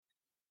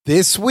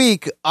This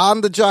week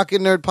on the Jock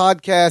and Nerd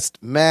podcast,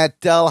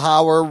 Matt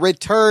Delhauer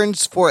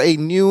returns for a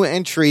new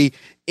entry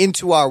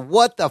into our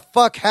What the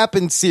Fuck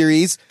Happened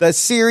series, the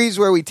series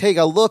where we take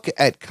a look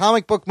at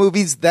comic book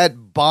movies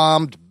that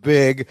bombed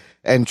big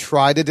and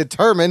try to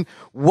determine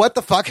what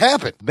the fuck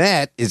happened.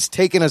 Matt is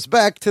taking us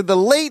back to the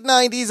late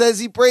 90s as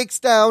he breaks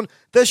down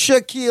the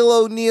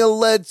Shaquille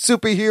O'Neal-led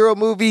superhero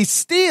movie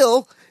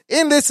Steel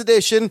in this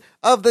edition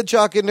of the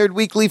Jock and Nerd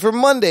Weekly for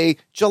Monday,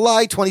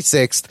 July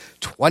 26th,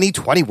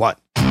 2021.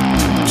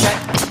 Check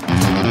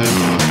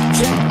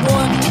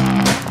one.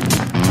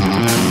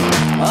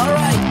 All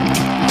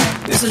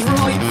right. This is for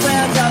all you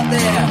fans out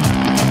there.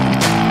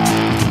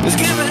 Let's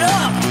give it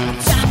up.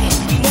 Jock it,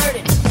 we nerd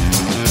it.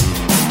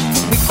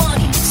 We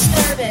funny,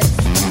 disturb it.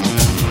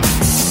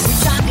 We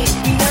jock it,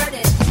 we nerd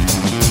it.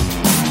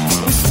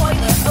 We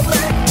spoiler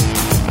alert.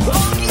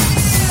 Oh yeah!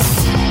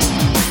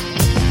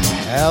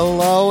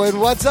 Hello and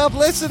what's up,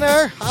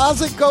 listener?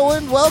 How's it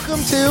going?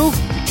 Welcome to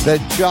the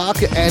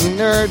Jock and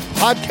Nerd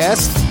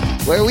podcast,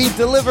 where we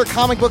deliver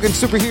comic book and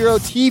superhero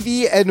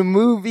TV and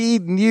movie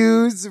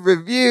news,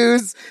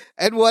 reviews,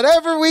 and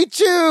whatever we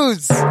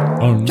choose. Jock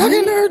and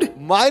Nerd.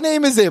 My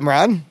name is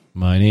Imran.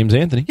 My name's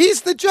Anthony.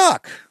 He's the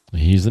Jock.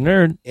 He's the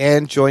nerd.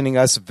 And joining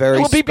us very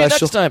We'll beep you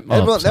special. next time.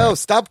 And Oh, no,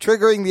 stop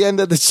triggering the end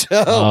of the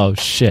show. Oh,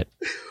 shit.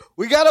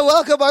 We got to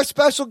welcome our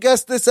special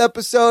guest this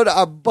episode,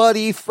 our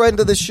buddy,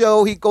 friend of the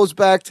show. He goes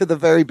back to the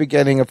very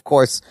beginning, of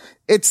course.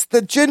 It's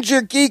the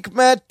ginger geek,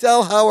 Matt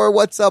Delhauer.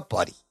 What's up,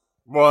 buddy?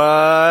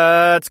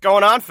 What's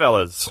going on,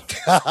 fellas?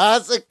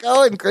 How's it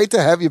going? Great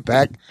to have you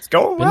back. It's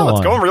going well.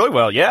 It's going really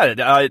well. Yeah,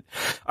 I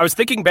was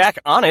thinking back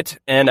on it,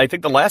 and I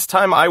think the last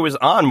time I was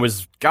on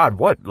was, God,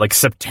 what, like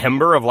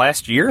September of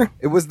last year?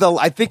 It was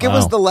I think it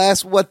was the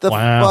last What the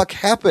Fuck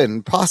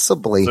Happened,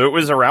 possibly. So it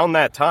was around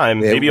that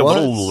time, maybe a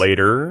little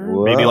later,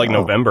 maybe like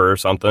November or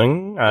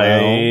something.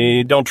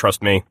 I don't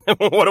trust me.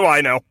 What do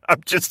I know?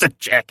 I'm just a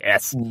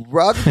jackass.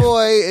 Rug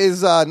Boy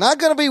is not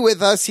going to be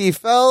with us. He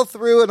fell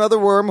through another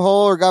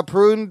wormhole or got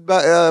pruned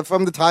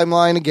from the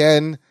timeline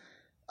again.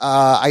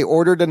 I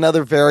ordered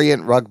another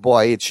variant Rug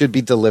Boy. It should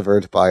be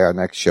delivered by our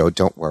next show.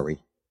 Don't worry.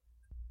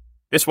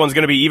 This one's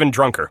going to be even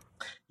drunker.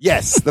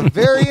 Yes, the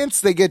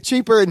variants, they get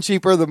cheaper and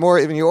cheaper the more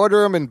when you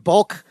order them in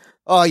bulk.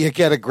 Oh, you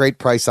get a great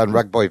price on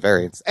Rug Boy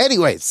variants.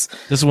 Anyways.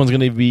 This one's going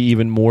to be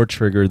even more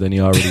triggered than he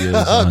already is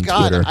on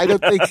Twitter. I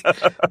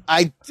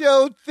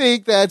don't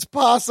think that's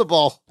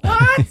possible.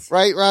 What?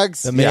 Right,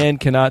 Rugs? The man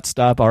cannot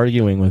stop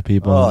arguing with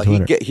people on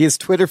Twitter. His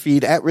Twitter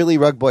feed,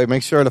 @ReallyRugBoy,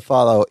 make sure to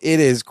follow.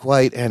 It is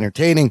quite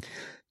entertaining.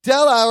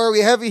 Delhauer, we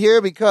have you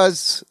here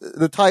because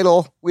the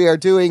title we are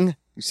doing,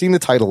 you've seen the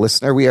title,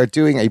 listener, we are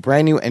doing a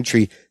brand new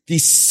entry, the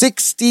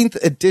 16th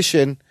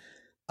edition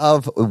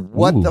of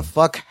What the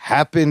Fuck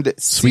Happened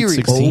series.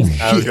 Sweet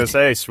 16. I was going to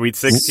say, Sweet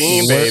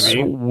 16,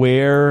 baby.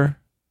 Where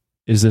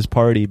is this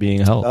party being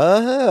held?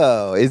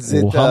 Oh, is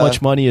it? How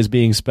much money is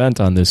being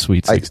spent on this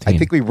Sweet 16? I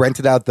think we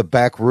rented out the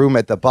back room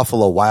at the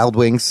Buffalo Wild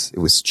Wings. It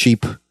was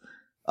cheap.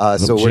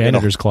 So we're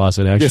janitor's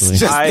closet, actually.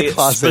 I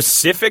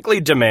specifically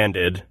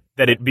demanded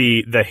that it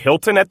be the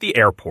Hilton at the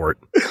airport.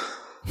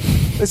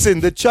 Listen,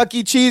 the Chuck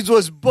E. Cheese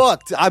was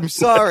booked. I'm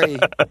sorry.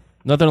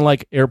 Nothing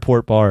like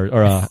airport bars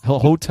or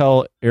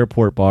hotel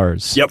airport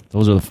bars. Yep,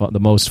 those are the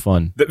most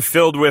fun.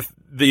 Filled with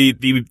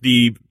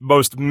the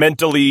most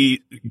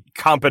mentally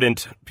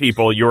competent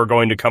people you're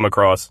going to come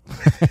across.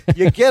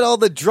 You get all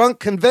the drunk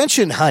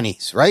convention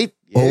honeys, right?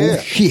 Yeah. Oh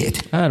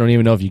shit! I don't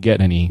even know if you get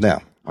any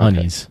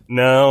honeys.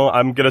 No,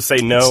 I'm gonna say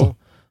no.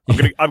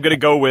 I'm gonna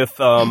go with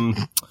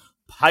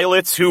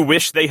pilots who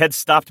wish they had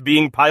stopped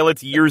being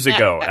pilots years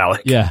ago.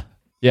 Alec. Yeah.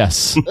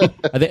 Yes,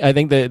 I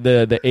think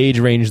the age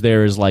range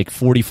there is like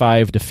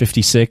 45 to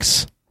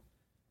 56,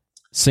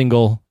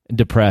 single,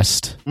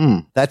 depressed.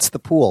 That's the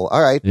pool.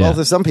 All right. Yeah. Well,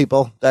 to some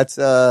people, that's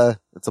a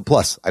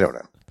plus. I don't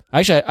know.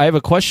 Actually, I have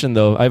a question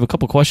though. I have a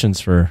couple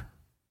questions for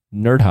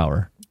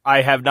Nerdhauer.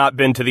 I have not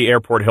been to the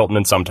airport Hilton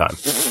in some time.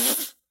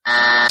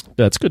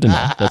 That's good to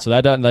know. So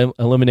that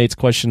eliminates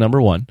question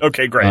number one.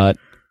 Okay, great.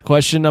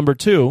 Question number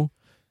two,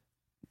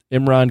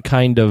 Imran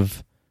kind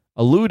of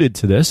alluded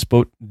to this,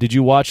 but did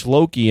you watch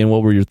Loki, and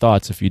what were your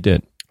thoughts if you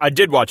did? I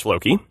did watch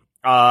Loki.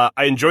 I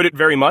enjoyed it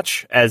very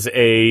much as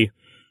a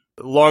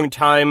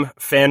longtime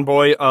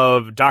fanboy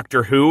of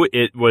Doctor Who.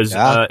 It was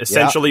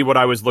essentially what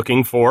I was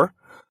looking for.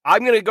 I'm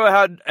going to go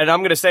ahead and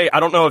I'm going to say, I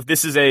don't know if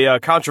this is a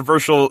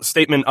controversial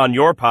statement on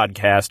your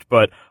podcast,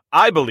 but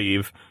I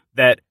believe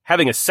that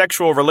having a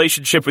sexual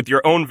relationship with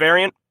your own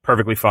variant,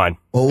 perfectly fine.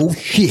 Oh,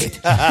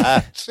 shit.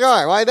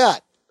 Sure, why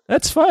not?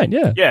 That's fine,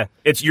 yeah. Yeah,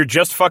 you're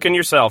just fucking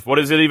yourself. What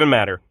does it even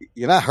matter?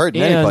 You're not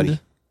hurting anybody.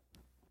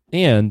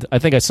 And I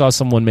think I saw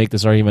someone make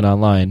this argument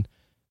online.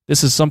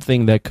 This is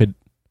something that could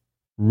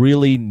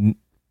really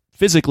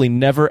physically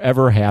never,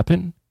 ever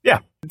happen. Yeah,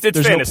 it's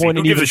there's fantasy. No point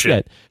Who in gives even a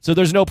shit? So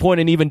there's no point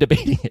in even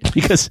debating it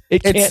because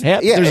it can't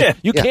happen.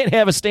 You can't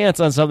have a stance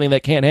on something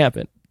that can't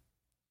happen.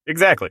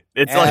 Exactly.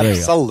 It's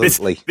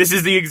absolutely. This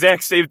is the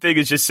exact same thing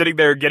as just sitting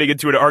there getting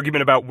into an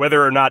argument about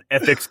whether or not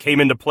ethics came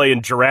into play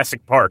in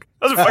Jurassic Park.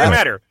 Doesn't fucking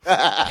matter.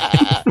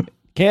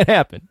 Can't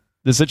happen.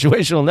 the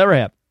situation will never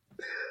happen.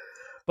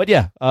 But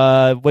yeah,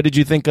 what did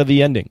you think of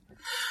the ending?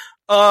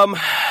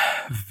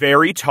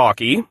 Very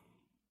talky.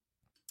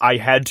 I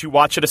had to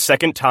watch it a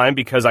second time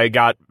because I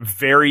got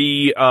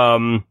very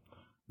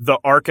the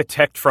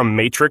architect from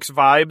Matrix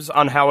vibes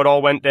on how it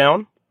all went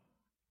down.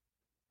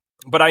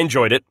 But I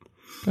enjoyed it.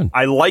 Good.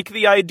 I like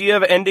the idea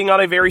of ending on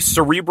a very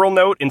cerebral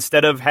note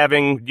instead of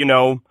having,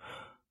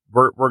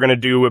 we're going to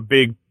do a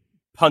big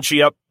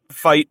punchy up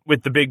fight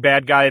with the big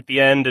bad guy at the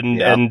end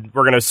and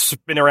we're going to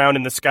spin around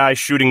in the sky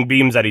shooting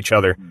beams at each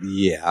other.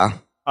 Yeah.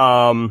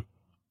 I'm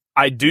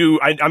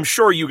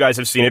sure you guys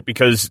have seen it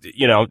because,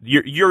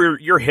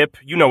 you're hip.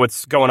 You know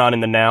what's going on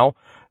in the now.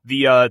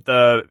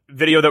 The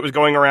video that was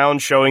going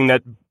around showing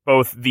that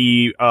both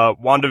the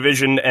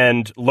WandaVision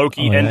and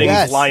Loki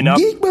endings line up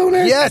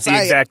at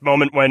the exact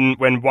moment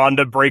when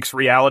Wanda breaks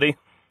reality.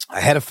 I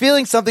had a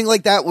feeling something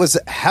like that was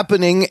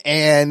happening,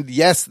 and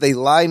yes, they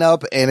line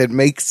up, and it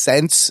makes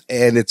sense,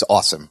 and it's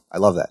awesome. I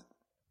love that.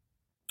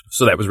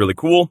 So that was really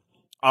cool.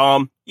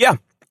 Yeah,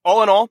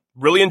 all in all,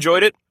 really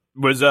enjoyed it.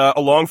 Was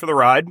along for the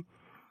ride.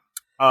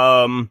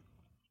 I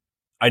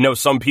know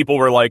some people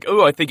were like,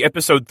 "Oh, I think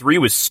episode 3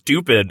 was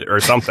stupid"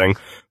 or something,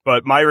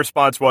 but my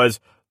response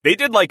was, they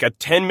did like a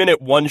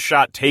 10-minute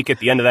one-shot take at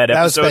the end of that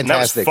episode, and that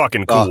was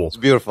fucking cool. It's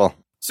beautiful.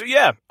 So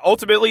yeah,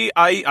 ultimately,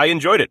 I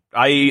enjoyed it.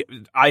 I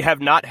have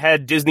not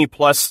had Disney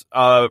Plus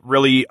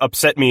really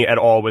upset me at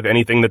all with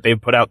anything that they've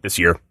put out this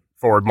year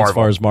for Marvel. As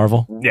far as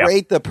Marvel? Yeah.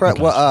 Rate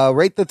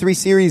the 3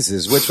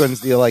 series. Which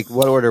ones do you like?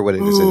 What order would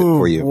it is it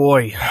for you?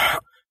 Boy.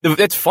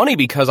 It's funny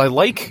because I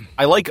like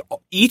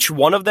each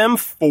one of them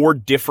for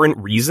different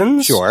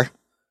reasons. Sure.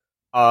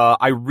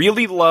 I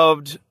really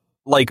loved,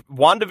 like,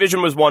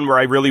 WandaVision was one where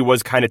I really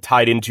was kind of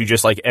tied into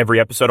just, like, every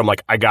episode. I'm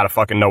like, I gotta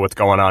fucking know what's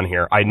going on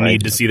here. I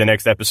need to see the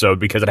next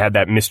episode because it had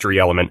that mystery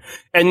element.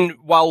 And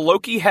while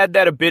Loki had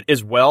that a bit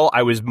as well,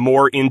 I was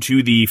more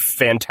into the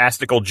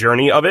fantastical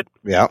journey of it.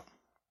 Yeah.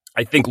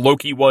 I think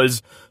Loki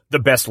was the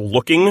best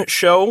looking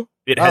show.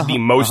 It had the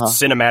most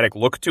cinematic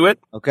look to it.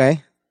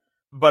 Okay.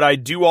 But I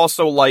do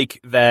also like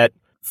that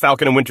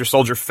Falcon and Winter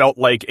Soldier felt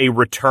like a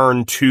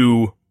return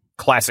to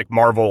classic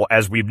Marvel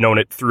as we've known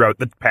it throughout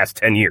the past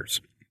 10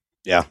 years.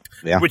 Yeah.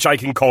 Which I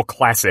can call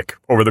classic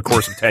over the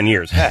course of 10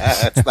 years.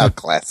 It's not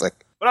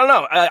classic. But I don't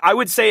know. I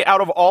would say out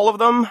of all of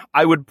them,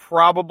 I would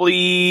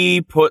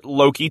probably put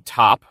Loki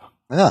top.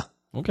 Yeah.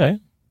 Okay.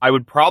 I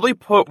would probably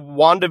put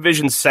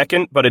WandaVision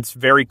second, but it's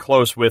very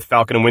close with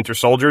Falcon and Winter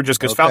Soldier, just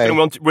because Falcon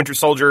and Winter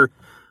Soldier,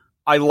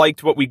 I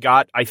liked what we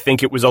got. I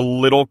think it was a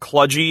little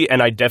kludgy,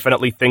 and I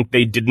definitely think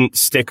they didn't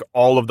stick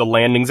all of the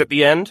landings at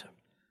the end.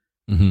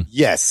 Mm-hmm.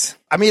 Yes.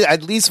 I mean,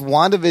 at least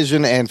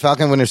WandaVision and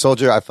Falcon and Winter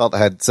Soldier, I felt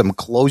had some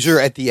closure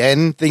at the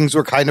end. Things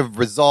were kind of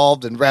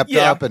resolved and wrapped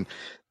up,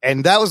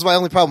 and that was my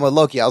only problem with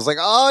Loki. I was like,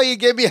 oh, you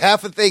gave me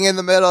half a thing in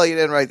the middle. You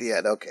didn't write the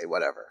end. Okay,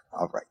 whatever.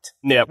 All right.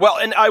 Yeah, well,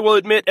 and I will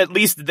admit, at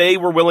least they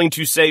were willing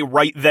to say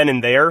right then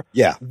and there,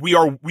 we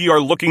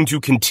are looking to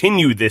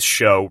continue this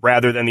show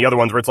rather than the other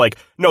ones where it's like,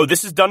 no,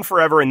 this is done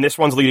forever and this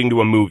one's leading to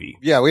a movie.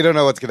 Yeah, we don't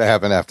know what's going to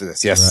happen after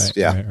this. Yes. Right,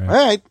 yeah. Right.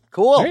 All right.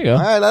 Cool. There you go.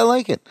 All right. I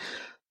like it.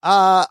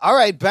 All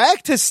right.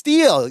 Back to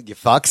Steel, you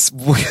fucks.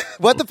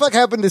 What the fuck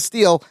happened to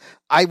Steel?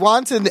 I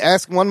want to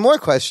ask one more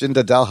question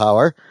to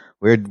Delhauer.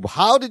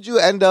 How did you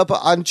end up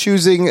on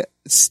choosing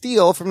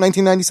Steel from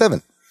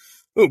 1997?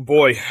 Oh,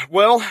 boy.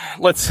 Well,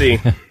 let's see.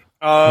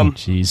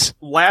 Jeez.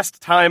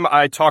 Last time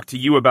I talked to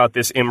you about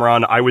this,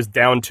 Imran, I was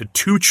down to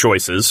 2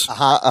 choices.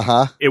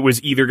 It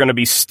was either going to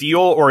be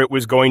Steel or it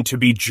was going to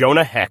be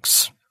Jonah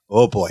Hex.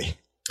 Oh, boy.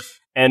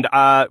 And,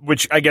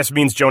 which I guess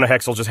means Jonah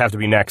Hex will just have to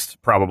be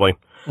next, probably.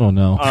 Oh,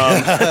 no.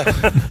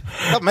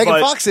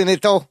 Megan Fox in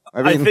it, though.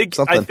 I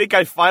think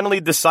I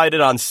finally decided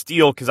on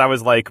Steel because I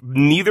was like,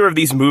 neither of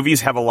these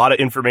movies have a lot of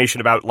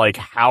information about like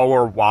how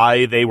or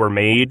why they were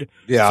made.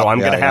 Yeah, so I'm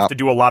going to have to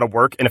do a lot of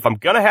work. And if I'm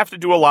going to have to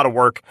do a lot of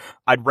work,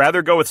 I'd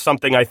rather go with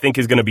something I think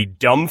is going to be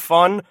dumb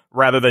fun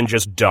rather than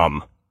just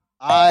dumb.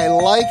 I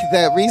like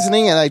that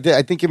reasoning, and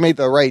I think you made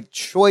the right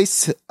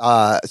choice.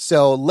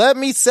 So let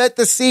me set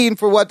the scene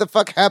for what the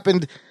fuck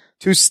happened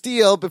to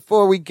Steel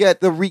before we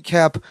get the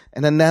recap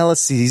and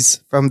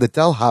analyses from the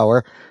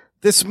Delhauer.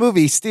 This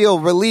movie, Steel,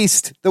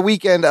 released the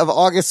weekend of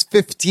August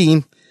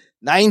 15,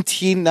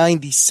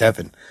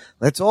 1997.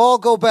 Let's all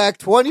go back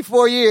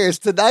 24 years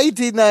to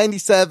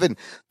 1997.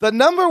 The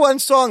number one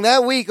song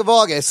that week of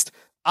August,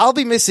 I'll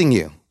Be Missing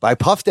You by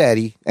Puff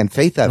Daddy and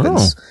Faith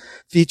Evans,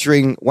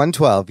 featuring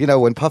 112. You know,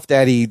 when Puff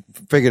Daddy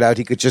figured out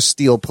he could just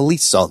steal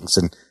police songs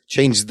and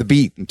change the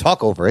beat and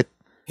talk over it.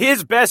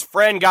 His best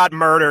friend got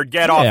murdered.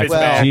 Get off his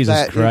back.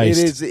 Jesus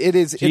Christ. It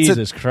is.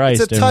 Jesus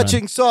Christ. It's a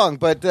touching song,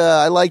 but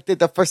I liked it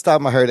the first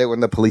time I heard it when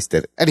the police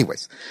did it.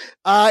 Anyways,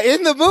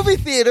 in the movie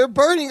theater,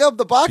 burning up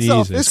the box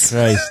office. Jesus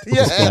Christ.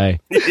 This guy.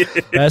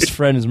 Best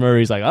friend is murdered.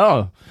 He's like,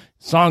 oh,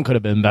 song could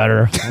have been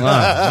better.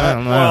 I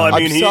don't know. Well, I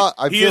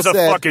mean, he is a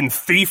fucking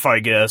thief, I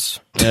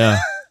guess. Yeah.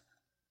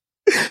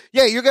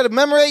 Yeah, you're going to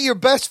commemorate your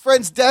best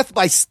friend's death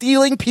by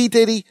stealing P.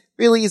 Diddy.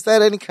 Really, is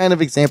that any kind of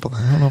example?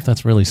 I don't know if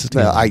that's really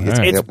sustainable.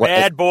 It's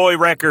Bad Boy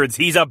Records.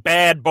 He's a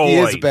bad boy. He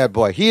is a bad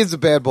boy. He is a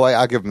bad boy.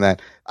 I'll give him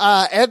that.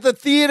 At the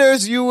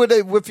theaters, you would,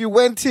 if you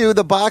went to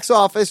the box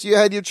office, you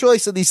had your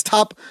choice of these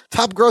top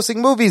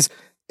grossing movies: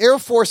 Air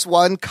Force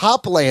One,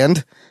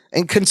 Copland,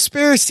 and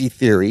Conspiracy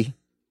Theory,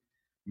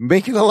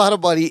 making a lot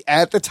of money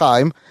at the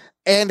time.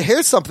 And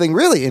here's something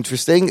really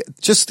interesting.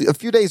 Just a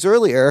few days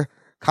earlier,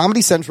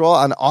 Comedy Central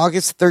on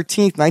August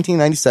 13th,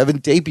 1997,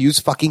 debuts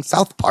fucking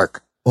South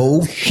Park.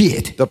 Oh,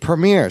 shit. The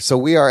premiere. So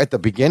we are at the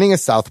beginning of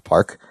South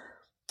Park.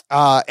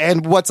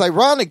 And what's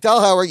ironic,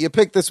 Delhauer, you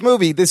picked this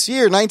movie this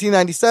year,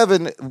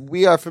 1997,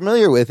 we are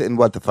familiar with in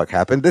What the Fuck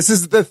Happened. This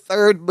is the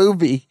third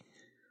movie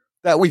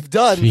that we've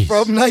done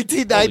from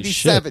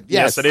 1997.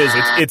 Yes, it is.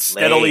 It's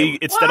steadily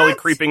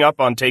creeping up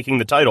on taking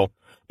the title.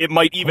 It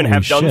might even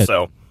have done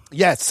so.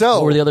 Yes, so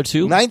what were the other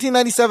two?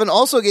 1997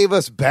 also gave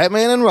us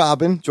Batman and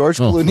Robin, George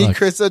Clooney,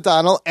 Chris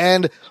O'Donnell,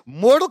 and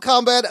Mortal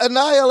Kombat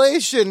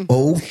Annihilation.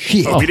 Oh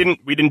shit! Oh, we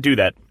didn't do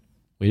that.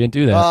 We didn't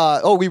do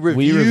that. We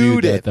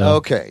reviewed it. That,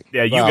 okay,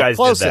 yeah, you guys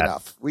close did that.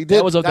 Enough. We did.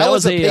 That was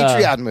a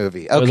Patreon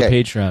movie. Okay, that was a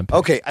Patreon.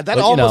 Okay, that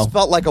almost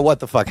felt like a What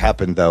the Fuck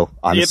Happened, though.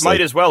 Honestly, it might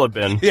as well have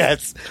been.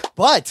 Yes,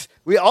 but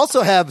we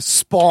also have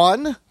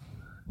Spawn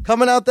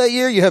coming out that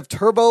year. You have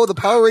Turbo, the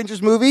Power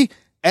Rangers movie,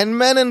 and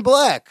Men in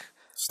Black.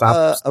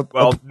 Stop.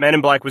 Men in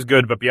Black was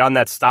good, but beyond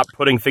that, stop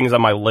putting things on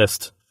my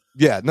list.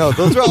 Yeah, no,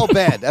 those are all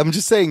bad. I'm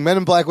just saying Men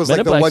in Black was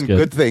like the one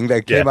good thing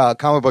that came out,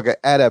 comic book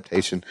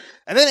adaptation.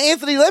 And then,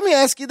 Anthony, let me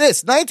ask you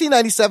this.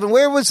 1997,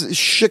 where was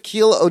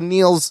Shaquille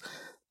O'Neal's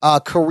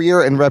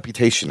career and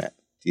reputation at?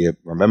 Do you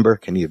remember?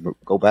 Can you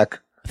go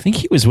back? I think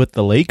he was with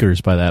the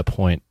Lakers by that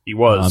point. He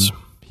was.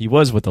 He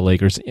was with the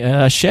Lakers.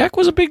 Shaq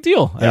was a big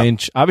deal. Yeah. I mean,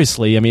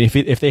 obviously,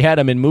 if they had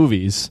him in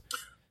movies...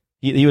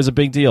 He was a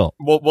big deal.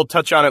 We'll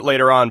touch on it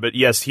later on, but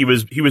yes, he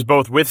was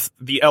both with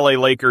the LA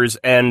Lakers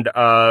and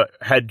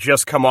had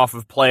just come off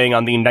of playing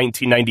on the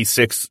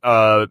 1996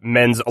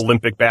 men's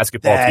Olympic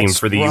basketball team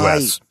for the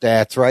U.S.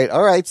 That's right.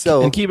 All right.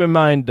 So, and keep in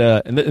mind,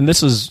 and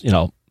this was,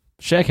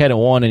 Shaq hadn't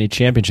won any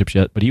championships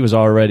yet, but he was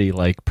already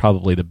like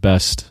probably the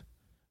best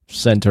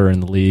center in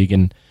the league,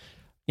 and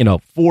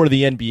for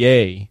the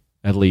NBA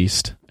at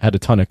least, had a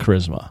ton of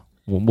charisma.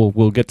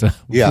 We'll get to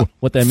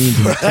what that means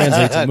and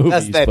translate to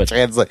movies.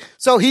 Translate.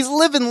 So he's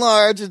living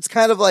large. It's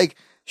kind of like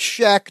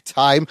Shaq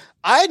time.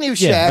 I knew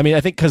Shaq. Yeah, I mean,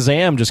 I think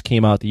Kazam just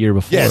came out the year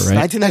before, yes, right?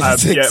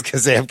 1996,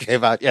 Kazam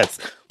came out, yes.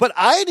 But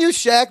I knew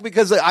Shaq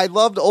because I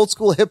loved old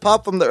school hip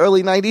hop from the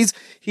early 90s.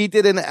 He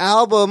did an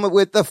album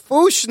with the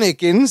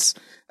Fushnikins,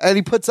 and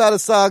he puts out a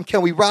song,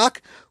 Can We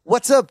Rock?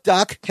 What's up,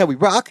 Doc? Can we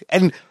rock?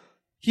 And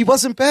he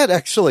wasn't bad,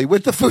 actually.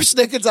 With the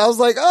Fushnikins, I was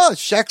like, oh,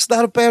 Shaq's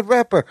not a bad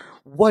rapper.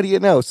 What do you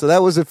know? So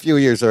that was a few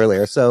years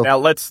earlier. So now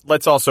let's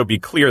also be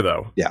clear,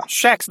 though. Yeah,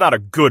 Shaq's not a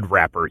good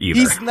rapper either.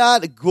 He's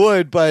not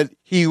good, but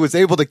he was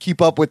able to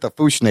keep up with the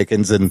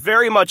Fushnikins, and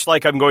very much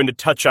like I'm going to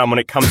touch on when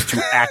it comes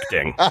to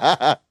acting.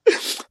 All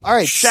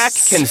right,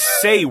 Shaq can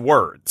say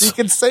words. He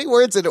can say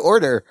words in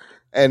order,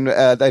 and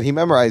that he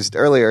memorized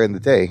earlier in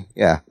the day.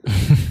 Yeah.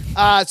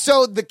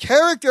 So the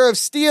character of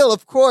Steel,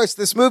 of course,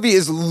 this movie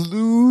is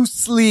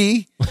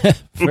loosely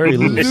based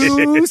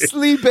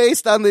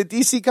on the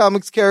DC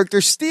Comics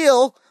character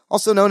Steel,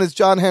 also known as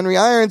John Henry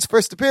Irons'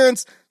 first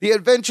appearance, The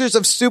Adventures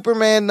of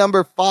Superman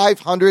number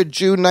 500,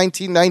 June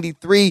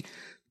 1993.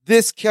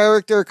 This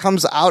character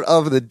comes out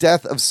of the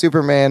death of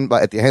Superman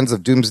at the hands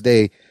of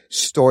Doomsday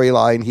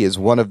storyline. He is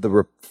one of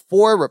the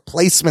four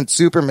replacement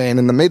Superman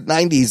in the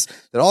mid-90s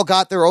that all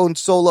got their own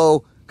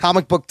solo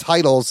comic book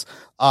titles.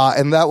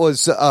 And that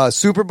was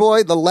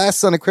Superboy, the Last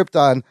Son of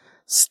Krypton,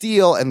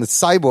 Steel, and the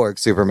Cyborg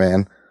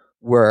Superman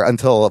were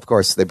until, of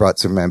course, they brought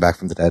Superman back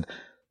from the dead.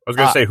 I was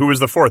going to say, who was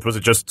the fourth? Was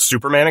it just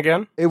Superman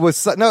again? It was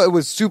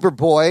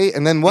Superboy,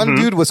 and then one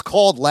dude was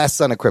called Last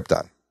Son of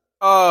Krypton.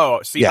 Oh,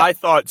 see, I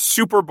thought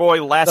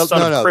Superboy, Last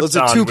Son of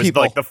Krypton was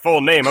like the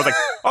full name. I was like,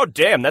 oh,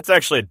 damn, that's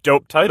actually a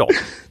dope title.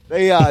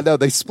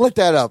 They split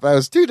that up. It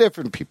was two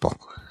different people.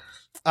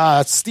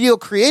 Steel,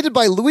 created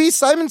by Louise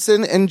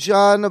Simonson and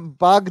John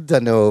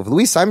Bogdanove.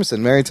 Louise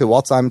Simonson, married to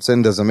Walt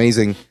Simonson, does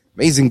amazing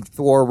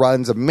Thor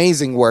runs,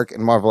 amazing work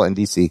in Marvel and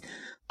DC.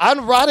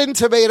 On Rotten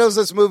Tomatoes,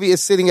 this movie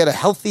is sitting at a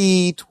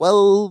healthy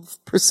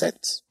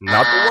 12%.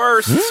 Not the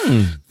worst.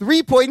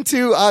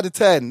 3.2 out of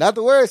 10. Not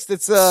the worst.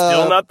 It's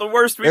still not the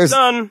worst we've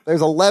done.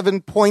 There's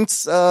 11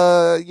 points,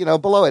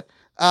 below it.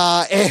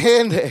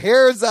 And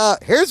here's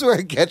where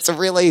it gets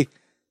really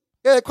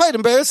quite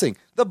embarrassing.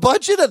 The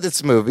budget of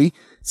this movie,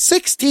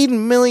 $16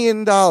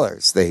 million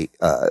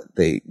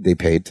they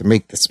paid to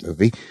make this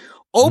movie.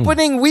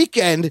 Opening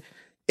weekend,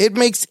 it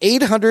makes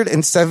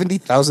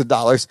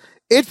 $870,000.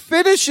 It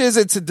finishes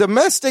its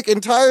domestic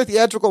entire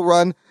theatrical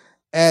run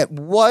at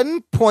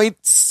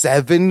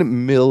 $1.7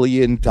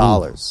 million.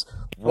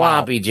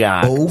 Wompy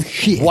John. Oh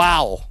shit.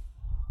 Wow.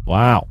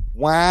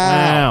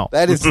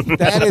 That is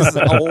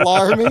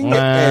alarming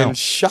and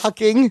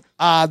shocking.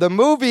 The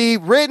movie,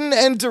 written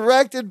and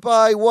directed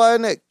by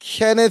one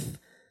Kenneth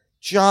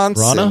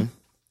Johnson. Branagh?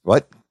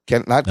 What?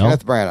 Not No?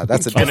 Kenneth Branagh.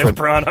 That's a Kenneth different.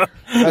 Branagh.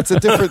 That's a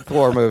different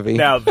Thor movie.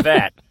 Now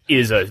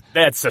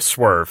that's a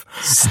swerve.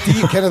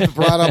 Kenneth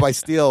Branagh by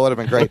Steel would have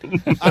been great.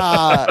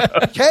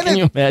 Kenneth, Can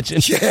you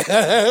imagine?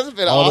 That's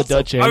been All awesome. the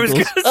Dutch I was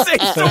angles. going to say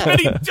so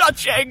many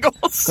Dutch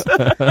angles.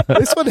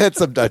 This one had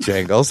some Dutch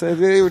angles.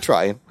 They were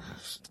trying.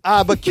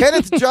 But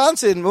Kenneth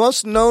Johnson,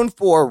 most known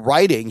for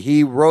writing,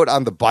 he wrote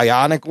on The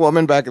Bionic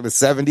Woman back in the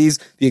 70s,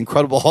 The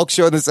Incredible Hulk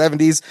show in the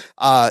 70s.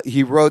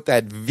 He wrote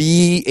that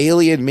V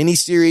Alien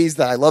miniseries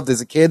that I loved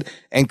as a kid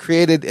and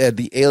created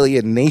the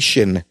Alien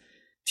Nation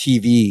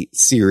TV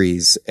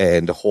series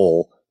and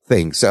whole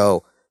thing.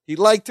 So he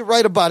liked to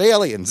write about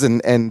aliens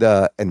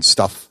and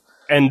stuff.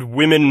 And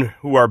women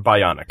who are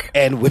bionic.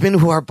 And women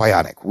who are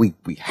bionic. We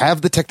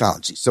have the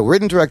technology. So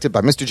written and directed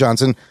by Mr.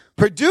 Johnson,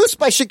 produced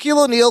by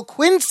Shaquille O'Neal,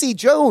 Quincy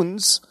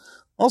Jones,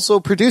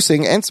 also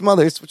producing, and some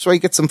others, which is why you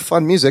get some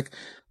fun music.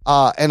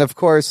 And of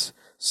course,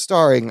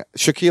 starring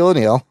Shaquille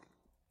O'Neal.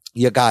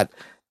 You got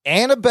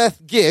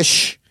Annabeth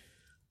Gish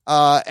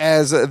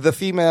as the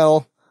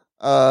female.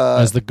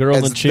 As the girl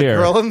in the chair.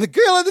 The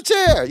girl in the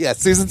chair. Yeah,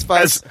 Susan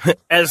Spice.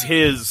 As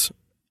his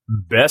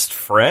best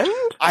friend?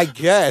 I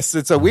guess.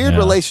 It's a weird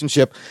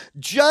relationship.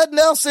 Judd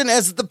Nelson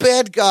as the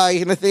bad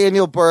guy,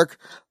 Nathaniel Burke.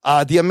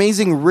 The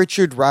amazing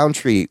Richard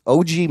Roundtree,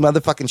 OG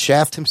motherfucking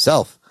Shaft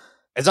himself,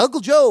 as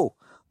Uncle Joe.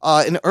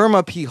 And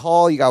Irma P.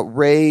 Hall. You got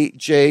Ray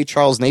J.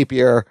 Charles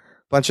Napier.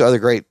 Bunch of other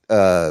great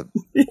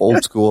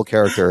old school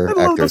character I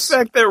love actors. the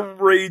fact that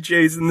Ray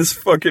J's in this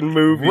fucking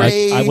movie.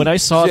 When I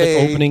saw the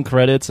opening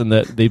credits and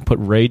that they put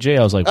Ray J,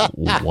 I was like,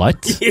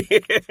 what?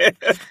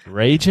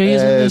 Ray J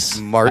is in this?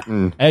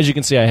 Martin. As you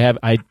can see,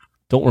 I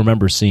don't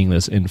remember seeing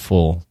this in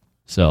full.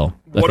 So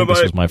I think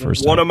this was my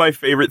first time. One of my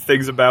favorite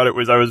things about it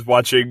was I was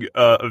watching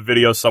a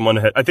video someone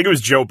had, I think it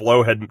was Joe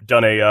Blow, had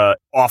done a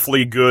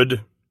awfully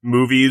good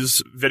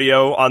movies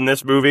video on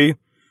this movie.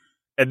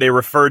 And they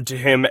referred to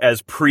him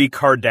as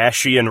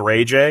pre-Kardashian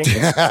Ray J.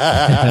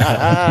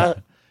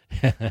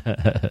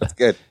 That's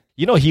good.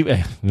 You know,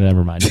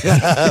 never mind.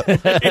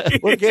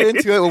 We'll get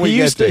into it when we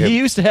get to him. He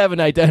used to have an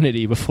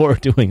identity before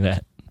doing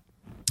that.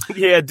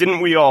 Yeah,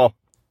 didn't we all?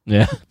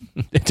 Yeah.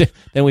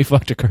 Then we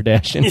fucked a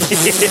Kardashian.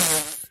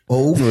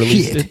 Oh,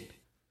 shit.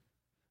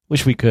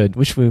 Wish we could.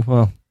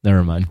 Well,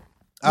 never mind.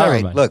 All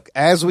right, look,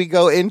 as we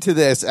go into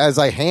this, as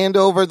I hand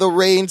over the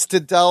reins to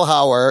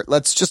Delhauer,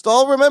 let's just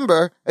all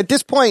remember, at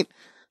this point,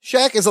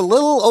 Shaq is a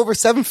little over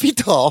 7 feet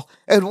tall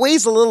and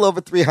weighs a little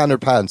over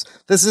 300 pounds.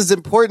 This is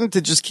important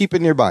to just keep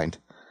in your mind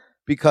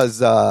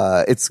because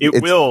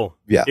it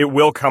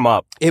will come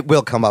up. It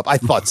will come up. I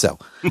thought so.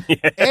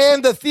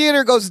 And the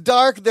theater goes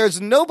dark. There's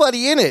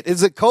nobody in it.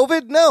 Is it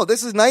COVID? No, this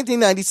is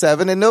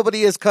 1997 and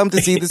nobody has come to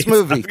see this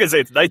movie. I was going to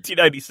say it's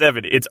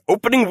 1997. It's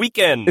opening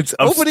weekend. It's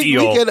opening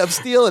weekend of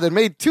Steel and it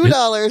made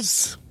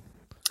 $2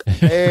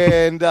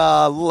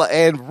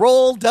 and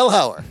roll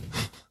Delhauer.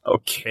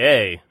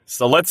 Okay.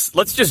 So let's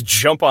just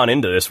jump on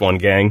into this one,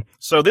 gang.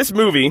 So this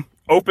movie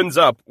opens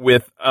up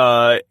with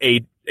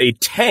a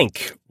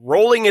tank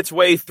rolling its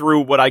way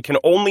through what I can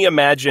only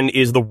imagine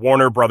is the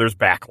Warner Brothers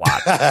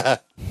backlot.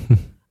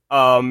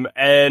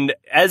 And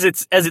as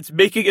it's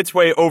making its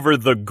way over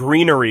the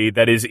greenery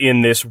that is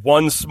in this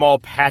one small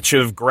patch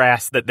of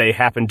grass that they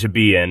happen to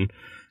be in,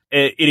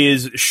 it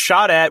is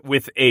shot at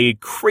with a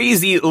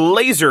crazy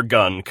laser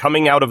gun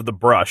coming out of the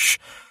brush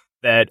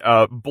that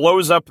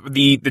blows up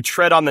the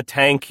tread on the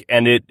tank,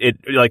 and it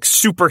like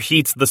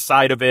superheats the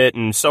side of it,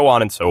 and so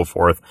on and so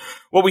forth.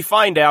 What we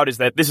find out is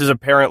that this is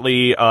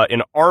apparently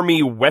an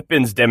Army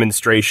weapons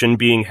demonstration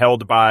being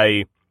held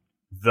by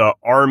the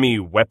Army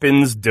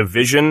Weapons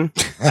Division,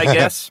 I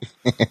guess,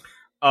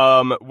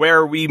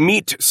 where we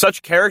meet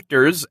such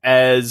characters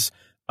as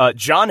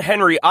John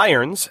Henry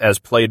Irons, as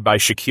played by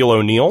Shaquille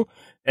O'Neal,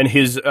 and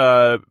his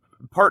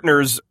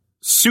partners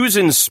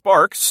Susan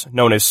Sparks,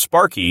 known as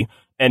Sparky,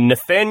 and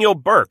Nathaniel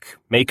Burke,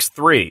 makes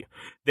 3.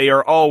 They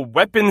are all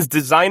weapons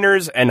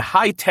designers and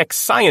high-tech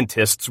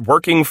scientists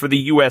working for the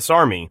U.S.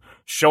 Army,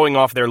 showing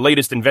off their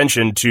latest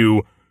invention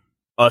to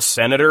a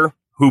senator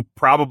who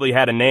probably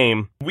had a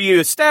name. We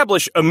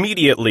establish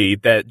immediately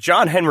that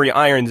John Henry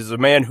Irons is a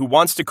man who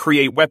wants to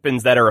create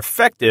weapons that are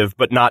effective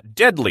but not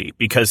deadly,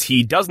 because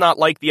he does not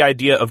like the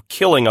idea of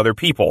killing other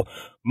people,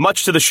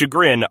 much to the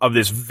chagrin of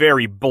this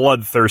very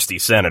bloodthirsty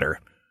senator.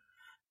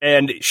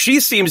 And she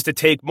seems to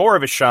take more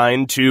of a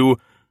shine to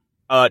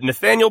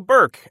Nathaniel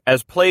Burke,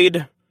 as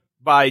played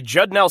by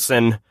Judd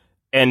Nelson,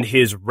 and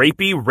his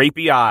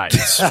rapey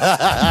eyes.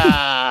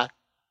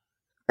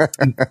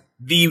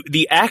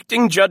 The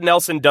acting Judd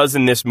Nelson does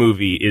in this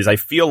movie is, I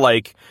feel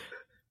like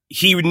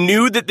he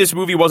knew that this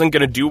movie wasn't going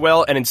to do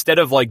well, and instead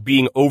of like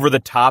being over the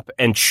top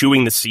and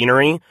chewing the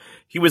scenery,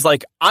 he was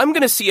like, I'm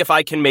going to see if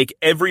I can make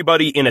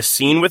everybody in a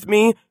scene with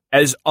me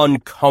as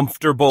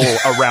uncomfortable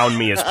around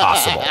me as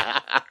possible.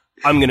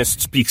 I'm going to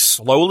speak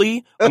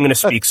slowly, I'm going to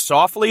speak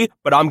softly,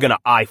 but I'm going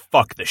to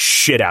fuck the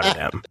shit out of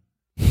them.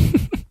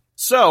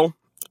 So,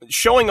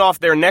 showing off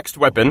their next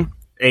weapon,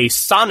 a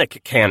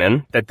sonic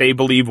cannon that they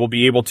believe will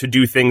be able to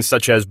do things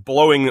such as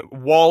blowing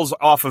walls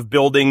off of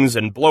buildings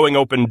and blowing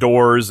open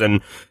doors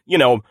and,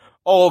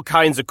 all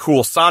kinds of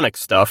cool Sonic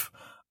stuff.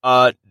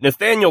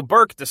 Nathaniel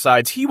Burke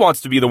decides he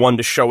wants to be the one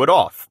to show it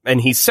off,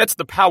 and he sets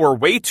the power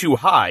way too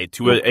high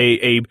to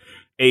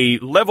a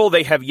level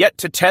they have yet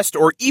to test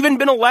or even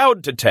been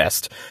allowed to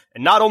test.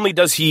 And not only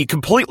does he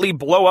completely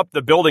blow up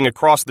the building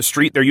across the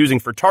street they're using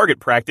for target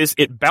practice,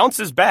 it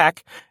bounces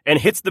back and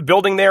hits the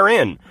building they're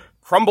in,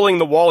 crumbling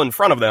the wall in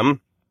front of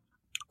them,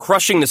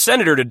 crushing the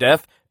senator to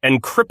death,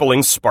 and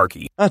crippling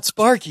Sparky. Not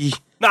Sparky.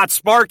 Not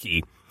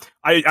Sparky.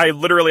 I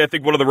literally, I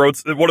think one of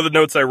the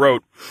notes I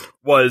wrote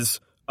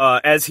was,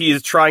 as he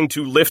is trying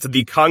to lift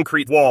the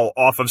concrete wall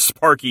off of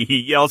Sparky, he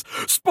yells,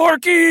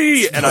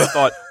 "Sparky!" And I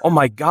thought, oh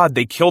my God,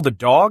 they killed a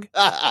dog?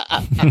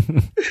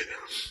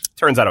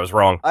 Turns out I was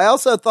wrong. I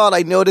also thought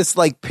I noticed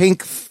like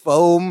pink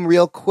foam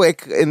real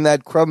quick in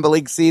that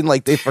crumbling scene,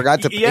 like they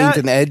forgot to paint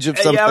an edge of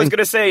something. Yeah, I was going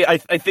to say, I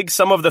think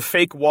some of the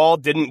fake wall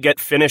didn't get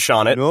finish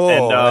on it. No,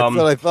 and, that's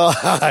what I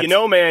thought. You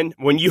know, man,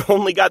 when you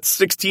only got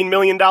 $16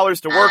 million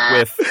to work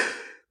with...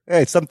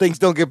 Hey, some things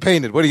don't get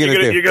painted. What are you going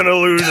to do? You're going to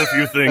lose a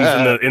few things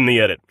in the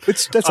edit.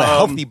 That's a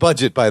healthy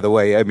budget, by the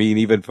way. I mean,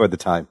 even for the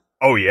time.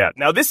 Oh, yeah.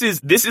 Now, this is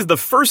the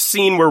first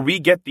scene where we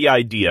get the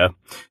idea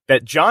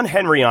that John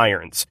Henry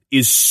Irons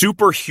is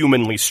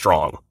superhumanly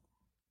strong.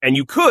 And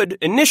you could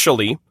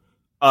initially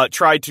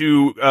try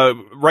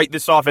to write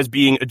this off as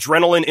being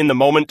adrenaline in the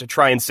moment to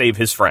try and save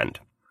his friend.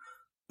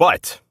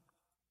 But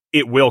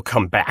it will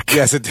come back.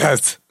 Yes, it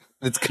does.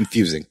 It's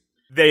confusing.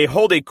 They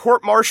hold a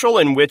court-martial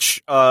in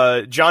which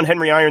John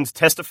Henry Irons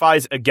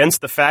testifies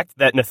against the fact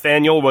that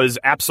Nathaniel was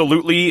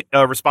absolutely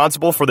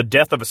responsible for the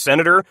death of a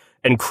senator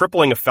and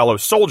crippling a fellow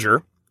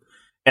soldier.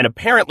 And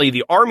apparently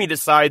the army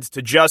decides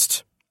to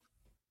just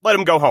let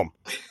him go home.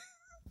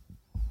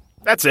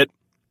 That's it.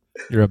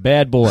 You're a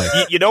bad boy.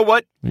 You know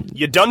what?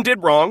 You done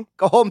did wrong.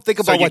 Go home, think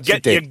about what you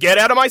did. You get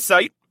out of my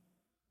sight,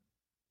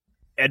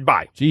 and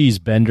bye.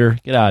 Jeez, Bender.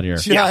 Get out of here.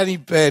 Johnny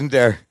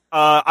Bender.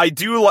 I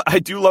do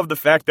love the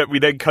fact that we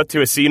then cut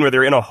to a scene where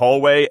they're in a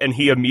hallway and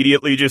he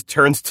immediately just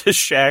turns to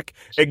Shaq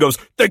and goes,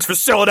 "Thanks for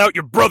selling out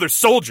your brother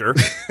soldier."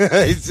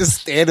 He's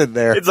just standing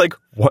there. It's like,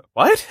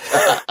 what?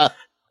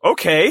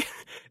 Okay.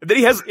 And then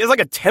he has like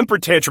a temper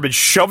tantrum and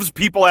shoves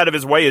people out of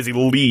his way as he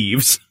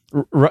leaves.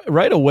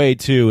 Right away,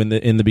 too,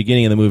 in the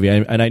beginning of the movie,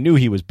 and I knew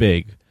he was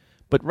big,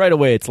 but right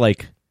away it's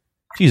like,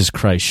 Jesus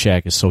Christ,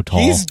 Shaq is so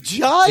tall. He's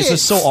giant.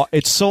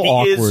 It's so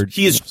awkward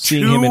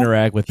seeing him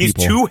interact with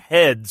people. He's 2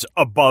 heads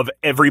above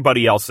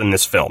everybody else in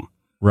this film.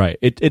 Right.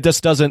 It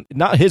just doesn't,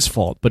 not his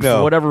fault, but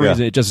for whatever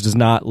reason, it just does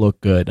not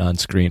look good on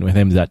screen with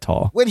him that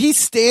tall. When he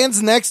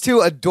stands next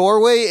to a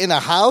doorway in a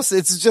house,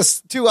 it's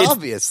just too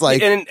obvious.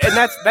 Like, and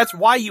that's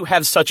why you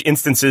have such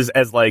instances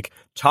as like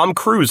Tom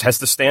Cruise has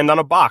to stand on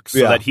a box so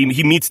that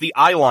he meets the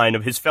eye line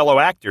of his fellow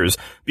actors,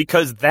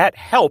 because that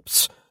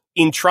helps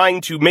in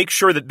trying to make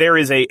sure that there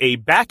is a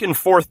back and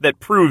forth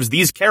that proves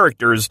these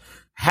characters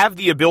have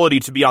the ability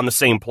to be on the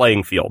same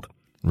playing field.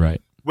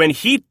 Right. When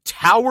he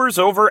towers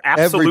over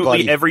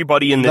absolutely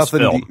everybody in this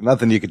film,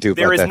 nothing you could do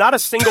about there is that. not a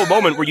single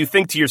moment where you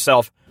think to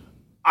yourself,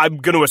 I'm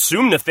going to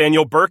assume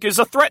Nathaniel Burke is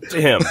a threat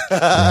to him.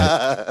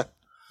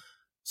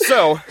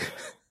 So,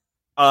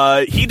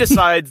 he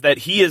decides that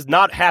he is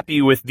not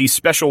happy with the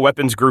special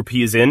weapons group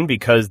he is in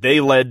because they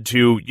led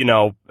to,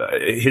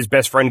 his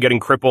best friend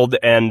getting crippled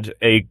and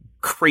a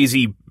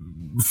crazy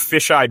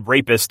fish-eyed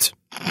rapist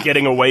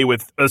getting away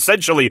with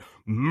essentially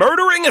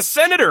murdering a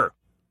senator.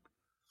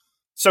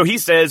 So he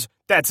says,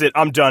 "That's it,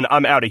 I'm done,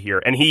 I'm out of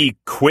here." And he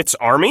quits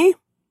Army?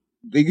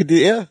 You could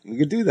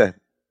do that.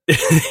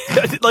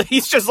 Like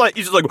he's just like,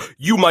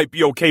 you might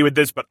be okay with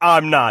this, but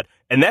I'm not.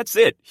 And that's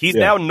it. He's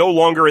now no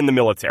longer in the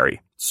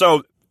military.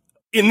 So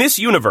in this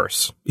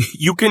universe,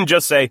 you can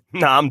just say,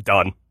 "Nah, I'm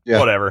done. Yeah.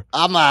 Whatever.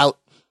 I'm out.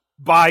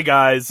 Bye,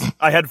 guys.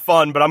 I had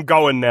fun, but I'm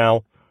going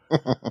now."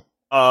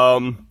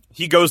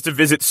 He goes to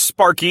visit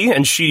Sparky,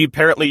 and she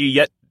apparently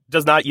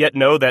does not yet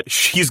know that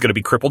she's going to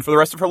be crippled for the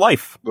rest of her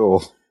life.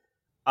 Oh.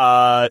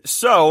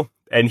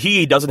 And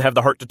he doesn't have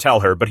the heart to tell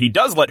her, but he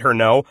does let her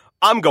know,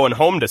 "I'm going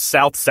home to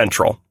South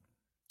Central."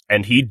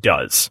 And he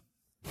does.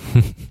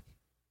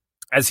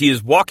 As he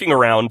is walking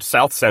around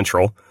South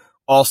Central,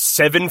 all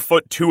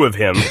 7'2" of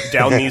him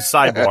down these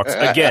sidewalks,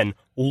 again,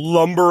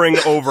 lumbering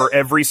over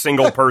every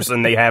single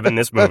person they have in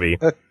this movie.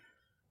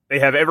 They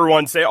have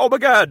everyone say, "Oh my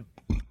God,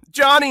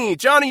 Johnny,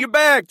 you're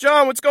back.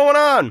 John, what's going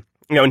on?"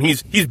 And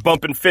he's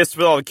bumping fists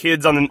with all the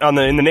kids in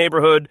the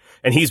neighborhood,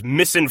 and he's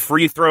missing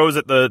free throws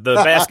at the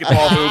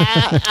basketball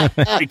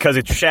hoop because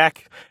it's Shaq,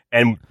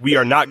 and we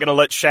are not going to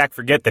let Shaq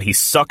forget that he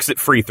sucks at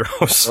free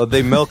throws. Oh,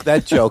 they milk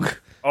that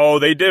joke. Oh,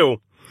 they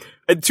do.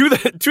 And to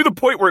the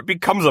point where it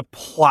becomes a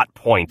plot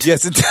point.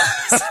 Yes, it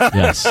does.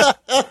 Yes.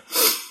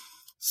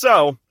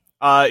 So,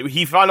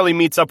 he finally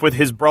meets up with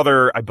his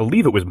brother, I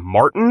believe it was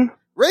Martin?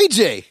 Ray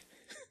J.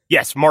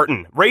 Yes,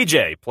 Martin. Ray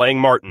J, playing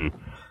Martin.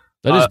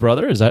 That his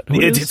brother? Is that who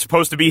it is? It's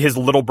supposed to be his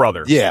little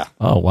brother. Yeah.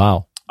 Oh,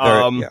 wow.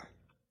 Yeah.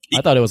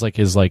 I thought it was like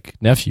his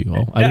nephew.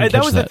 Oh, I didn't catch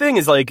that was the thing,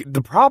 is like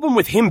the problem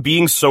with him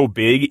being so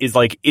big is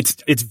like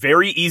it's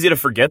very easy to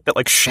forget that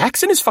like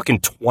Shaq's in his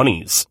fucking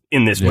 20s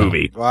in this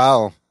movie.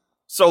 Wow.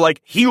 So,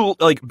 like,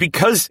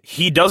 because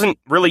he doesn't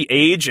really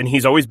age and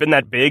he's always been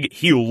that big,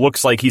 he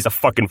looks like he's a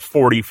fucking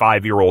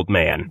 45-year-old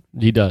man.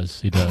 He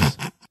does.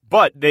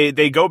 But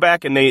they go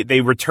back and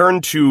they return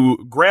to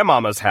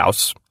Grandmama's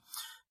house,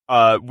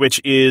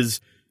 which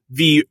is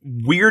the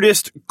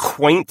weirdest,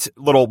 quaint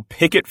little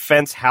picket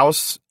fence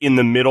house in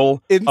the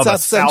middle of a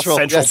South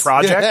Central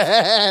project.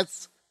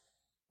 Yes.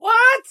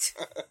 What?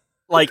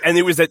 Like, and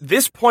it was at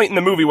this point in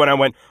the movie when I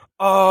went,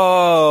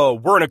 oh,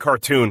 we're in a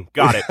cartoon.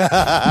 Got it.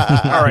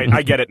 All right,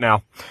 I get it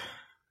now.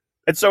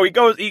 And so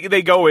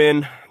they go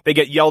in, they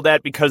get yelled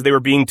at because they were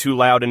being too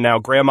loud, and now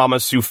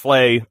Grandmama's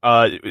souffle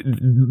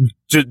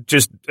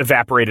just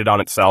evaporated on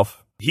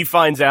itself. He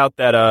finds out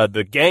that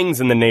the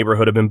gangs in the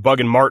neighborhood have been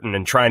bugging Martin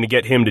and trying to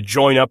get him to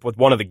join up with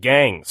one of the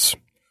gangs.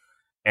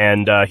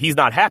 And he's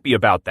not happy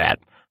about that.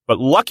 But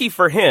lucky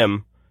for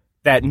him,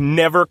 that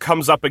never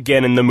comes up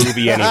again in the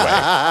movie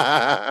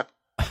anyway.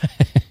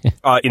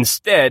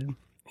 Instead,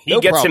 he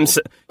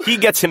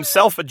gets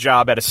himself a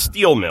job at a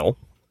steel mill,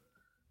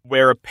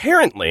 where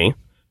apparently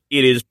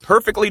it is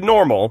perfectly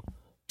normal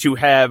to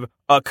have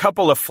a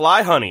couple of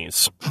fly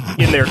honeys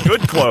in their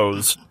good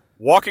clothes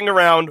walking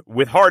around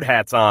with hard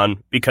hats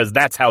on, because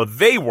that's how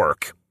they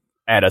work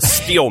at a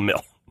steel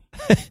mill.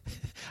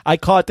 I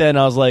caught that and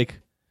I was like,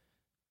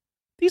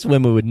 these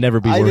women would never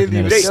be working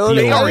in a steel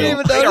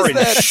mill. They are in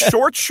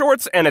short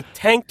shorts and a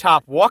tank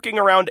top walking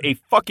around a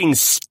fucking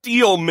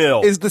steel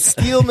mill. Is the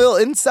steel mill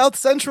in South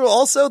Central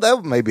also? That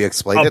would maybe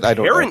explain it. I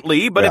don't know.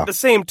 Apparently, but at the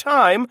same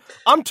time,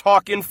 I'm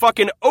talking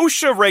fucking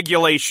OSHA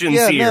regulations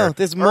here. Yeah, no,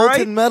 there's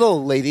molten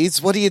metal,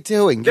 ladies. What are you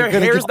doing? Their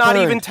hair's not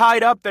even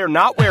tied up. They're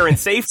not wearing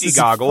safety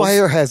goggles.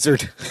 Fire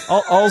hazard.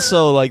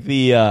 Also, like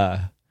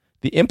the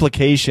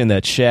implication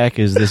that Shaq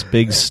is this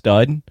big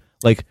stud,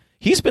 like,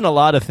 he's been a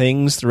lot of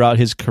things throughout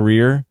his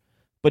career,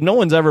 but no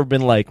one's ever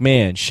been like,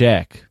 man,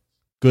 Shaq,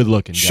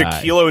 good-looking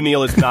guy. Shaquille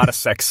O'Neal is not a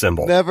sex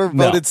symbol. Never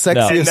voted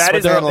sexiest. And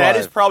that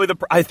is probably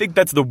I think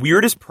that's the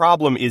weirdest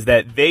problem, is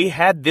that they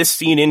had this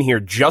scene in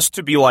here just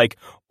to be like,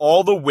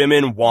 all the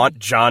women want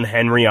John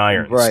Henry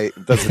Irons. Right.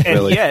 Doesn't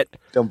really. And yet,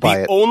 don't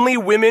buy the only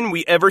women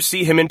we ever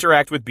see him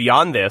interact with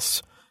beyond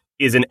this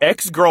is an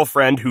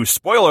ex-girlfriend who,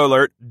 spoiler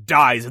alert,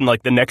 dies in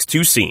like the next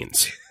two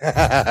scenes.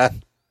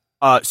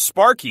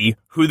 Sparky,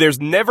 who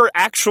there's never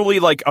actually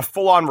like a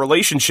full-on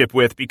relationship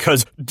with,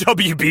 because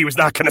WB was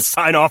not going to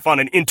sign off on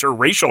an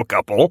interracial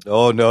couple.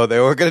 Oh, no, they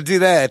weren't going to do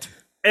that.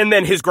 And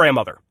then his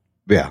grandmother.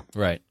 Yeah.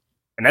 Right.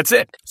 And that's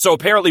it. So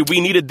apparently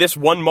we needed this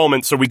one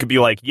moment so we could be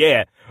like,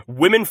 yeah,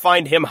 women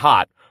find him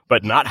hot,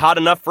 but not hot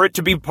enough for it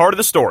to be part of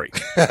the story.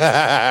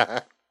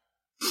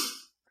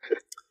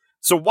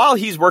 So while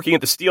he's working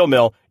at the steel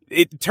mill,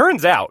 it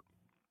turns out,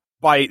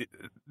 by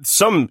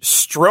some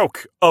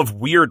stroke of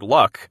weird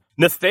luck,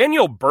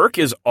 Nathaniel Burke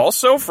is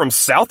also from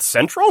South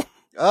Central?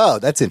 Oh,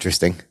 that's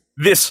interesting.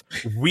 This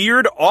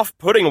weird,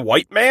 off-putting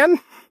white man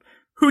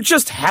who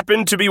just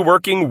happened to be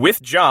working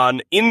with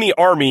John in the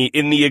Army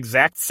in the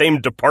exact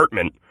same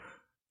department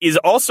is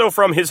also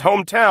from his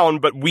hometown,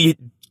 but we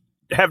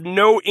have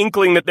no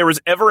inkling that there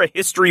was ever a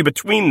history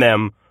between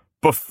them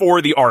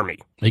before the Army.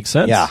 Makes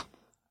sense.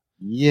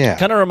 Yeah.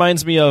 Kind of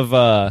reminds me of,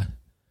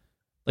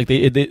 like,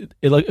 it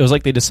was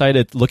like they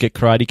decided to look at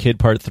Karate Kid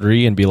Part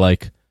 3 and be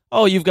like,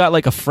 oh, you've got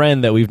like a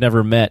friend that we've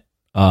never met.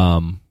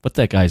 What's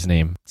that guy's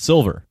name?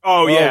 Silver.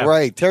 Oh, yeah. Oh,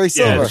 right. Terry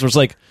Silver. Yeah, so it's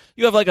like,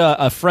 you have like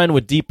a friend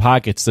with deep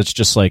pockets that's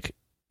just like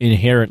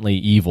inherently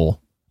evil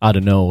out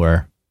of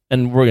nowhere.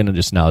 And we're going to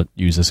just now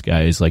use this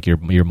guy as like your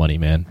money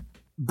man.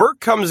 Burke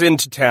comes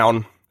into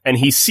town and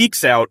he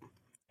seeks out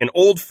an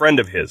old friend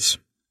of his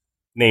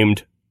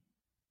named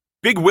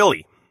Big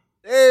Willie.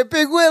 Hey,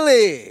 Big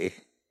Willie.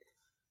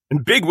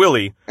 And Big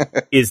Willie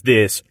is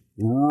this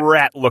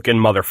rat-looking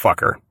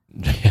motherfucker.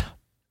 Yeah.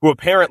 Who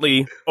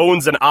apparently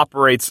owns and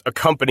operates a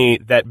company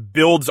that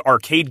builds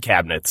arcade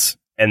cabinets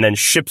and then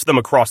ships them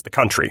across the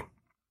country.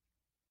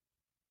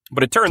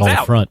 But it turns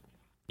out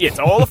it's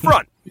all a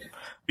front,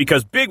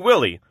 because Big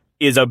Willie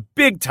is a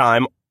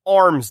big-time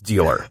arms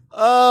dealer.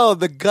 Oh,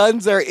 the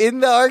guns are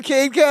in the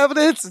arcade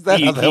cabinets? Is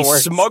that how that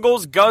works? He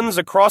smuggles guns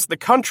across the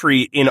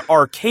country in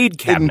arcade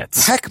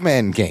cabinets. In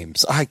Pac-Man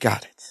games. I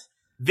got it.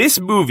 This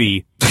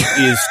movie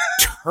is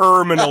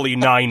terminally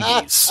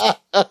 90s.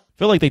 I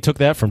feel like they took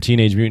that from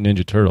Teenage Mutant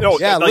Ninja Turtles. No,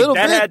 yeah, like, a little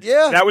that bit,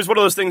 yeah. That was one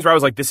of those things where I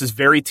was like, this is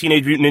very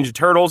Teenage Mutant Ninja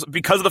Turtles,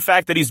 because of the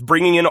fact that he's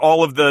bringing in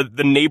all of the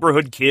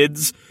neighborhood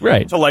kids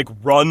to, like,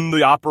 run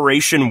the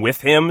operation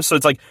with him. So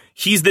it's like,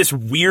 he's this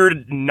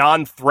weird,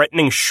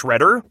 non-threatening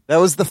shredder. That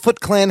was the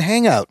Foot Clan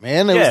hangout,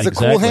 man. It was a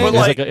cool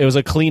hangout. It was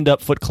a cleaned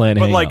up Foot Clan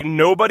hangout. But, like,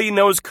 nobody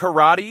knows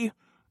karate,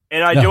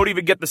 and I don't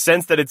even get the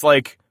sense that it's,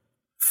 like,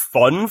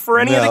 fun for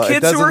any of the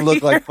kids who are it doesn't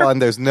look here. like fun.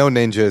 There's no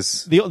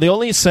ninjas. The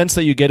only sense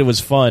that you get it was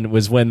fun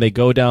was when they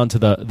go down to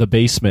the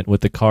basement with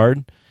the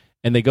card,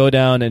 and they go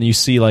down and you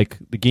see like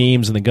the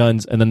games and the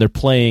guns, and then they're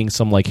playing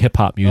some like hip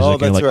hop music. Oh,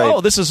 and you're that's like, right. oh,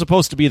 this is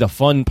supposed to be the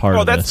fun part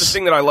of that's this. the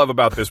thing that I love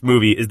about this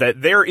movie, is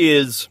that there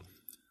is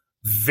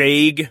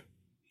vague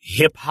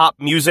hip hop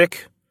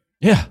music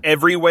Yeah.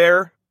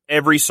 everywhere,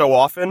 every so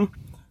often.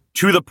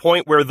 to the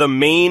point where the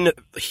main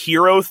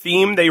hero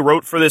theme they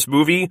wrote for this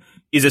movie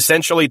is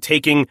essentially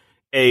taking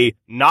a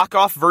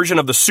knockoff version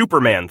of the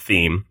Superman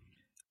theme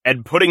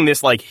and putting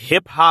this like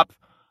hip hop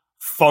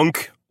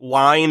funk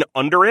line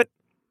under it.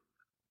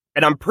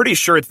 And I'm pretty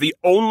sure it's the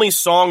only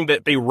song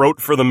that they wrote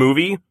for the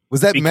movie.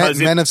 Was that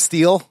Men of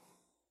Steel?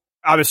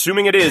 I'm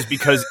assuming it is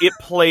because it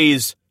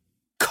plays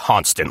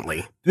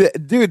constantly.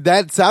 Dude,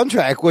 that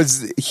soundtrack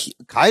was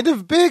kind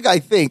of big, I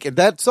think.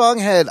 That song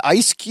had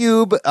Ice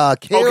Cube,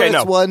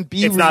 KRS-One,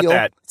 Be it's Real. Not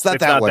that. It's not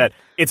that one.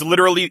 It's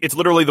literally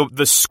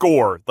the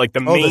score, like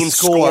the main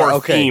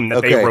score theme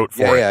that they wrote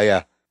for it.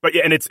 Yeah. But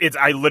yeah, and it's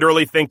I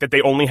literally think that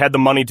they only had the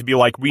money to be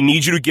like, we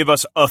need you to give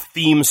us a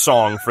theme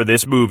song for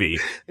this movie.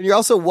 And you're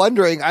also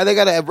wondering, are they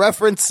going to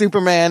reference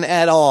Superman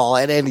at all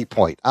at any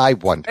point? I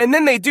wonder. And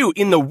then they do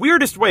in the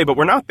weirdest way, but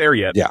we're not there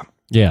yet.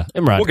 Yeah,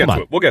 Imran,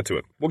 We'll get to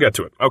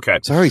it. Okay.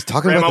 Sorry, he's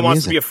talking Grandma about the wants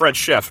music. to be a French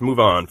chef. Move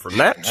on from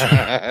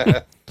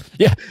that.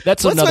 Yeah,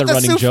 that's What's another with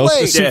running the joke.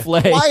 The souffle?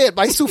 souffle. Quiet,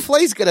 my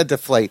souffle's going to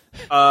deflate.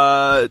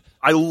 I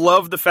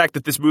love the fact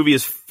that this movie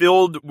is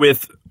filled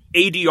with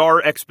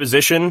ADR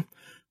exposition,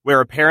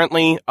 where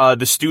apparently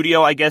the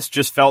studio, I guess,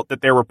 just felt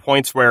that there were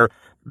points where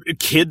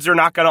kids are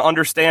not going to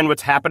understand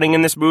what's happening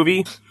in this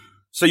movie.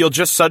 So you'll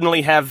just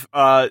suddenly have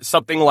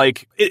something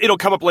like, it'll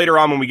come up later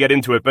on when we get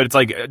into it, but it's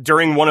like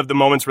during one of the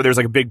moments where there's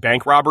like a big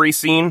bank robbery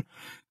scene,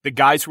 the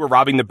guys who are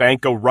robbing the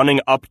bank go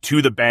running up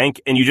to the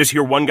bank, and you just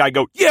hear one guy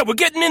go, "Yeah, we're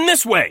getting in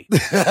this way."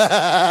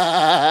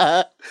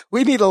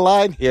 We need a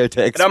line here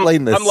to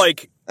explain this. I'm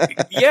like,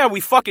 yeah, we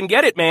fucking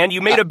get it, man.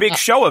 You made a big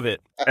show of it.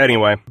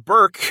 Anyway,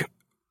 Burke,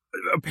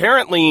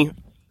 apparently,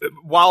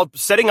 while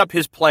setting up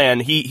his plan,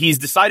 he's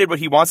decided what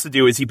he wants to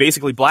do is he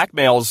basically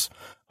blackmails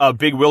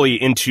Big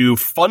Willie into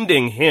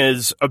funding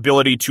his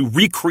ability to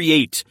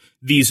recreate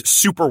these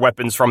super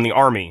weapons from the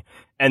army.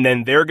 And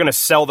then they're going to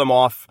sell them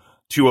off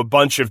to a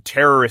bunch of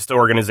terrorist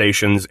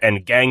organizations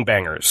and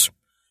gangbangers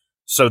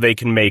so they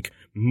can make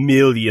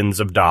millions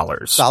of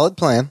dollars. Solid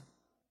plan.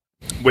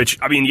 Which,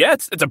 I mean, yeah,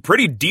 it's a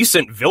pretty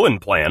decent villain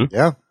plan.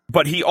 Yeah.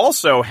 But he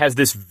also has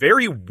this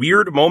very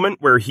weird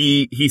moment where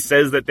he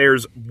says that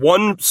there's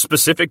one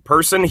specific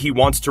person he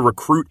wants to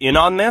recruit in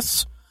on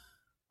this.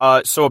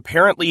 So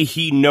apparently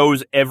he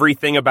knows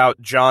everything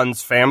about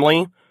John's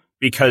family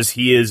because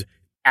he is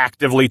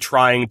actively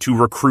trying to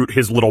recruit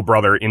his little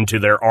brother into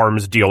their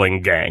arms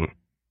dealing gang.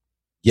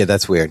 Yeah,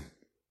 that's weird.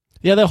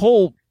 Yeah, that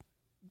whole,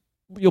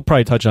 you'll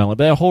probably touch on it, but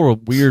that whole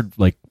weird,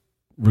 like,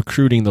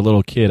 recruiting the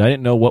little kid. I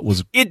didn't know what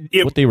was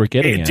what they were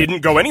getting. It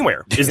didn't go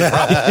anywhere. Is the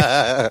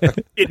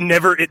problem?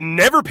 It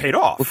never paid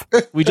off.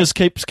 We just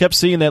kept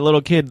seeing that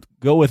little kid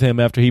go with him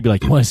after he'd be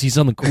like, "You want to see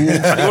something cool?"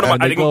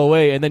 And they go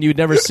away, and then you'd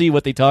never see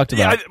what they talked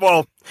about. Yeah,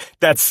 well,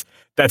 that's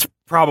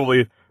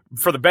probably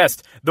for the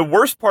best. The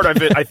worst part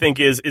of it, I think,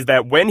 is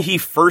that when he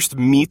first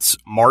meets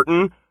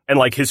Martin, and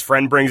like his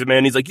friend brings him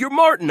in, he's like, "You're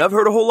Martin. I've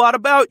heard a whole lot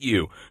about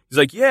you." He's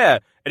like, "Yeah,"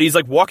 and he's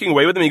like walking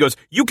away with him. He goes,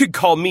 "You could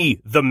call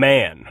me the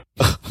man."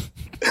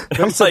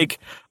 I'm like,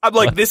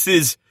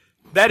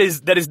 that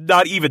is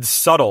not even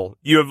subtle.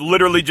 You have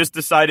literally just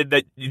decided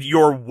that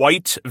your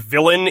white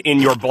villain in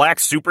your black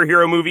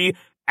superhero movie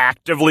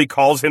actively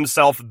calls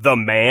himself the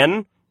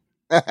man.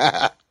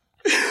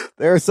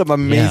 There are some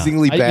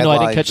amazingly bad lines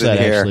I didn't catch that,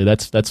 in here. actually.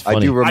 That's funny. I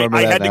do remember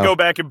I that had now. to go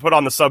back and put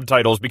on the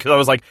subtitles because I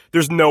was like,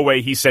 there's no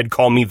way he said,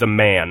 "Call me the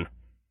man."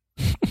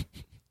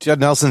 Judd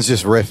Nelson's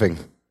just riffing.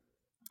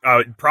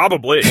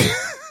 Probably.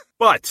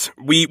 But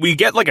we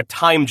get like a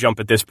time jump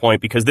at this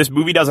point because this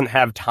movie doesn't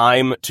have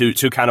time to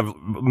kind of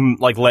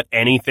like let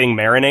anything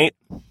marinate.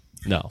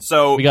 No.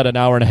 So we got an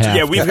hour and a half.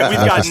 Yeah, we've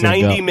got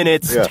 90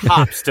 minutes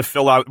tops to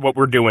fill out what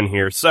we're doing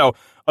here. So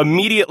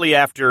immediately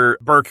after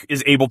Burke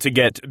is able to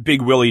get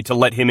Big Willie to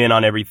let him in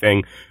on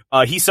everything,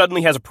 he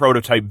suddenly has a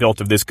prototype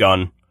built of this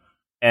gun.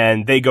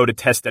 And they go to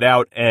test it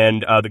out,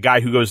 and the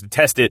guy who goes to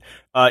test it,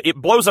 it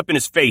blows up in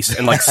his face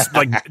and like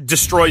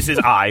destroys his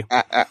eye.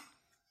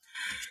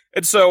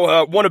 And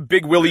so one of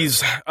Big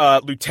Willie's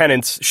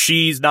lieutenants,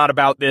 she's not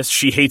about this.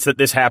 She hates that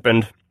this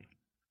happened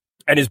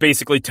and is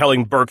basically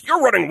telling Burke,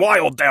 "You're running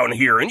wild down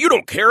here and you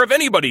don't care if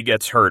anybody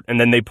gets hurt." And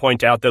then they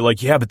point out, they're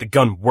like, "Yeah, but the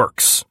gun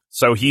works."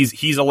 So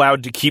he's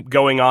allowed to keep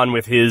going on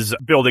with his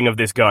building of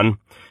this gun.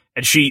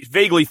 And she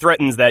vaguely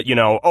threatens that,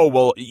 "Oh,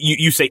 well,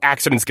 you say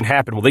accidents can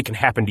happen. Well, they can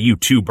happen to you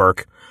too,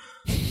 Burke."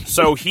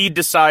 So he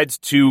decides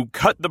to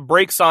cut the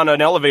brakes on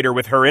an elevator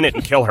with her in it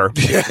and kill her.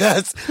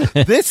 Yes.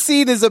 This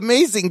scene is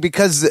amazing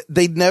because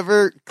they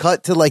never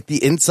cut to like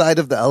the inside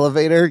of the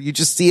elevator. You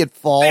just see it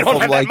fall. They don't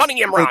from have like, that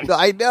money, Imran.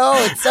 I know.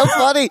 It's so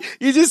funny.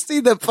 You just see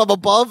them from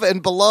above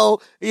and below.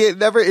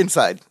 Never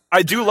inside.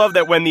 I do love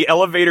that when the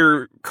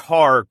elevator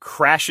car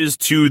crashes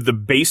to the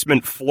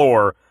basement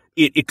floor,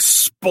 it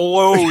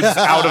explodes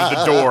out of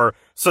the door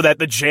so that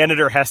the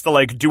janitor has to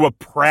like do a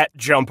Pratt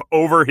jump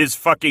over his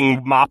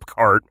fucking mop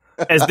cart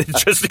as it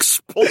just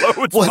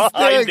explodes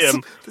behind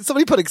him. Did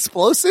somebody put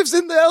explosives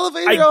in the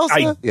elevator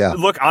also? Yeah.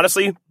 Look,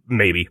 honestly,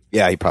 maybe.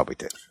 Yeah, he probably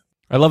did.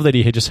 I love that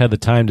he just had the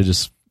time to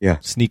just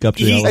sneak up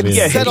to the elevator.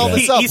 He set all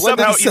this up. He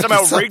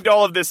somehow rigged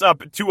all of this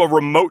up to a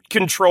remote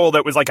control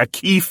that was like a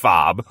key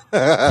fob.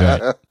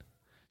 Right.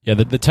 Yeah,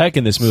 the tech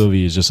in this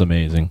movie is just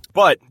amazing.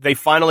 But they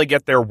finally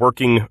get their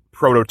working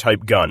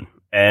prototype gun.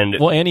 And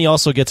he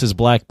also gets his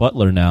black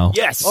butler now.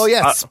 Yes. Oh,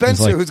 yeah,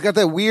 Spencer, who's got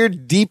that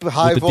weird, deep,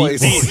 high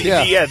voice.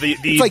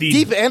 It's like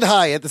deep and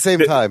high at the same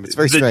time. It's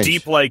very strange. The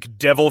deep, like,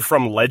 devil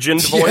from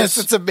Legend voice. Yes,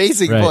 it's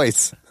amazing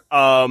voice.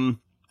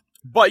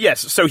 But yes,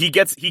 so he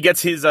gets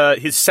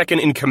his second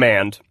in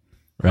command,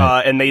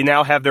 and they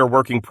now have their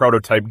working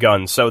prototype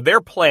gun. So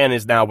their plan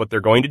is now what they're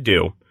going to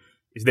do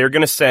is they're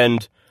going to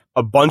send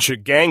a bunch of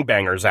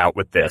gangbangers out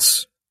with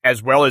this,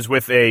 as well as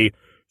with a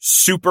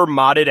super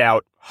modded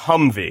out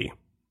Humvee,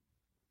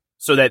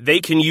 so that they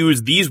can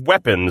use these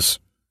weapons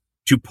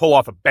to pull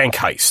off a bank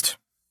heist.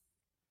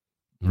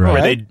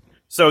 Right.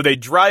 So they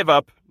drive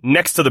up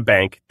next to the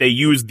bank. They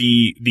use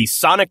the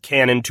sonic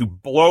cannon to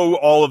blow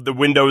all of the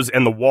windows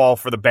and the wall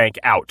for the bank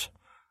out.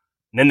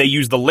 And then they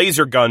use the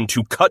laser gun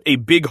to cut a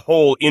big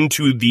hole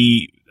into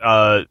the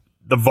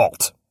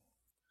vault.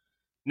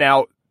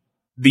 Now,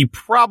 the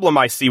problem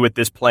I see with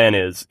this plan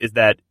is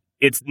that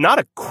it's not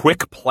a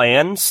quick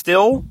plan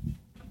still.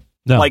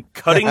 No. Like,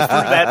 cutting through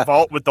that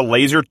vault with the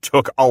laser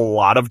took a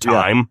lot of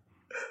time.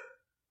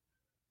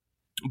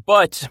 Yeah.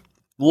 But,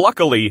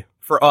 luckily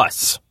for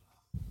us,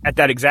 at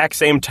that exact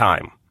same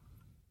time,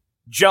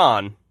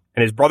 John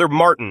and his brother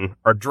Martin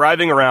are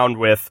driving around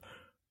with,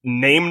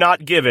 name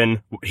not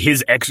given,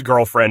 his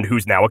ex-girlfriend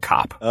who's now a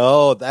cop.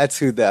 Oh, that's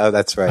who.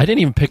 That's right. I didn't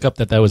even pick up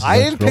that was his I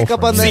didn't pick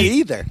up on that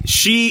either.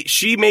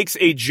 She makes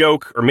a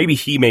joke, or maybe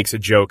he makes a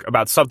joke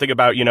about something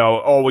about, you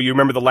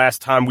remember the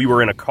last time we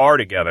were in a car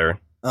together.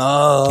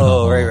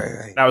 Oh,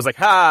 right. And I was like,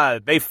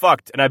 they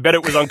fucked, and I bet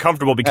it was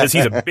uncomfortable because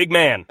he's a big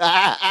man.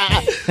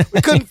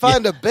 We couldn't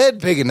find a bed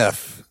big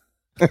enough.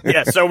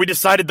 Yeah, so we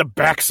decided the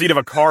back seat of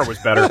a car was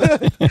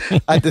better.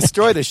 I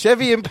destroyed a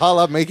Chevy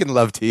Impala making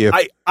love to you.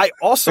 I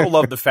also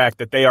love the fact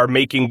that they're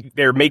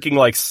making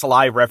like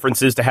sly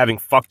references to having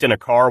fucked in a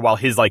car while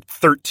his like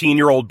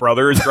 13-year-old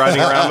brother is driving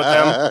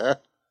around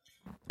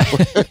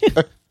with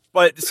them.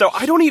 But so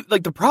I don't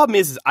even the problem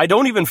is I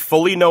don't even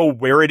fully know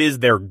where it is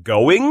they're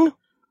going.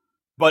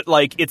 But,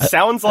 like, it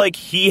sounds like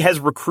he has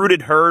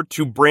recruited her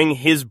to bring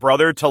his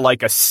brother to,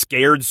 like, a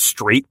Scared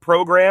Straight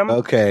program.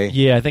 Okay.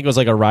 Yeah, I think it was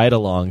like a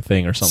ride-along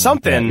thing or something.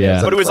 Like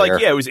that. But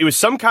it was it was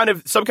some kind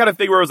of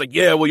thing where it was like,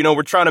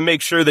 we're trying to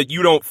make sure that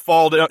you don't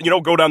fall down, you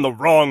don't go down the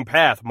wrong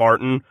path,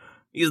 Martin.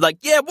 He's like,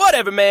 yeah,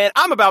 whatever, man.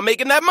 I'm about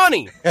making that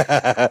money.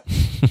 I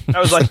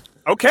was like,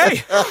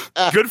 okay,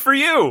 good for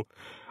you.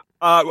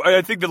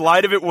 I think the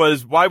line of it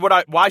was,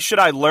 why should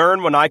I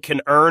learn when I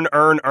can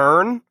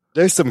earn?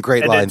 There's some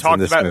great lines in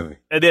this movie.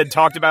 And they had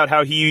talked about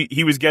how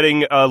he was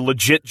getting a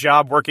legit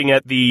job working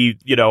at the,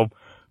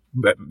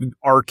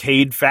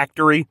 arcade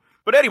factory.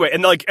 But anyway,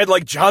 and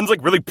John's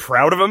like really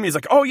proud of him. He's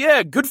like, "Oh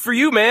yeah, good for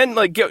you, man.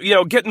 Like,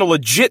 getting a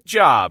legit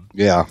job."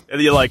 Yeah.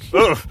 And you're like,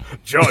 "Ugh,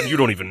 John, you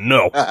don't even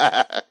know."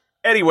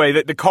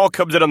 Anyway, the call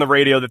comes in on the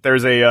radio that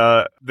there's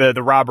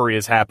the robbery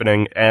is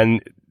happening,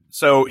 and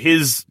so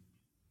his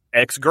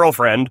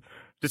ex-girlfriend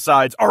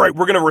decides, "All right,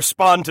 we're going to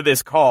respond to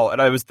this call."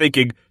 And I was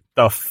thinking,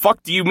 the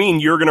fuck do you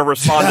mean you're going to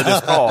respond to this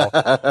call?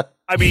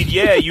 I mean,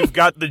 yeah, you've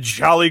got the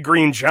Jolly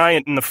Green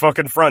Giant in the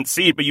fucking front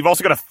seat, but you've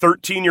also got a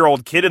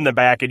 13-year-old kid in the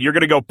back, and you're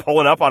going to go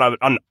pulling up on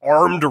an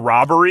armed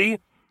robbery?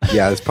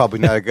 Yeah, that's probably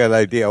not a good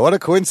idea. What a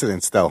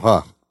coincidence, though,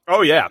 huh?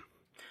 Oh, yeah.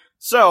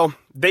 So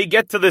they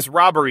get to this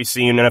robbery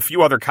scene, and a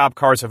few other cop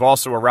cars have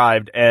also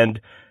arrived, and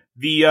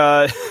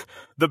the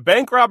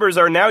bank robbers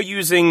are now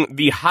using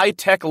the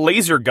high-tech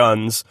laser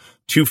guns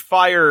to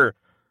fire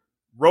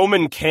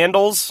Roman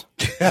candles.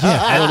 They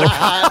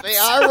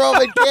are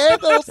Roman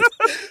candles.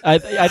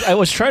 I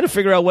was trying to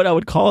figure out what I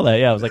would call that.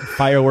 Yeah, it was like a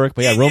firework,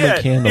 but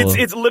Roman candles.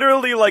 It's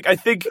literally like I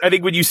think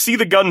when you see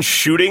the gun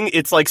shooting,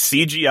 it's like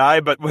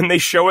CGI, but when they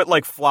show it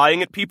like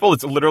flying at people,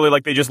 it's literally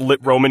like they just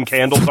lit Roman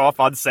candles off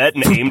on set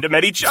and aimed them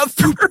at each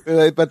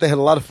other. But they had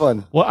a lot of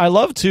fun. Well, I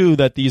love too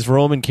that these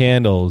Roman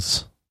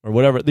candles or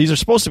whatever, these are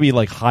supposed to be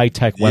like high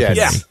tech weapons.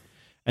 Yeah.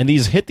 And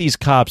these hit these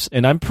cops,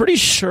 and I'm pretty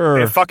sure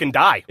they fucking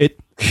die.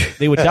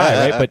 They would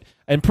die, right? But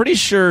I'm pretty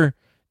sure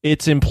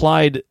it's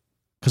implied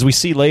because we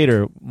see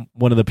later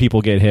one of the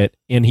people get hit,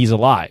 and he's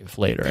alive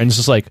later, and it's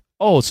just like,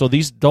 oh, so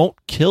these don't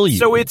kill you.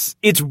 So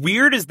it's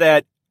weird, is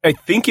that I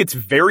think it's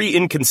very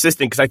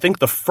inconsistent because I think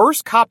the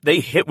first cop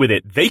they hit with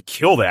it, they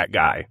kill that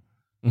guy.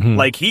 Mm-hmm.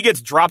 Like he gets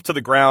dropped to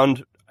the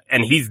ground,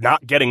 and he's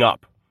not getting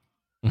up.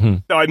 Mm-hmm.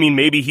 So I mean,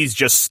 maybe he's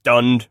just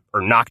stunned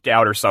or knocked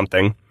out or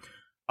something.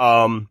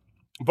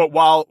 But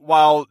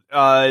while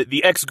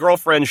the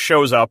ex-girlfriend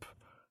shows up,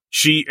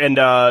 she and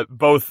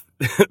both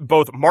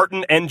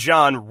Martin and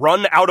John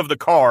run out of the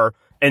car,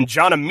 and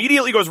John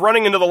immediately goes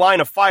running into the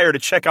line of fire to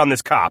check on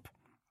this cop.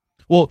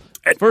 Well,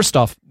 first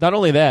off, not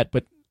only that,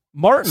 but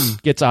Martin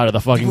gets out of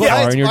the fucking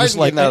car, and you're just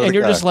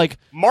like,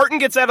 Martin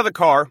gets out of the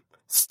car,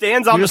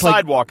 stands on the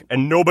sidewalk,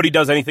 and nobody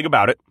does anything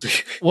about it.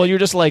 Well, you're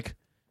just like,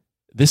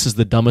 this is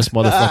the dumbest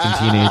motherfucking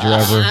teenager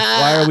ever.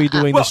 Why are we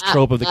doing this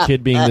trope of the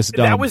kid being this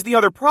dumb? That was the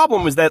other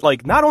problem, was that,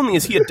 like, not only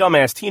is he a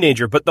dumbass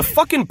teenager, but the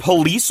fucking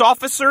police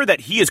officer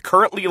that he is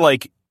currently,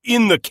 like,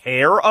 in the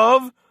care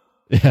of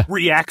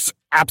reacts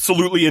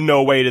absolutely in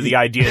no way to the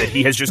idea that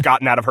he has just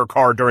gotten out of her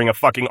car during a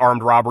fucking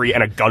armed robbery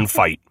and a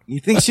gunfight. You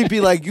think she'd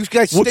be like, you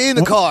guys stay in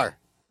the car?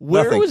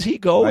 Where Nothing. was he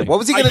going? Right, what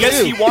was he going to do? I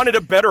guess he wanted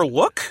a better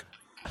look.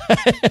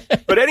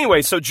 But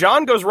anyway, so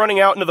John goes running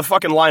out into the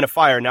fucking line of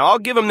fire. Now, I'll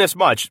give him this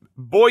much.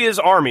 Boy is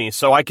Army,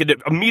 so I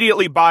could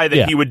immediately buy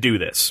that he would do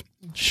this.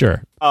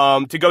 Sure.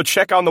 To go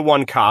check on the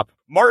one cop.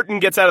 Martin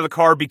gets out of the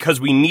car because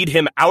we need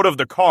him out of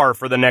the car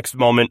for the next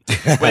moment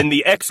when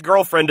the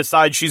ex-girlfriend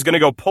decides she's going to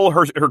go pull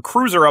her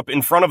cruiser up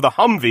in front of the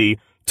Humvee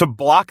to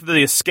block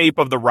the escape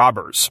of the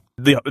robbers.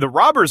 The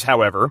robbers,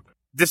 however,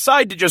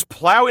 decide to just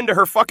plow into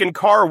her fucking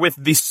car with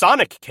the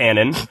sonic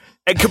cannon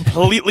and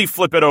completely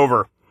flip it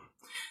over.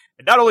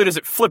 And not only does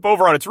it flip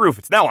over on its roof,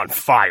 it's now on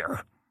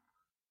fire.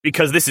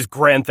 Because this is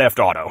Grand Theft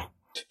Auto.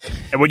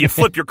 And when you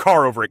flip your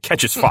car over, it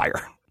catches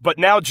fire. But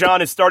now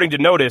John is starting to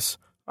notice,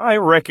 I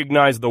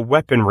recognize the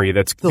weaponry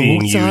that's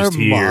being used here. Those are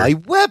my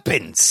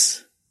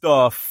weapons.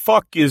 The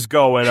fuck is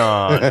going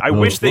on? I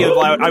wish they had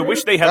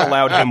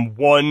allowed him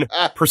one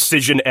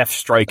precision F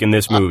strike in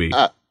this movie.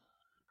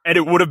 And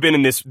it would have been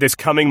in this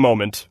coming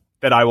moment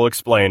that I will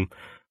explain.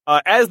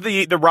 As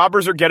the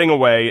robbers are getting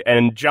away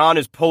and John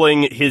is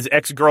pulling his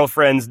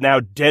ex-girlfriend's now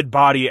dead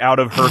body out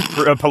of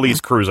her police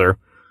cruiser,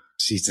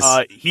 Jesus.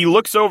 He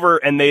looks over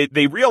and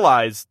they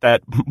realize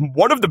that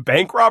one of the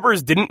bank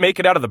robbers didn't make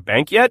it out of the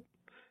bank yet,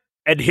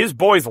 and his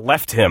boys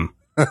left him.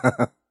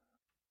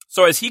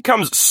 So as he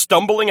comes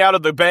stumbling out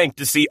of the bank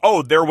to see,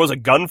 oh, there was a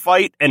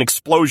gunfight and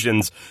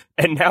explosions,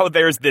 and now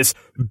there's this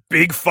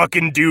big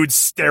fucking dude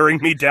staring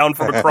me down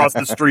from across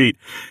the street.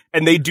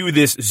 And they do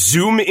this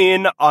zoom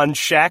in on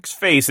Shaq's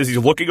face as he's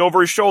looking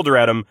over his shoulder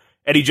at him,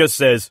 and he just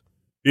says,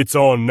 "It's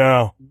on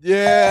now."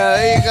 Yeah,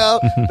 there you go.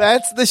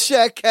 That's the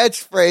Shaq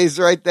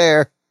catchphrase right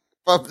there.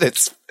 From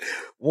this,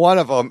 one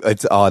of them,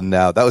 it's on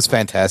now. That was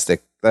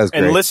fantastic. That was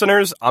great. And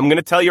listeners, I'm going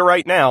to tell you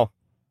right now,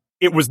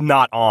 it was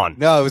not on.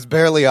 No, it was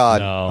barely on.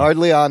 No.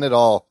 Hardly on at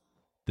all.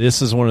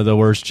 This is one of the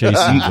worst chase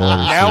scenes you'll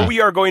ever see. Now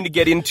we are going to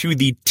get into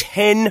the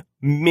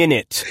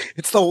 10-minute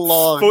It's the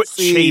long foot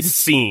scene. chase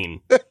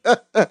scene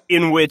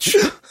in which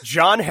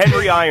John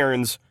Henry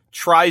Irons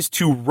tries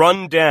to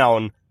run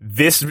down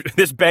this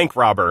bank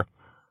robber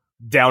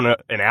down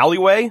an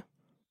alleyway,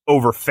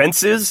 over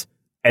fences,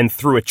 and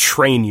through a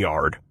train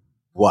yard.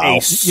 Wow.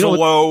 A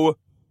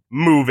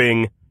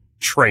slow-moving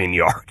train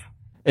yard.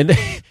 And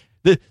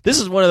this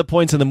is one of the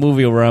points in the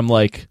movie where I'm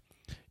like,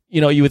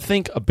 you would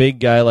think a big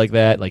guy like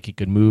that, like he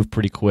could move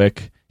pretty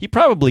quick. He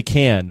probably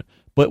can,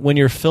 but when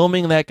you're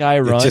filming that guy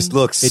run, it just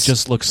looks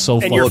so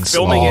and fucking you're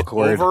filming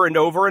awkward. it over and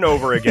over and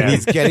over again.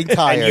 He's getting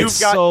tired. And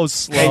so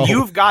slow. And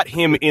you've got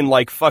him in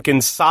like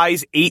fucking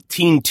size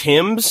 18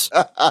 Timbs.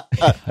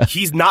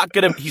 He's not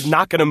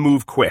gonna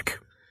move quick.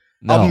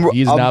 No,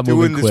 he's I'm not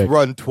doing moving this quick.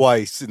 run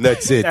twice, and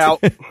that's it. Now,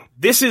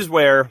 this is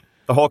where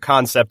the whole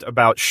concept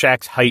about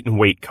Shaq's height and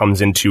weight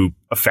comes into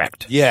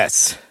effect.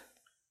 Yes.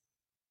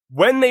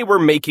 When they were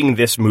making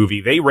this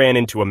movie, they ran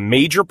into a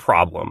major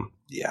problem.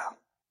 Yeah.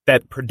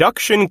 That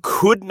production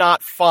could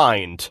not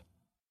find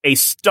a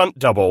stunt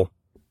double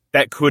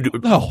that could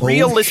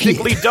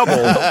realistically double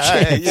for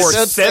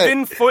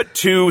 7'2",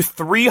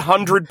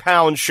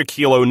 300-pound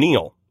Shaquille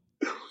O'Neal.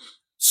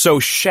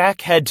 So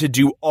Shaq had to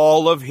do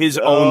all of his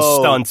own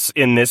stunts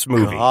in this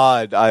movie.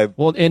 God,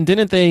 Well, and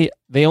didn't they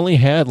only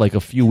had like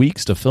a few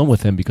weeks to film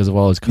with him because of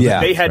all his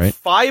commitments, They had right?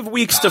 5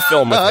 weeks to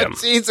film with him.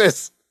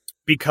 Jesus.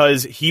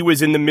 Because he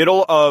was in the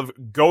middle of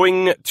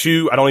going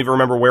to, I don't even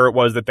remember where it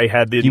was that they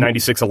had the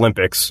 96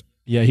 Olympics.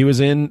 Yeah, he was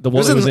in the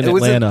one that was in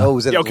Atlanta. It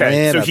was in Okay,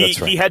 Atlanta. so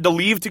That's right. he had to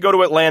leave to go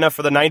to Atlanta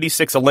for the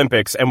 96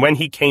 Olympics, and when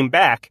he came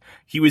back,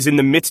 he was in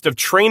the midst of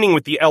training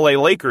with the LA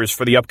Lakers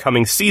for the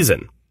upcoming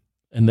season.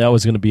 And that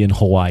was going to be in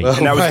Hawaii. Oh,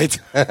 And that was-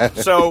 right.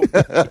 So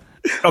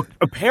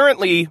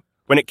apparently,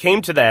 when it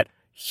came to that,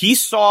 he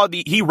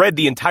read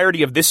the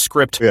entirety of this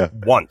script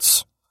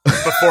once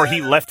before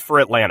he left for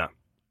Atlanta.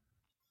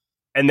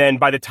 And then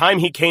by the time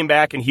he came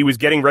back and he was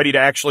getting ready to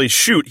actually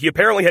shoot, he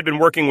apparently had been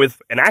working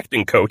with an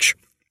acting coach.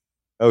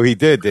 Oh, he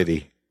did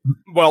he?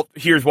 Well,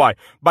 here's why.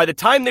 By the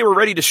time they were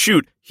ready to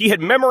shoot, he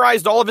had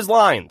memorized all of his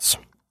lines.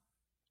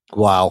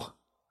 Wow.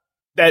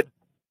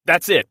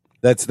 That's it.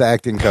 That's the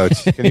acting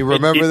coach. Can you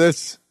remember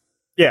this?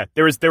 Yeah,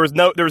 there was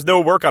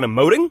no work on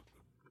emoting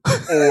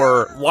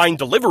or line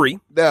delivery.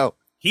 No.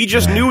 He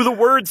just knew the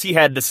words he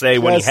had to say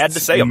when he had to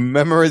say them.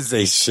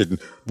 Memorization.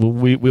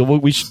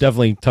 We should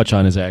definitely touch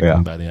on his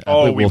acting by the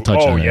end. We'll touch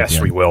on it. Yes,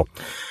 we will.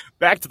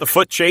 Back to the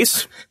foot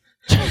chase.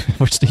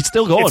 He's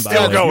still going. It's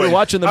still going. We were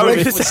watching the I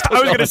movie. was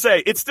going to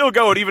say it's still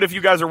going, even if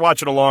you guys are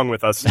watching along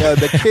with us. Yeah,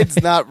 the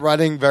kid's not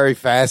running very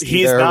fast.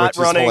 He's either, not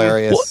which running. Is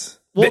hilarious.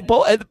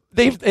 Well,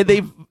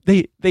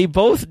 they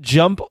both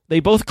jump. They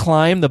both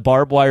climb the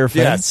barbed wire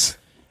fence. Yes.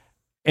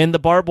 And the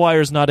barbed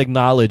wire is not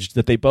acknowledged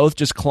that they both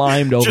just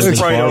climbed over this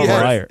barbed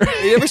wire.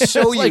 They never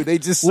show you. They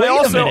just wait a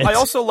I minute.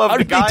 also love How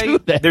the did they guy. do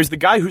that? There's the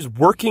guy who's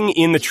working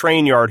in the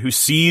train yard who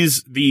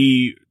sees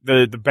the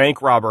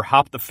bank robber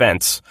hop the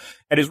fence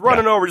and is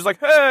running over. He's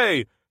like,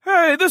 hey,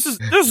 this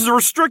is a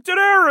restricted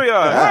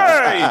area.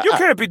 Hey, you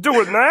can't be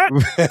doing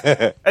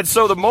that. And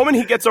so the moment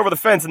he gets over the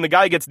fence and the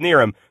guy gets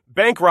near him,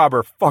 bank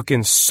robber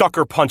fucking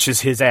sucker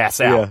punches his ass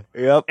out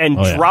and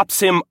drops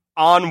him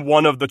on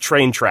one of the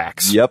train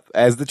tracks. Yep,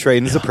 as the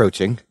train is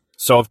approaching.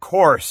 So, of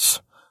course,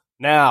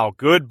 now,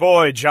 good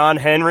boy John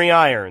Henry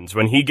Irons,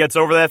 when he gets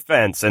over that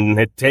fence, and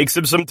it takes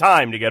him some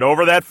time to get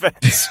over that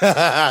fence,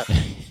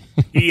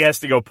 he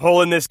has to go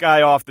pulling this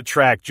guy off the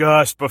track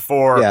just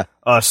before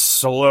a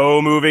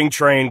slow-moving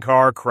train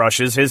car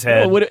crushes his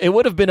head. Well, it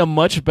would have been a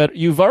much better...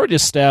 You've already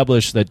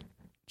established that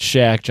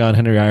Shaq, John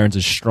Henry Irons,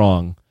 is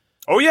strong.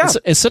 Oh, yeah.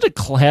 Instead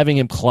of having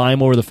him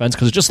climb over the fence,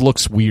 because it just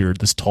looks weird,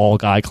 this tall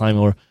guy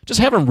climbing over, just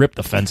have him rip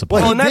the fence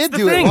apart. Well, he did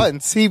do it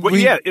once.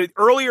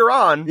 Earlier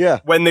on,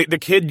 when the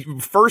kid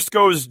first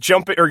goes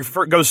jumping or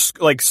goes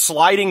like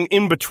sliding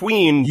in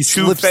between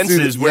two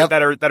fences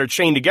that are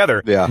chained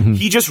together,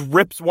 he just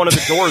rips one of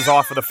the doors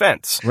off of the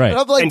fence, right,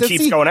 and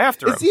keeps going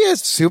after him. Does he have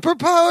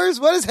superpowers?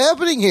 What is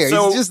happening here?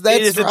 So He's just that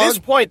it is strong? at this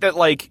point that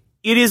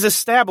it is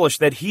established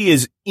that he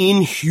is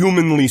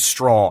inhumanly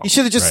strong. He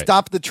should have just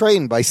stopped the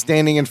train by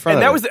standing in front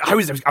of it. I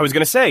was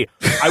going to say,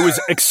 I was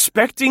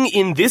expecting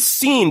in this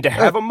scene to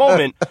have a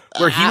moment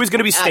where he was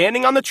going to be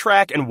standing on the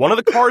track and one of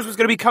the cars was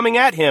going to be coming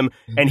at him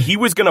and he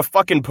was going to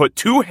fucking put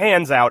two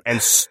hands out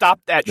and stop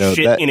that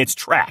shit in its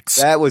tracks.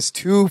 That was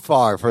too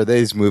far for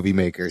these movie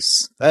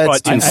makers.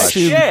 That's too much. I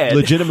actually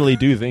legitimately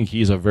do think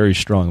he's a very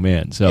strong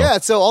man. So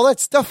so all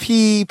that stuff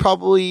he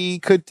probably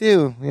could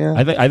do. Yeah,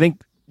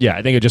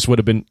 I think it just would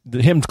have been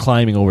him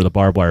climbing over the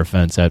barbed wire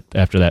fence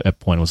after that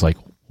point was like,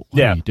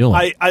 what are you doing?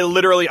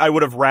 I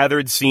would have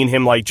rather seen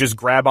him just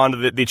grab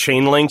onto the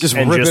chain link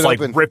and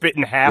just rip it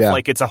in half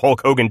like it's a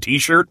Hulk Hogan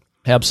t-shirt.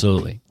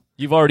 Absolutely.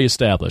 You've already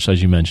established,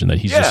 as you mentioned, that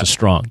he's just a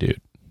strong dude.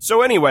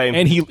 So anyway,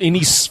 and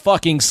he's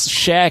fucking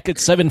Shaq at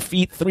 7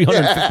 feet,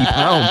 350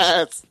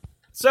 pounds.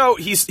 So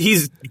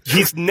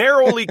he's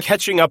narrowly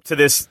catching up to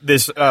this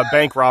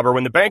bank robber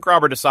when the bank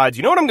robber decides,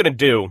 you know what I'm going to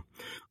do?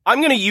 I'm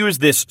going to use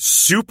this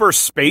super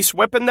space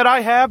weapon that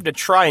I have to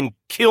try and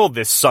kill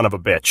this son of a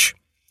bitch.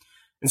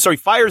 And so he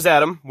fires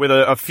at him with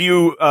a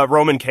few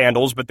Roman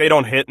candles, but they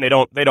don't hit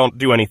and they don't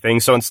do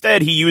anything. So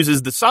instead, he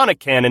uses the sonic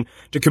cannon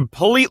to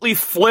completely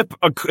flip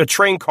a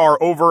train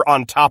car over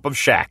on top of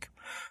Shaq.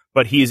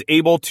 But he is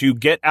able to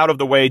get out of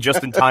the way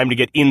just in time to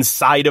get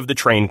inside of the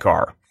train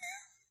car.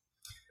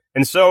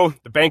 And so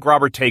the bank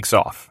robber takes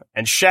off,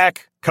 and Shaq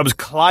comes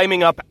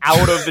climbing up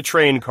out of the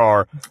train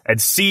car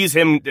and sees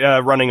him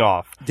running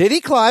off. Did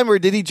he climb or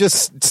did he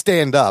just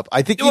stand up?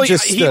 I think he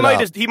just stood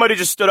up. He might have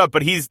just stood up,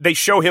 but they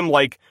show him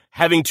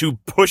having to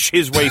push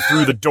his way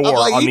through the door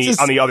on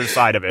the other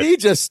side of it. He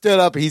just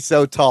stood up. He's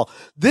so tall.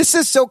 This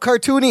is so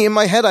cartoony. In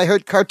my head, I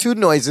heard cartoon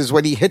noises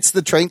when he hits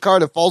the train car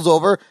and it falls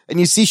over, and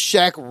you see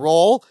Shaq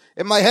roll.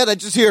 In my head, I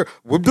just hear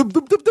whoop, whoop,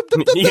 whoop, whoop,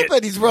 whoop, whoop,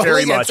 and he's rolling.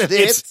 Very much.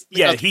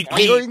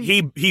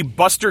 He he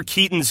Buster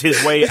Keatons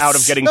his way out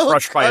of getting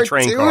crushed by a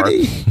train car.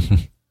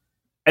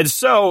 And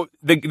so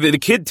the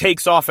kid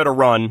takes off at a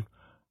run,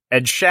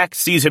 and Shaq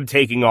sees him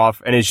taking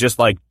off and is just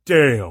like,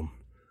 damn.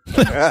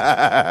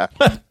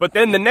 But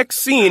then the next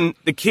scene,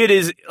 the kid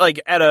is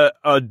at a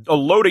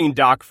loading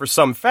dock for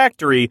some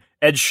factory,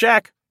 and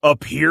Shaq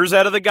appears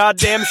out of the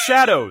goddamn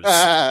shadows.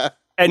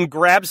 And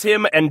grabs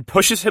him and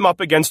pushes him up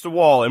against the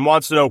wall and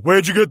wants to know,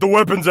 where'd you get the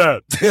weapons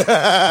at?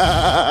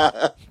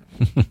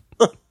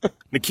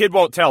 The kid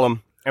won't tell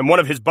him, and one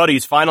of his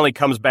buddies finally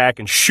comes back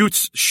and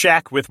shoots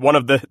Shaq with one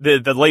of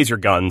the laser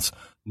guns,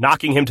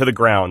 knocking him to the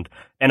ground.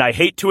 And I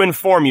hate to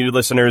inform you,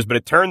 listeners, but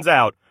it turns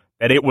out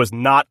that it was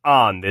not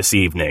on this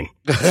evening.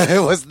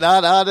 It was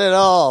not on at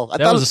all.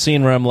 That was a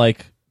scene where I'm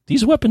like,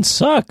 these weapons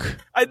suck.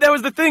 That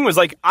was the thing,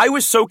 I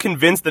was so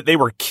convinced that they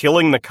were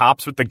killing the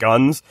cops with the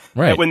guns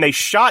that when they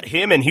shot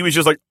him and he was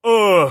just like,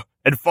 ugh,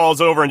 and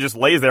falls over and just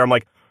lays there, I'm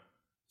like,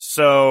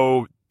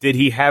 so did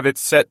he have it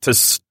set to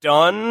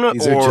stun?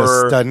 These are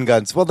just stun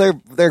guns. Well, they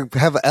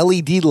have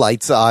LED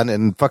lights on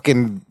and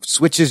fucking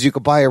switches you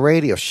could buy a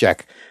Radio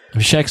Shack.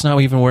 Shaq's not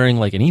even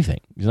wearing anything.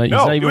 He's not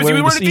even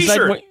wearing a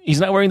t-shirt. He's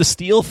not wearing the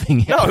steel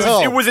thing yet.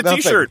 No, it was a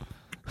t-shirt.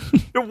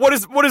 What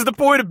is the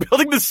point of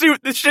building the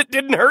suit? This shit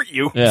didn't hurt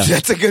you. Yeah.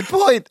 That's a good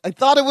point. I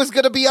thought it was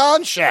going to be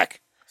on Shaq.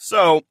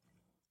 So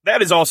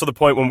that is also the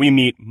point when we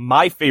meet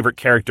my favorite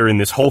character in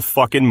this whole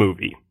fucking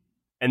movie,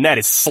 and that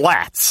is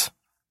Slats,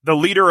 the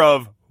leader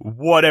of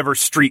whatever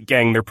street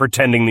gang they're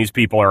pretending these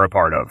people are a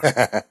part of.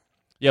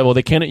 Yeah, well,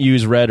 they can't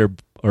use red or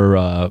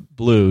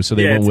blue, so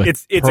they went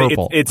with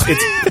purple. It's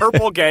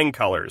purple gang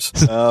colors.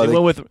 They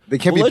went with. They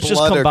can't be let's just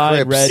blood or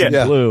combine Crips. red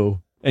and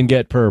blue and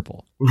get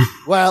purple.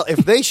 Well, if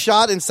they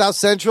shot in South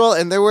Central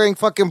and they're wearing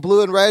fucking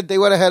blue and red, they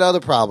would have had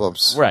other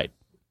problems. Right.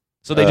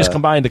 So they just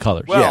combined the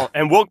colors. Well,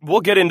 and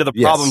we'll get into the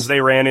problems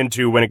they ran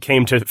into when it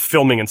came to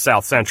filming in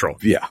South Central.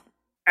 Yeah.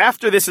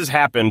 After this has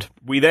happened,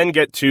 we then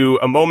get to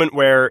a moment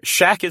where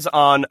Shaq is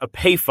on a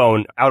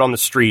payphone out on the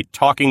street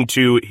talking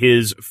to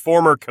his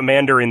former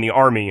commander in the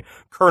Army,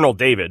 Colonel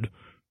David,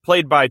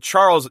 played by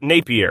Charles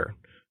Napier.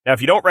 Now,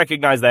 if you don't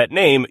recognize that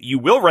name, you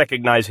will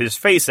recognize his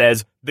face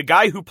as the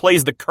guy who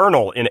plays the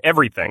Colonel in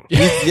everything.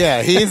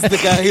 He's the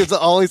guy who's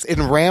always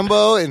in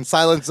Rambo, in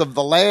Silence of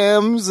the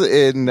Lambs. He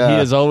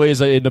is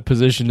always in a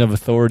position of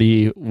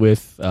authority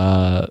with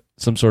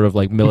some sort of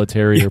like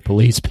military or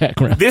police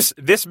background.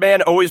 This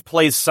man always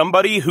plays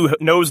somebody who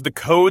knows the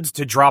codes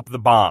to drop the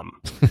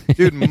bomb.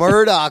 Dude,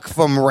 Murdoch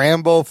from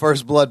Rambo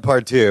First Blood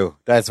Part 2.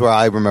 That's where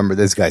I remember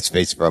this guy's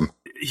face from.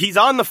 He's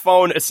on the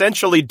phone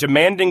essentially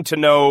demanding to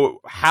know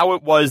how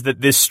it was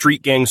that this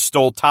street gang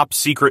stole top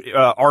secret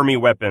Army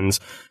weapons.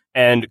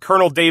 And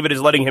Colonel David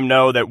is letting him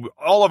know that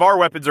all of our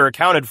weapons are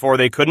accounted for.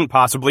 They couldn't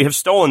possibly have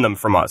stolen them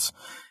from us.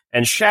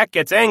 And Shaq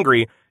gets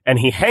angry and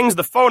he hangs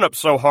the phone up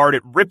so hard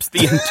it rips the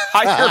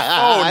entire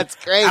phone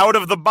out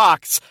of the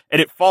box and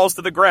it falls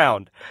to the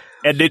ground.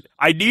 And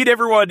I need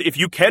everyone, if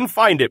you can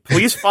find it,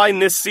 please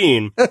find this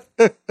scene.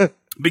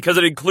 Because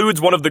it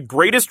includes one of the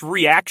greatest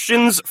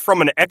reactions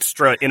from an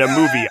extra in a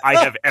movie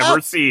I have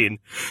ever seen.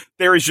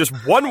 There is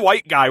just one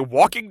white guy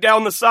walking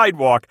down the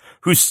sidewalk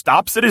who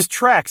stops at his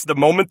tracks the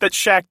moment that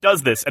Shaq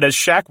does this. And as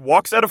Shaq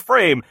walks out of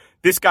frame,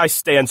 this guy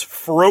stands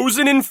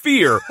frozen in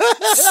fear,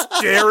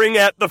 staring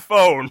at the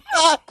phone.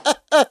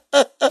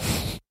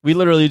 We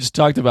literally just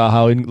talked about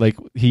how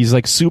he's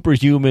like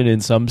superhuman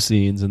in some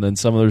scenes, and then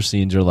some other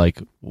scenes are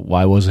like,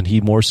 why wasn't he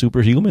more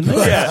superhuman?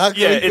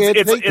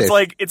 It's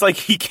like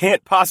he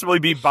can't possibly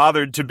be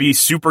bothered to be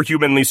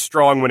superhumanly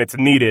strong when it's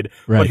needed,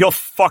 but he'll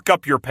fuck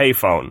up your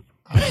payphone.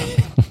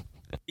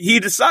 He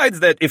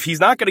decides that if he's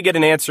not going to get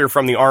an answer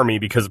from the Army,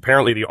 because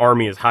apparently the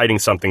Army is hiding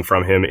something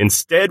from him,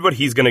 instead what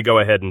he's going to go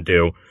ahead and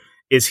do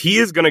is he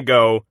is going to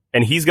go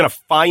and he's going to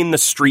find the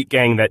street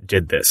gang that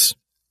did this.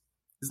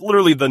 It's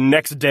literally the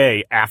next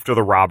day after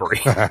the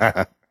robbery.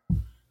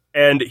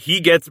 And he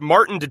gets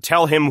Martin to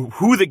tell him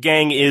who the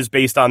gang is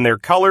based on their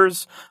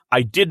colors.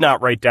 I did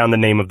not write down the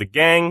name of the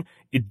gang.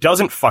 It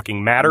doesn't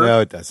fucking matter.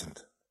 No, it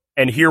doesn't.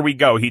 And here we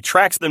go. He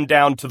tracks them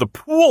down to the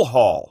pool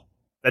hall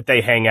that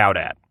they hang out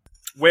at,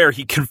 where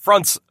he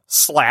confronts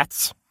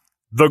Slats,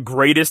 the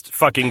greatest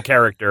fucking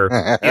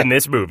character in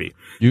this movie.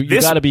 You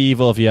got to be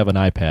evil if you have an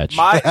eye patch.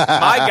 My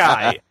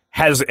guy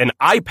has an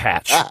eye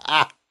patch.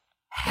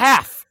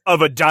 Half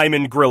of a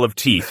diamond grill of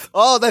teeth.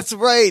 Oh, that's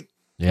right.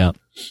 Yeah.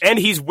 And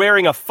he's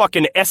wearing a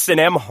fucking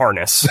S&M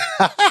harness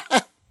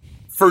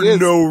for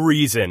no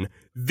reason.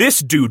 This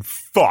dude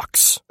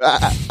fucks.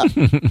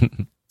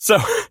 So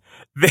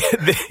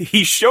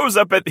he shows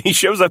up at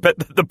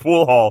the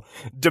pool hall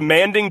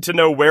demanding to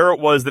know where it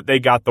was that they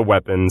got the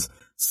weapons.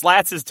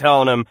 Slats is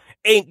telling him,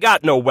 ain't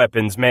got no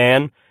weapons,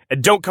 man.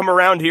 And don't come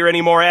around here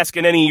anymore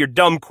asking any of your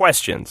dumb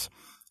questions.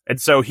 And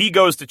so he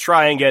goes to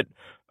try and get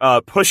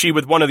pushy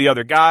with one of the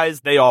other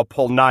guys. They all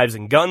pull knives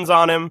and guns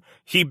on him.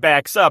 He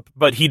backs up,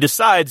 but he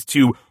decides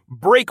to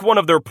break one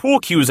of their pool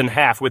cues in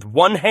half with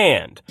one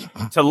hand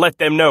to let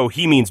them know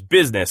he means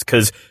business,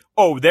 because,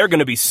 they're going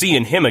to be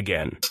seeing him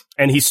again.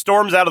 And he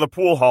storms out of the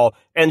pool hall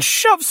and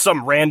shoves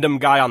some random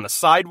guy on the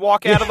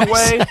sidewalk out of the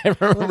way. I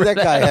remember that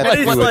guy had to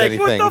do with like,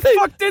 anything. what the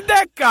fuck did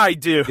that guy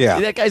do? Yeah.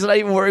 That guy's not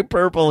even wearing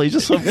purple. He's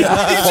just some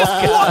guy. He's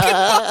just walking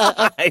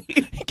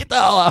by. Get the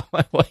hell out of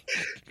my way.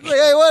 Like,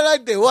 hey, what did I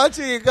do? Watch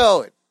where you're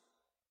going.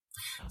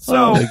 So,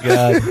 oh my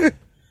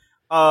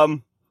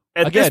God.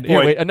 At this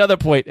point, another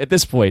point. At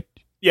this point,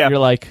 yeah, you're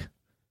like,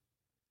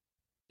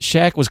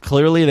 Shaq was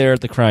clearly there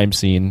at the crime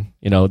scene.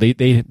 You know,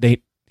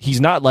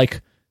 he's not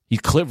like, he's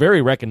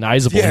very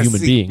recognizable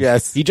human being.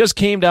 Yes. He just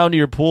came down to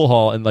your pool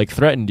hall and like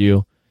threatened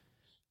you.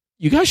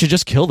 You guys should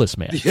just kill this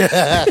man.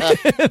 Yeah.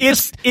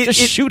 just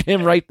shoot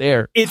him right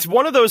there. It's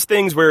one of those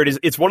things where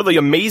it's one of the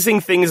amazing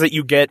things that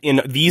you get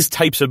in these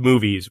types of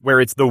movies, where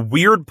it's the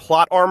weird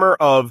plot armor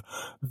of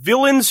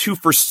villains who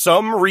for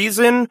some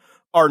reason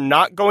are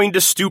not going to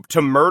stoop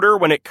to murder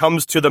when it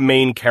comes to the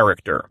main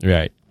character.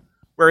 Right.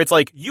 Where it's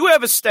like, you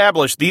have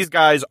established these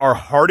guys are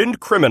hardened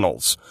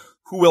criminals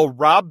who will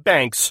rob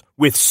banks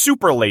with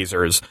super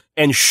lasers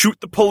and shoot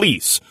the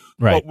police.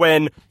 Right. But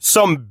when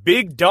some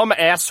big dumb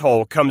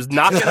asshole comes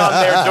knocking on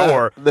their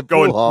door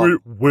going,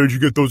 where'd you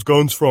get those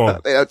guns from?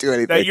 They don't do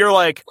anything. That you're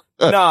like,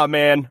 nah,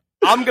 man,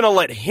 I'm going to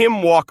let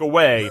him walk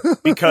away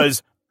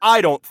because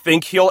I don't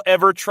think he'll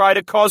ever try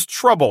to cause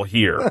trouble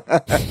here.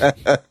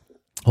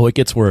 Oh, it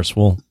gets worse.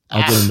 I'll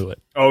get into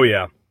it. Oh,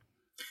 yeah.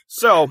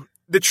 So,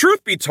 the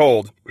truth be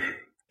told,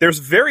 there's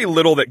very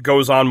little that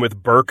goes on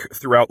with Burke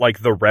throughout,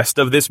 like, the rest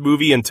of this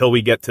movie until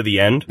we get to the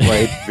end.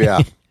 Right, yeah.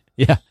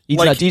 Yeah,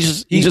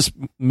 he's just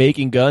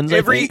making guns.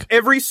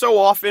 Every so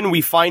often,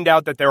 we find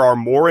out that there are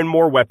more and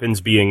more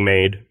weapons being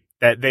made,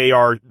 that they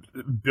are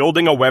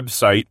building a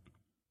website,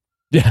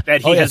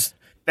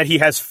 that he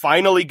has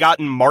finally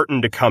gotten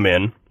Martin to come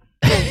in.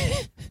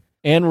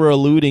 And we're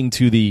alluding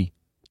to the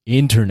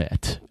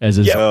internet as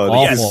his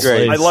awful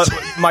place. I love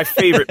my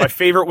favorite. My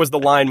favorite was the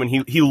line when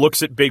he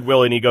looks at Big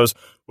Willie and he goes,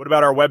 "What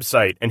about our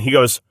website?" And he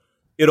goes,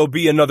 it'll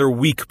be another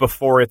week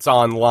before it's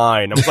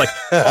online. I was like,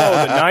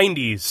 oh, the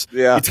 90s.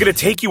 Yeah. It's going to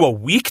take you a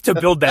week to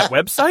build that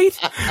website?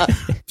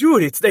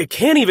 Dude, they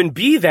can't even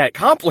be that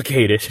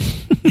complicated.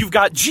 You've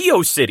got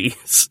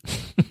GeoCities.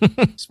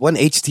 It's one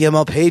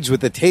HTML page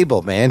with a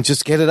table, man.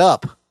 Just get it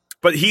up.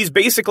 But he's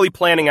basically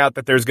planning out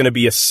that there's going to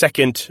be a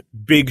second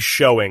big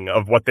showing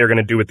of what they're going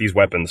to do with these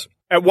weapons.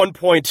 At one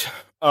point,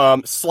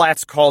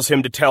 Slats calls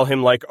him to tell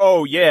him, like,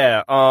 oh,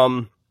 yeah,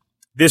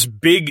 this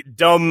big,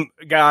 dumb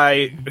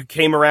guy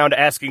came around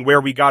asking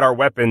where we got our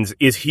weapons.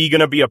 Is he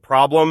going to be a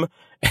problem?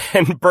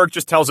 And Burke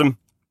just tells him,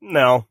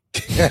 no.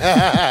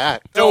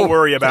 Don't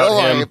worry about him.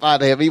 Don't worry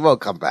about him. He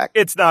won't come back.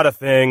 It's not a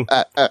thing.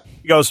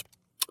 He goes,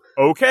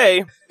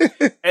 okay.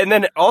 And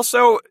then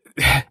also,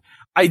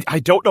 I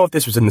don't know if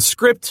this was in the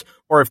script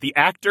or if the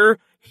actor,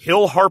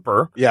 Hill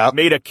Harper,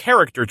 made a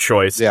character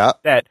choice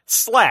that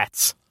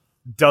Slats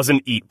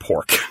doesn't eat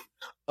pork.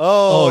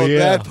 Oh,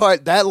 yeah.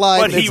 That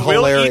line but is he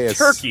will hilarious. eat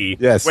turkey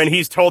when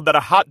he's told that a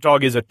hot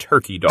dog is a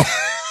turkey dog.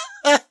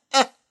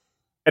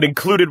 It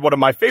included one of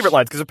my favorite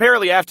lines, because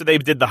apparently after they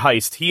did the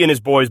heist, he and his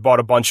boys bought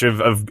a bunch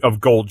of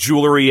gold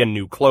jewelry and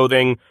new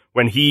clothing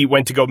when he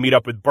went to go meet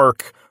up with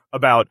Burke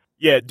about,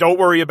 don't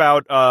worry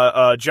about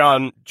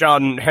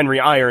John Henry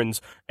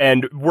Irons,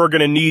 and we're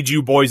going to need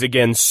you boys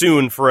again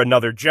soon for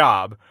another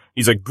job.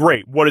 He's like,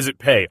 great, what does it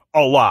pay?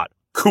 A lot.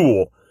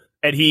 Cool.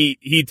 And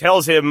he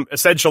tells him,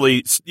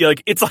 essentially,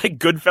 like, it's like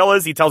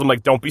Goodfellas. He tells him,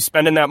 like, don't be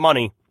spending that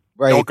money.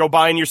 Right. Don't go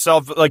buying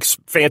yourself, like,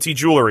 fancy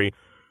jewelry.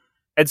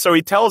 And so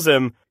he tells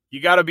him,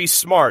 you got to be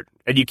smart,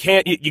 and you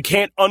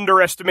can't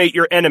underestimate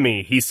your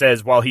enemy, he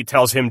says, while he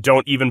tells him,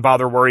 don't even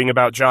bother worrying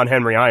about John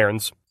Henry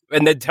Irons.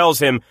 And then tells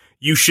him,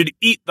 you should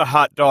eat the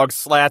hot dog,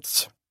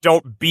 Slats.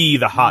 Don't be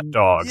the hot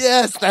dog.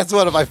 Yes, that's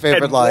one of my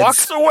favorite and lines.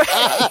 Walks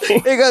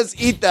away. He goes,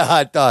 eat the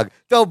hot dog.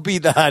 Don't be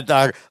the hot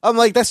dog. I'm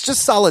like, that's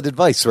just solid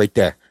advice right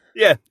there.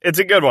 Yeah, it's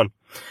a good one.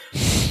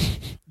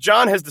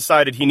 John has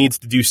decided he needs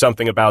to do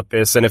something about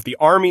this, and if the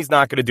army's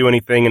not going to do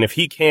anything, and if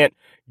he can't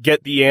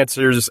get the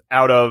answers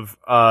out of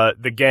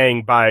the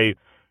gang by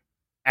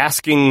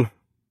asking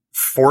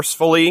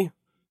forcefully,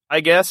 I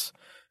guess,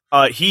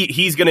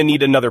 he's going to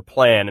need another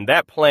plan, and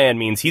that plan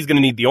means he's going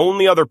to need the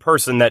only other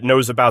person that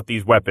knows about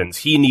these weapons.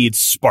 He needs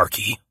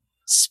Sparky.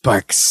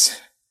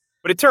 Sparks.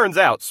 But it turns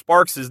out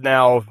Sparks is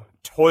now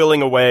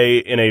toiling away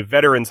in a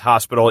veterans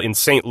hospital in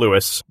St.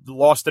 Louis,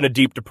 lost in a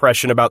deep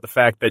depression about the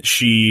fact that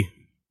she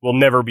will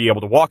never be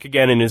able to walk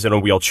again and is in a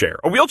wheelchair.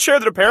 A wheelchair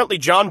that apparently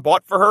John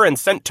bought for her and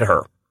sent to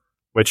her,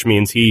 which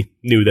means he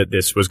knew that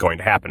this was going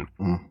to happen.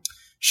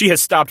 She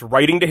has stopped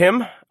writing to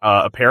him,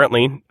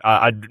 apparently,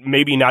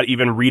 maybe not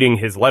even reading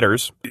his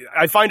letters.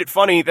 I find it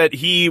funny that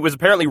he was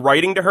apparently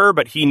writing to her,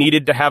 but he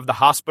needed to have the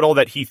hospital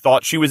that he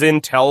thought she was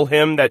in tell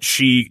him that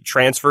she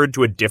transferred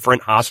to a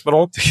different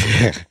hospital.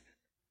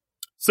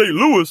 St.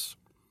 Louis.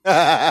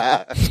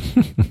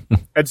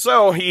 And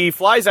so he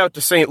flies out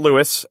to St.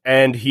 Louis,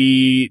 and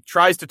he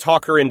tries to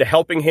talk her into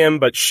helping him,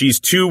 but she's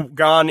too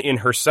gone in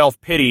her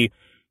self-pity,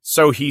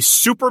 so he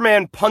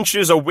Superman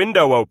punches a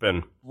window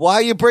open. Why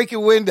are you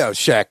breaking windows,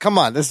 Shaq? Come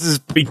on, this is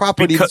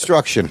property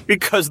destruction.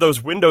 Because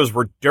those windows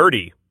were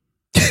dirty.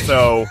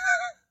 So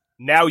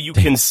now you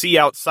can see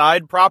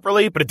outside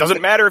properly, but it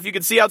doesn't matter if you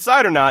can see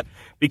outside or not,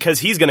 because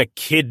he's going to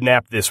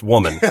kidnap this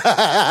woman.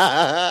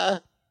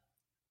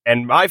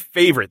 And my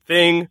favorite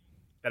thing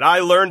that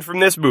I learned from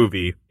this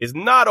movie is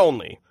not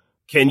only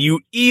can you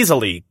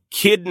easily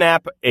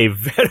kidnap a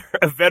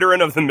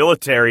veteran of the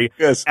military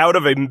out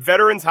of a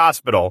veterans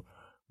hospital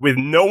with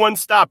no one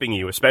stopping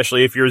you,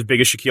 especially if you're as big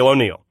as Shaquille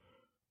O'Neal,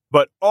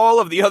 but all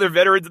of the other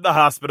veterans in the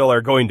hospital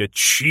are going to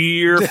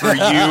cheer for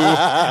you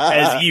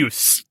as you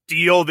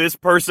steal this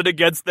person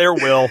against their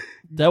will.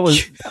 That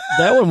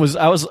one was,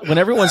 when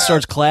everyone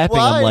starts clapping,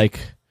 I'm like,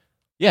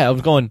 I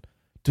was going,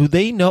 do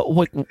they know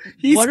what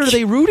are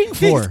they rooting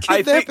for?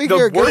 I think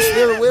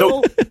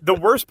the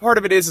worst part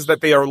of it is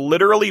that they are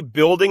literally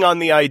building on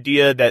the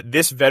idea that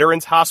this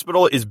veterans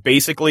hospital is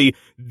basically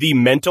the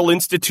mental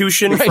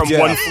institution from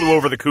One Flew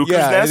Over the Cuckoo's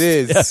Nest. It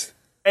is. Yeah.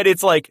 And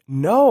it's like,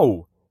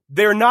 no,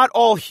 they're not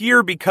all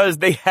here because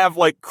they have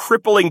like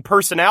crippling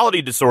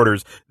personality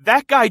disorders.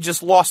 That guy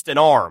just lost an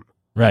arm.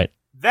 Right.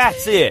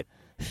 That's it.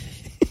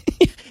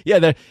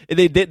 Yeah,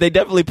 they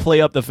definitely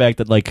play up the fact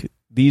that like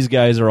these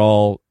guys are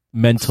all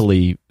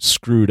mentally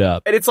screwed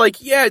up. And it's like,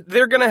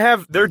 they're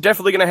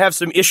definitely going to have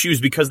some issues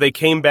because they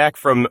came back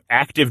from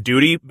active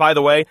duty. By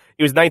the way,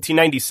 it was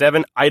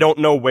 1997. I don't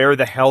know where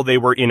the hell they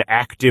were in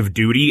active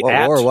duty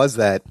at. What war was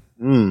that?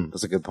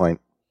 That's a good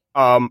point.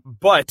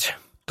 But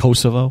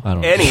Kosovo? I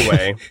don't know.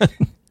 Anyway,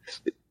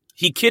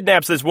 he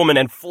kidnaps this woman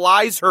and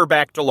flies her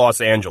back to Los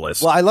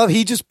Angeles. Well, I love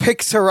he just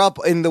picks her up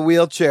in the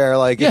wheelchair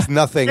like it's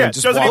nothing and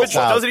just walks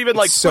out. Doesn't even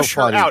like it's push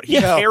so her out. He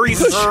carries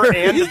her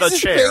and the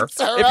chair. If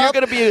you're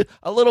going to be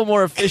a little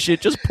more efficient,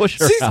 just push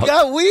her She's out. She's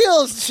got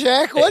wheels,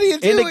 Shaq. What are you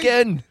doing? And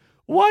again,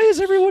 why is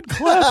everyone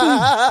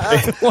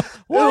clapping?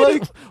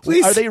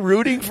 Are they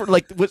rooting for,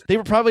 like, they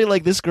were probably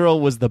like, this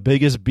girl was the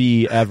biggest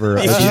bee ever.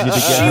 She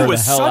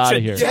was such a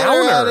Get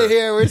her out of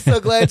here. We're so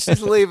glad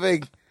she's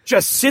leaving.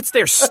 just sits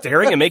there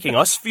staring and making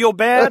us feel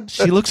bad.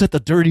 She looks at the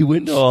dirty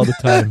window all the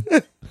time.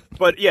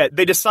 But yeah,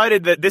 they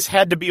decided that this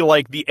had to be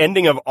like the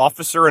ending of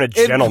Officer and a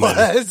Gentleman.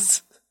 It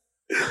was.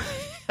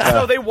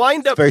 So they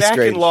wind up back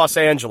strange. in Los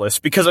Angeles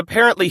because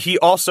apparently he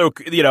also,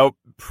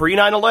 pre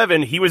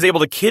 9/11, he was able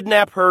to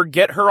kidnap her,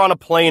 get her on a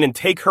plane, and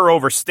take her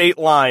over state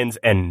lines,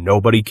 and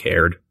nobody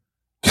cared.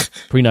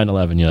 Pre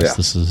 9/11, yes, Yeah.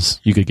 this is,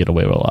 you could get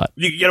away with a lot.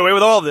 You can get away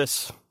with all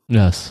this.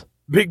 Yes.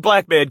 Big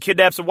black man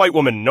kidnaps a white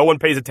woman. No one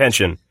pays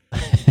attention.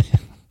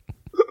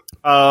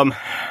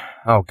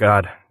 Oh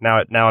God.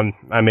 Now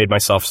I made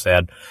myself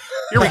sad.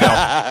 Here we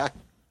go.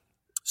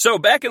 So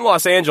back in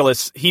Los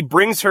Angeles, he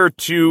brings her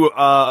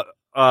to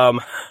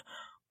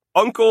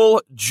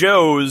Uncle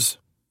Joe's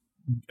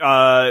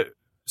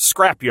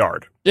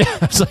scrapyard. Yeah,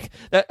 it's like,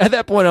 at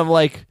that point, I'm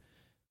like,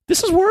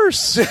 this is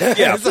worse.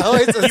 Yeah, It's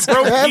always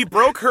a he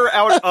broke her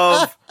out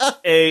of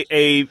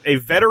a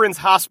veterans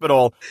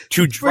hospital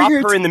to drop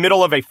Weird. her in the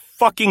middle of a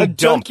fucking a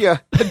dump.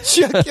 junkyard. A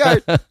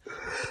junkyard.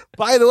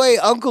 By the way,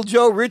 Uncle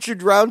Joe,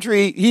 Richard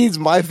Roundtree, he's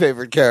my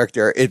favorite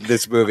character in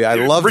this movie. I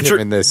love him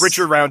in this.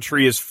 Richard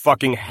Roundtree is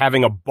fucking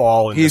having a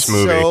ball in He's this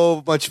movie.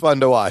 so much fun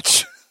to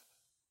watch.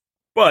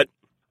 But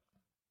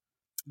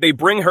they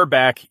bring her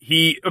back.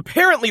 He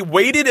apparently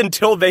waited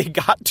until they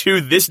got to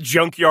this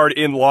junkyard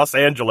in Los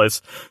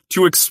Angeles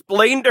to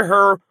explain to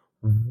her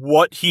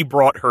what he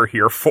brought her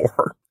here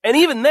for. And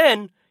even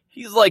then,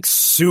 he's like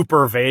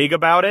super vague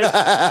about it.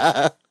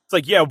 It's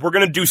like, yeah, we're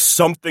going to do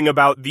something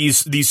about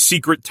these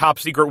secret, top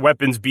secret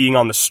weapons being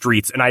on the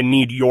streets, and I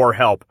need your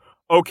help.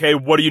 Okay,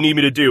 what do you need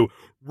me to do?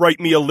 Write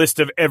me a list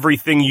of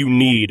everything you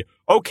need.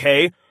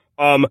 Okay,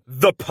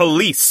 the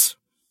police.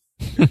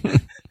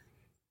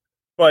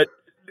 But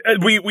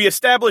we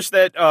established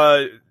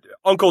that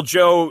Uncle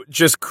Joe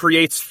just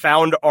creates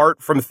found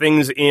art from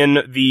things in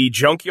the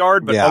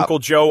junkyard, but Yeah. Uncle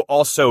Joe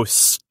also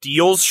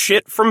steals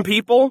shit from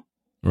people.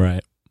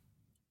 Right.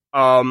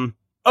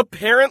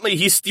 Apparently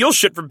he steals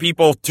shit from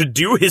people to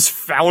do his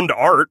found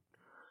art.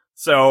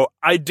 So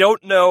I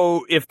don't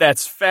know if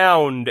that's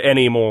found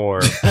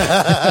anymore.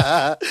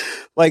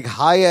 Like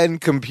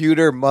high-end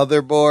computer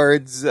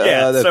motherboards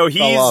Yeah, that so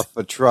fell off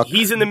a truck.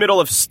 He's in the middle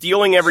of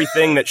stealing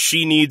everything that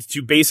she needs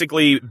to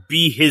basically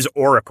be his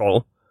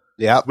oracle.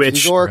 Yeah, which-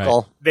 she's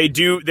Oracle. They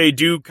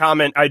do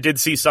comment, I did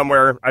see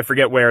somewhere, I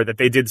forget where, that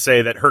they did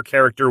say that her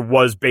character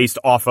was based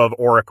off of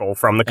Oracle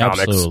from the comics.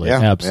 Absolutely.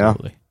 Yeah,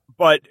 Absolutely.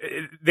 But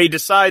they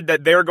decide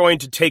that they're going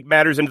to take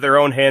matters into their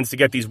own hands to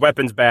get these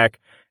weapons back.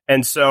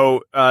 And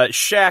so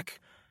Shaq,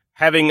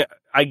 having,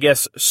 I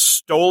guess,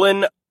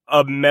 stolen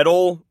a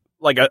metal,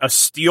 like a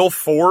steel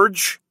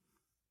forge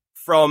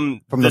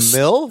from the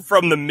mill?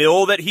 From the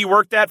mill that he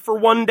worked at for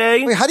one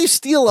day. Wait, how do you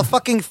steal a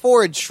fucking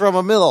forge from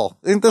a mill?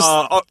 Isn't this...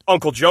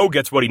 Uncle Joe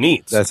gets what he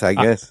needs. That's, I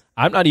guess.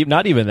 I'm not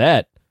even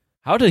that.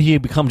 How did he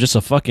become just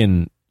a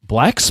fucking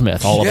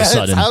blacksmith all of a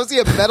sudden? How's he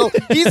a metal?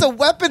 He's a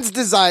weapons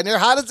designer.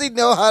 How does he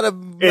know how to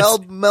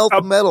melt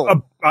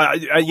metal?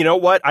 You know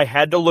what? I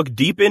had to look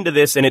deep into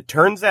this, and it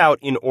turns out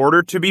in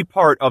order to be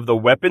part of the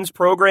weapons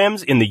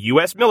programs in the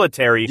U.S.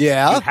 military, you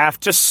have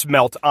to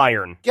smelt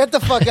iron. Get the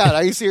fuck out.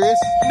 Are you serious?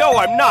 No,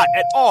 I'm not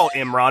at all,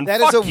 Imran. That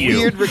Fuck is a you.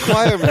 weird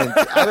requirement.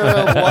 I don't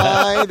know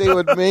why they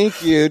would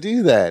make you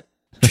do that.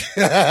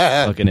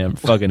 fucking him.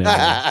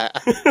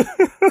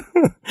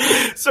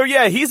 So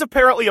yeah, he's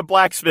apparently a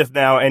blacksmith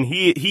now, and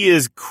he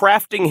is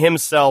crafting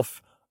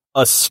himself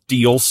a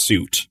steel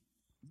suit.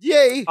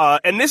 Yay.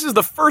 And this is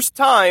the first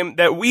time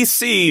that we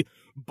see,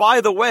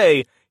 by the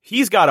way,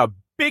 he's got a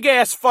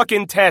big-ass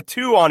fucking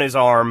tattoo on his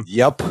arm.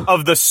 Yep.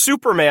 Of the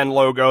Superman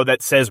logo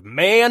that says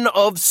Man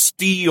of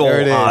Steel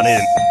There it is. on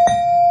it.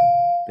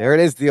 There it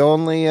is. The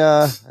only,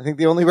 I think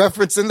the only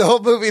reference in the whole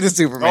movie to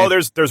Superman. Oh,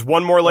 there's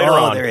one more later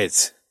on. There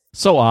is.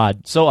 So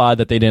odd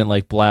that they didn't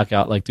like black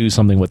out, like do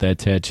something with that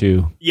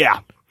tattoo. Yeah.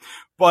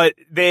 But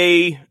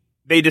they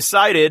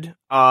decided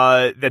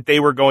that they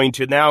were going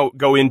to now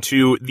go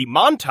into the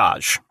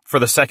montage for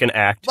the second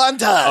act.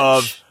 Montage!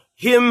 Of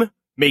him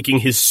making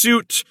his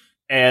suit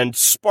and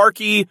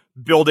Sparky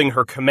building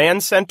her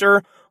command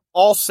center,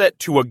 all set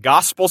to a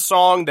gospel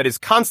song that is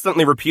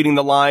constantly repeating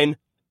the line,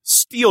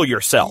 "Steal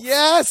yourself."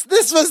 Yes,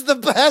 this was the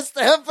best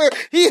ever.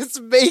 He is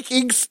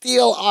making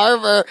steel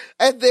armor,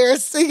 and they're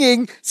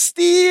singing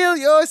 "Steal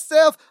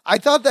Yourself." I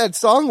thought that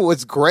song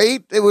was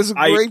great. It was a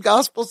great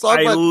gospel song.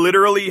 I but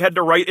literally had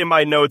to write in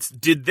my notes,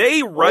 did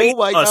they write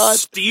God.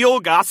 steel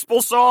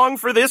gospel song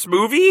for this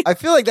movie? I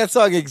feel like that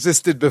song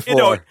existed before. You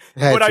know,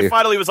 Had when I to.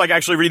 finally was like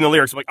actually reading the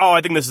lyrics, I'm like, oh,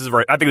 I think this is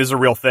right. I think this is a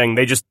real thing.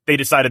 They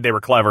decided they were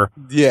clever.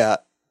 Yeah.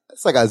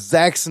 It's like a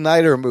Zack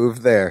Snyder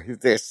move there.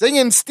 They're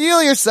singing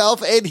 "Steal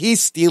Yourself," and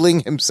he's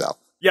stealing himself.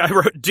 Yeah, I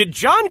wrote, did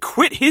John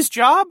quit his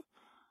job?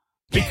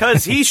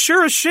 Because he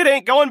sure as shit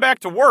ain't going back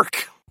to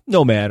work.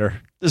 No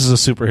matter. This is a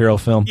superhero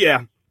film.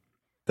 Yeah.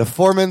 The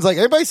foreman's like,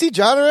 "Anybody see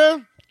John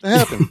around?" What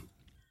happened?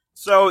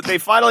 So they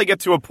finally get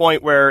to a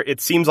point where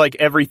it seems like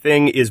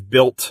everything is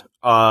built.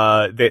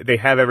 They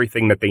have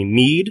everything that they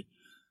need.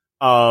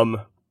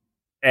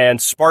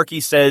 And Sparky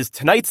says,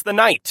 tonight's the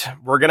night.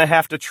 We're going to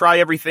have to try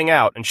everything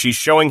out. And she's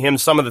showing him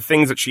some of the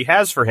things that she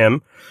has for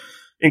him,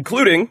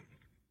 including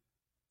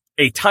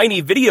a tiny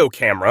video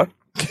camera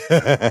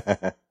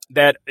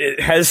that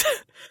it has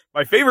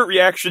my favorite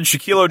reaction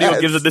Shaquille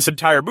O'Neal gives in this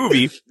entire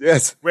movie.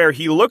 Yes. Where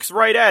he looks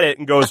right at it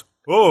and goes,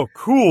 oh,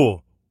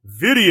 cool.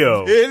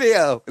 Video.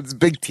 It's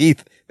big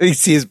teeth. You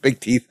see his big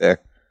teeth there.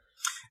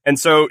 And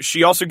so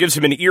she also gives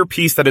him an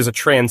earpiece that is a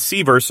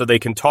transceiver so they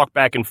can talk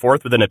back and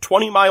forth within a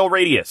 20-mile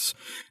radius.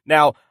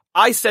 Now,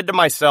 I said to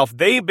myself,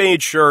 they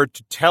made sure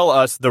to tell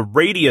us the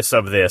radius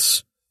of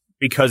this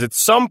because at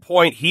some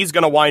point he's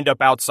going to wind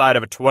up outside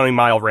of a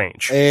 20-mile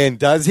range. And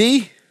does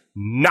he?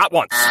 Not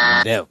once.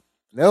 No.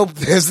 Nope.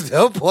 There's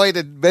no point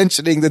in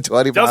mentioning the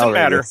 20-mile radius. Doesn't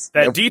matter.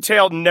 That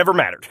detail never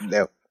mattered.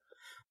 No.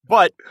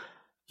 But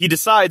he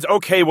decides,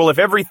 okay, well, if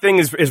everything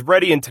is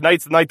ready and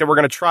tonight's the night that we're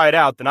going to try it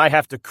out, then I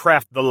have to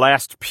craft the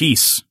last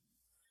piece.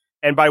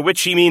 And by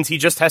which he means he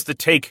just has to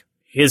take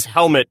his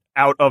helmet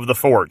out of the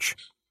forge.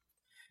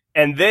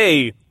 And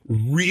they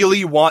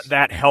really want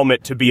that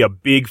helmet to be a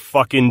big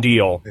fucking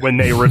deal when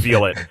they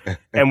reveal it.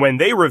 And when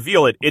they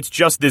reveal it, it's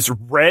just this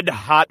red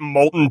hot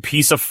molten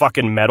piece of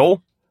fucking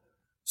metal.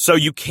 So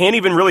you can't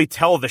even really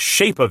tell the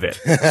shape of it.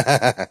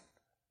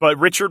 But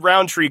Richard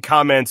Roundtree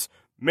comments,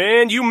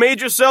 man, you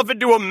made yourself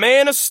into a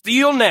man of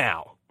steel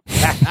now.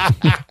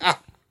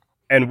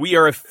 And we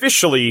are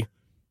officially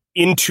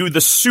into the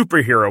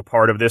superhero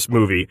part of this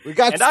movie. We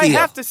got and steel. I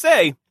have to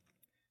say,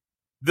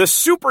 the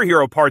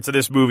superhero parts of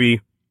this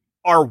movie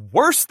are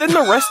worse than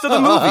the rest of the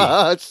movie.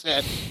 Oh,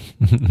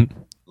 shit.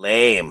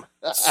 Lame.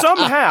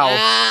 Somehow,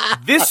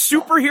 this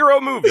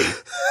superhero movie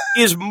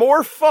is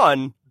more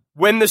fun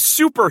when the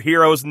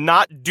superhero's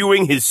not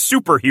doing his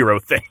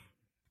superhero thing.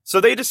 So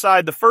they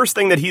decide the first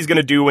thing that he's going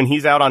to do when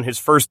he's out on his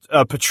first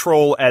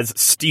patrol as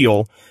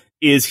Steel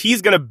is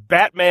he's going to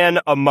Batman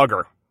a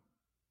mugger.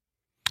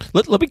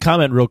 Let me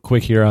comment real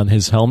quick here on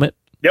his helmet.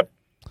 Yep.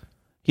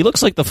 He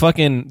looks like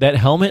that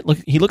helmet.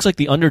 He looks like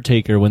the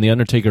Undertaker when the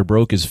Undertaker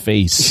broke his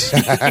face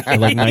in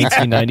like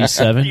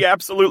 1997. He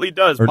absolutely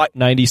does. Or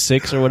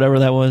 96 or whatever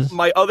that was.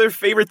 My other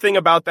favorite thing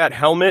about that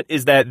helmet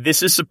is that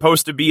this is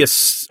supposed to be a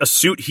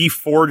suit he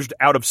forged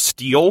out of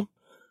steel.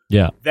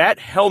 Yeah. That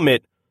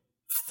helmet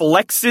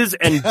flexes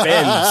and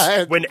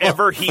bends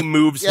whenever he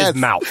moves his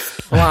mouth.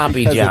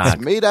 Floppy John. It's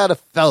made out of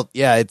felt.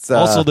 Yeah, it's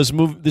also this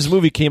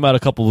movie came out a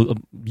couple of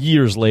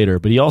years later,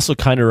 but he also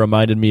kind of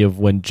reminded me of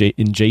when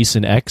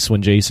Jason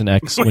Jason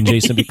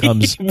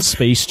becomes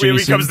Space Jason. When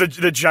he becomes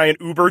the giant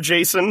Uber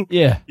Jason.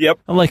 Yeah. Yep.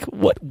 I'm like,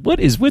 what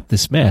is with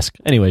this mask?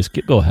 Anyways,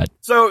 go ahead.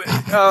 So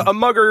a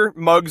mugger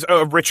mugs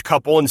a rich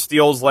couple and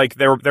steals like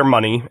their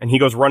money, and he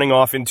goes running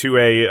off into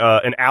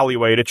an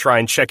alleyway to try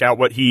and check out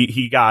what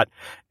he got.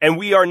 And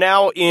we are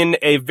now in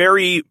a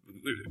very,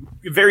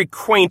 very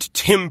quaint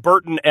Tim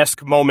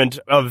Burton-esque moment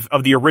of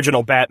the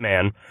original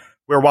Batman,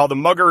 where while the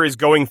mugger is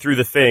going through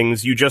the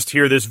things, you just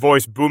hear this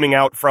voice booming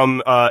out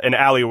from an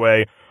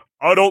alleyway,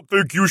 I don't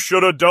think you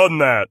should have done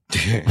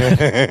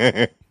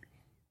that.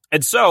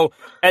 And so,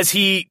 as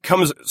he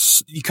comes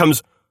just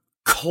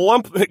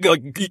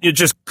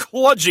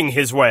cludging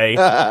his way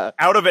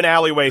out of an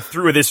alleyway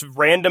through this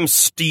random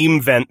steam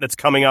vent that's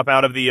coming up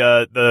out of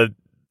the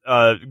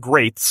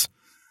grates,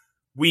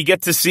 we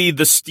get to see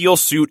the steel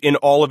suit in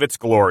all of its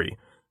glory.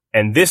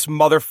 And this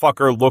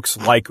motherfucker looks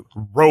like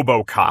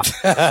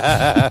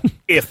RoboCop.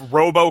 If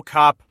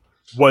RoboCop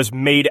was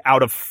made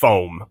out of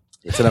foam.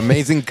 It's an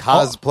amazing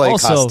cosplay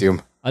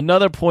costume.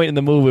 Another point in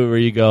the movie where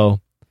you go,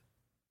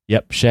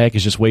 yep, Shaq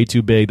is just way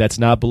too big. That's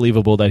not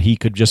believable that he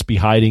could just be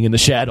hiding in the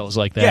shadows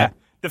like that. Yeah,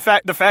 the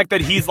fact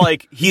that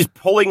he's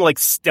pulling like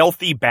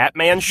stealthy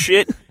Batman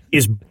shit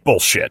is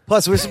bullshit.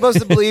 Plus, we're supposed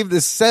to believe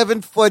this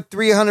 7 foot,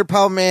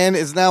 300-pound man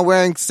is now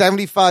wearing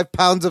 75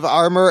 pounds of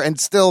armor and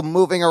still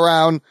moving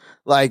around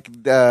like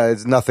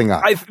there's nothing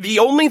on. The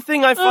only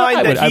thing I find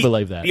I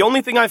believe that. The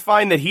only thing I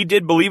find that he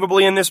did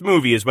believably in this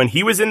movie is when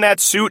he was in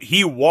that suit,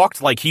 he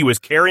walked like he was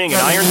carrying an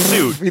iron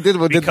suit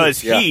because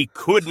he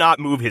could not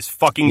move his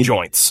fucking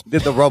joints.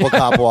 Did the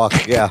RoboCop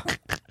walk? Yeah.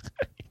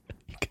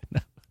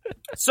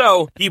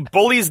 So he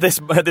bullies this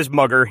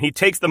mugger. He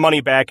takes the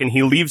money back and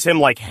he leaves him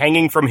like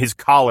hanging from his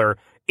collar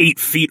 8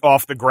 feet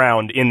off the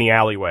ground in the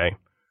alleyway.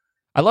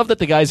 I love that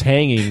the guy's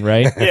hanging,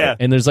 right? Yeah.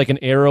 And there's like an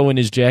arrow in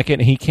his jacket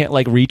and he can't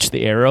like reach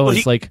the arrow. Well,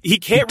 it's like he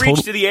can't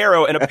reach to the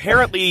arrow, and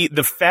apparently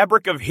the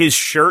fabric of his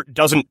shirt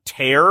doesn't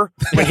tear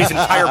when his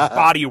entire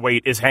body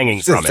weight is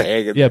hanging from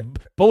it. Yeah,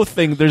 both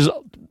things. There's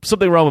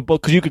something wrong with both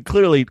because you could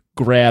clearly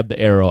grab the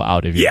arrow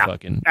out of your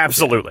fucking.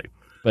 Absolutely.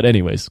 But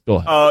anyways, go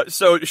ahead.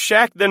 So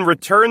Shaq then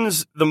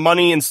returns the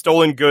money and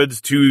stolen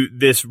goods to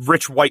this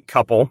rich white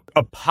couple,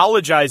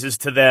 apologizes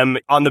to them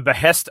on the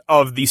behest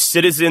of the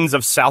citizens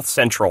of South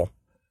Central,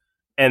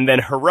 and then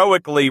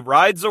heroically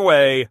rides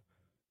away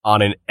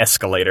on an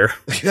escalator.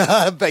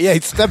 But yeah,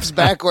 he steps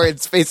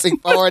backwards, facing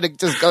forward, and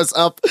just goes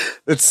up.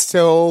 It's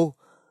so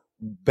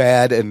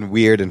bad and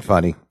weird and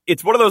funny.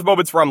 It's one of those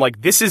moments where I'm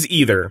like, this is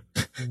either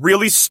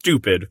really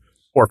stupid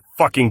or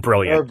fucking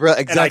brilliant.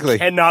 Exactly.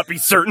 And I cannot be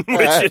certain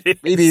which it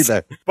is. Me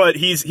neither. But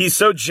he's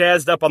so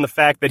jazzed up on the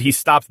fact that he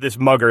stops this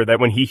mugger that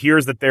when he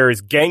hears that there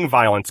is gang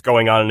violence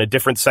going on in a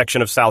different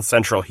section of South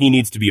Central, he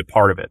needs to be a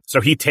part of it.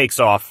 So he takes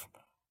off,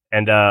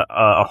 and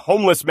a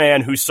homeless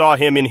man who saw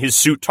him in his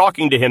suit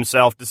talking to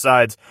himself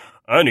decides,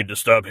 I need to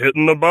stop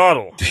hitting the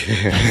bottle.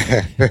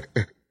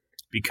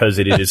 Because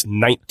it is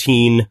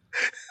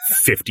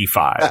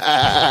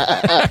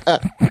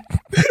 1955.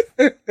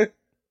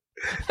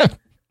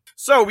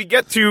 So we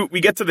get to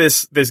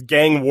this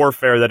gang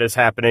warfare that is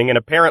happening, and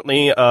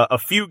apparently a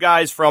few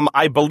guys from,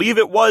 I believe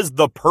it was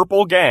the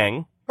Purple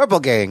Gang,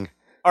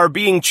 are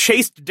being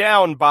chased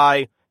down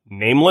by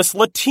nameless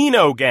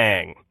Latino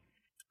gang,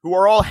 who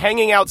are all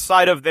hanging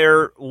outside of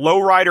their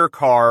lowrider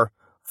car,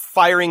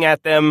 firing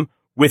at them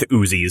with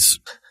Uzis.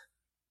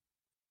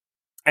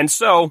 And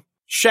so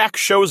Shaq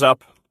shows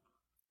up,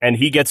 and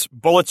he gets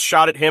bullets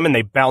shot at him, and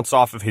they bounce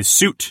off of his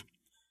suit,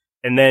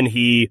 and then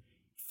he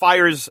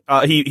fires,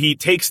 he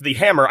takes the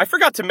hammer. I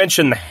forgot to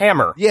mention the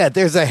hammer. Yeah,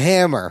 there's a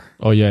hammer.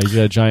 Oh, yeah, you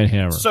got a giant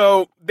hammer.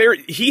 So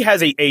he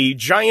has a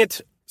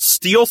giant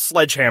steel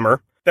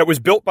sledgehammer that was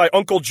built by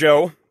Uncle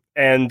Joe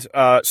and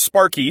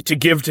Sparky to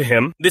give to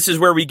him. This is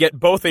where we get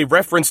both a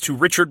reference to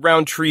Richard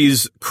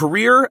Roundtree's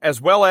career as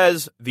well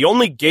as the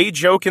only gay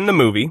joke in the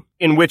movie,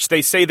 in which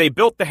they say they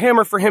built the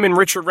hammer for him, and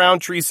Richard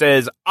Roundtree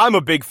says, I'm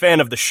a big fan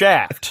of the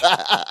shaft.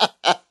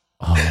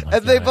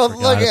 And they both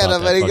look at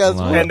him, and he goes,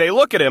 what? And they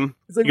look at him.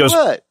 Like, he goes,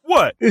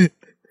 what?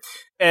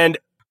 And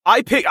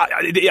I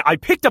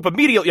picked up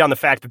immediately on the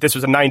fact that this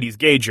was a 90s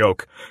gay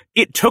joke.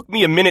 It took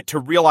me a minute to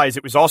realize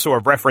it was also a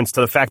reference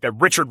to the fact that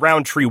Richard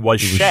Roundtree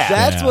was Shaft.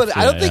 That's what,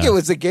 I don't think it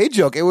was a gay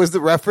joke. It was the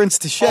reference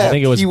to Shaft. I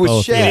think it was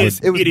both.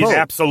 Shaft. It is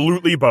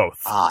absolutely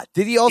both.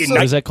 Did he also...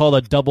 Is that called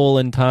a double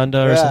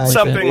entendre or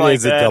something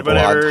like that?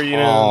 Whatever, you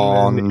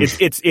know,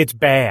 it's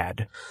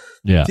bad.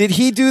 Yeah. Did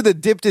he do the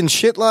dipped in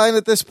shit line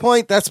at this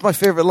point? That's my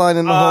favorite line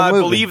in the whole movie.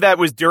 I believe that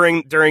was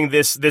during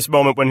this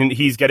moment when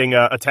he's getting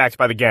attacked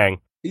by the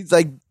gang. He's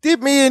like, dip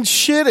me in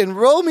shit and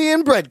roll me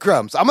in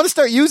breadcrumbs. I'm going to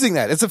start using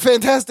that. It's a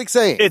fantastic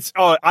saying. It's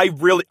I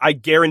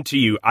guarantee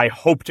you, I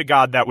hope to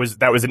God that was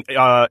an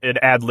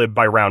ad lib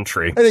by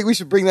Roundtree. I think we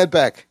should bring that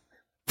back.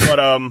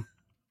 But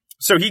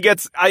so he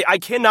gets, I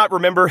cannot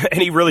remember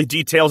any really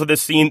details of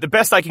this scene. The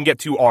best I can get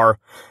to are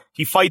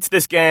he fights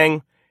this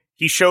gang.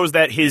 He shows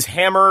that his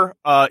hammer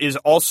is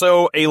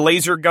also a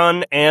laser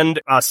gun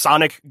and a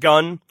sonic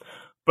gun,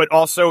 but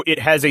also it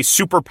has a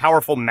super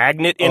powerful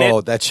magnet in it. Oh,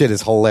 that shit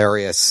is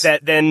hilarious.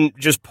 That then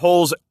just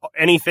pulls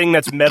anything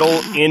that's metal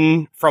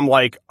in from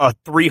like a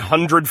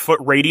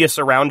 300-foot radius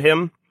around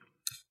him.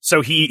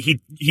 So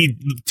he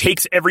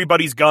takes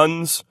everybody's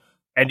guns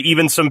and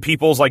even some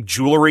people's like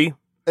jewelry.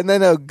 And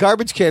then a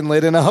garbage can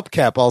lid and a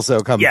hubcap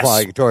also come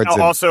flying towards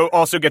him.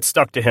 Also gets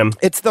stuck to him.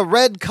 It's the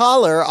red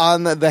collar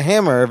on the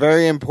hammer, a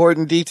very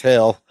important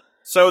detail.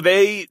 So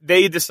they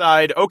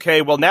decide,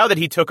 okay, well, now that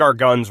he took our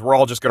guns, we're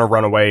all just going to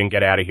run away and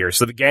get out of here.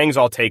 So the gangs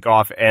all take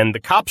off, and the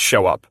cops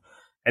show up.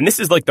 And this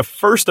is like the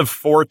first of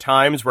 4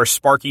 times where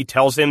Sparky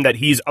tells him that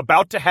he's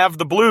about to have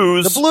the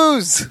blues. The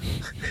blues!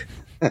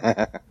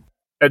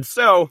 And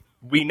so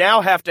we now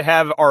have to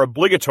have our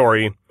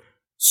obligatory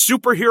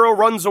superhero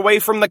runs away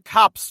from the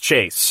cops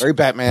chase. Very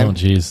Batman. Oh,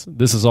 jeez.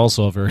 This is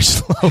also a very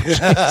slow chase.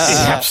 It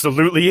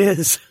absolutely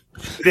is.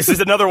 This is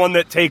another one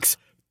that takes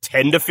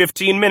 10 to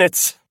 15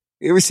 minutes.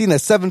 You ever seen a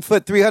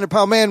 7-foot,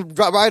 300-pound man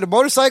ride a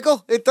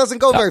motorcycle? It doesn't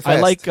go very fast.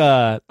 I like,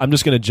 I'm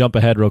just going to jump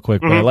ahead real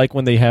quick, but I like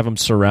when they have him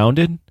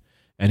surrounded,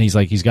 and he's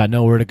like, he's got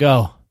nowhere to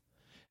go.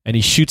 And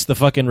he shoots the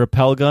fucking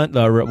rappel gun,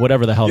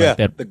 whatever the hell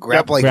that the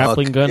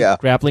grappling gun, yeah.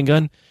 grappling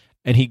gun,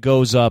 and he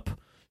goes up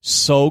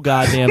so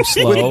goddamn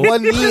slow. With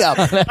one knee up.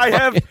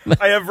 I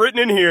have written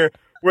in here,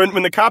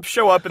 when the cops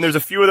show up and there's a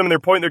few of them and they're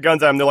pointing their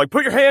guns at him, they're like,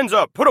 put your hands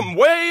up, put them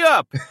way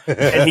up.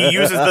 And he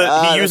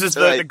uses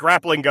the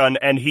grappling gun,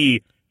 and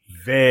he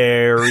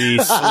very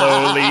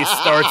slowly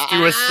starts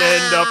to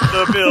ascend up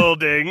the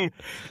building.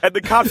 And the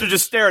cops are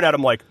just staring at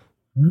him like,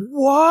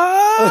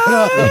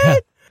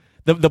 what?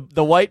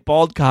 The white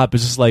bald cop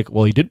is just like,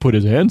 well, he did put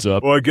his hands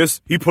up. Well, I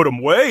guess he put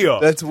them way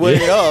up. That's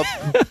way up.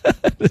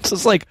 It's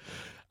just like,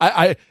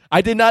 I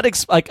did not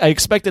I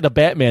expected a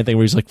Batman thing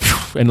where he's like,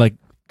 and like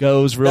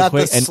goes real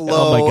quick, and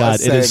oh my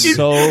god, it is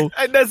so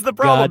and that's the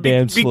problem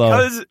goddamn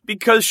slow.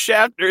 because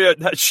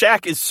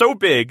Shaq is so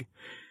big,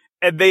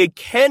 and they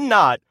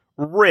cannot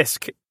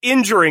risk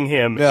injuring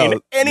him in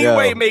any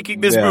way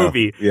making this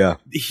movie. Yeah.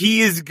 He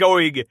is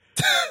going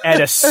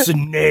at a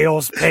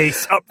snail's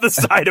pace up the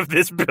side of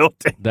this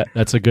building.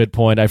 That's a good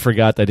point. I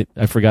forgot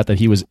that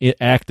he was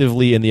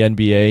actively in the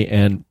NBA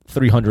and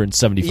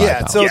 375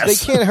 pounds. So they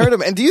can't hurt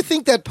him. And do you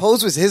think that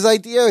pose was his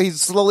idea?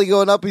 He's slowly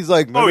going up. He's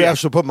like, maybe I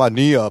should put my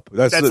knee up.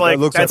 That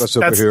looks like a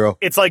superhero.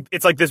 It's like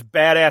this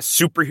badass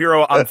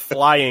superhero on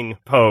flying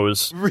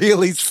pose.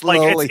 Really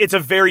slowly. Like it's a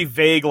very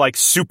vague, like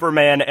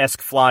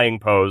Superman-esque flying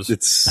pose.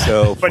 It's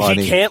so but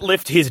funny. he can't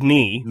lift his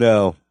knee.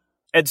 No.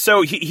 And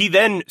so he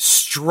then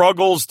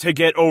struggles to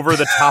get over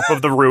the top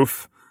of the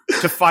roof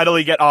to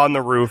finally get on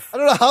the roof. I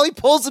don't know how he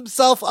pulls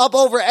himself up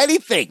over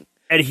anything.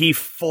 and he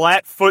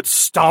flat-foot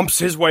stomps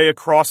his way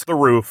across the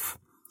roof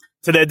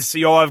to then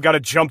see, I've got to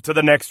jump to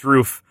the next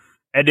roof.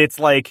 And it's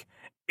like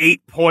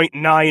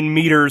 8.9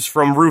 meters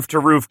from roof to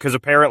roof, because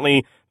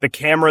apparently the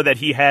camera that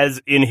he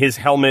has in his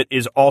helmet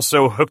is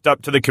also hooked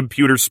up to the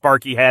computer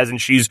Sparky has, and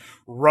she's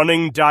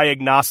running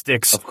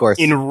diagnostics of course,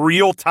 in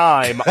real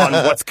time on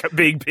what's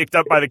being picked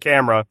up by the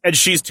camera. And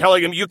she's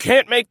telling him, you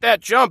can't make that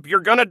jump.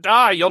 You're going to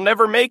die. You'll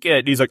never make it.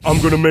 And he's like, I'm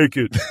going to make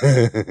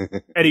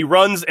it. And he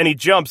runs and he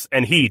jumps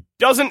and he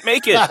doesn't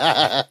make it.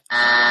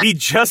 He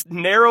just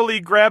narrowly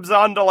grabs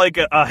onto like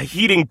a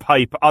heating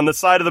pipe on the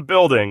side of the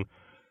building.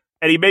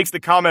 And he makes the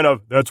comment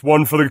of, that's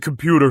one for the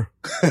computer.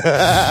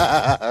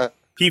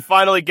 He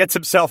finally gets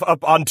himself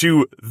up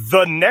onto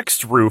the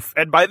next roof.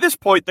 And by this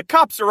point, the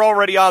cops are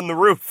already on the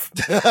roof.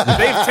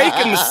 They've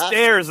taken the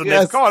stairs and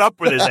they've caught up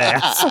with his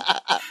ass.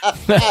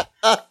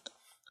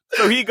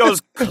 So he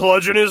goes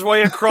cludging his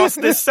way across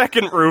this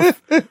second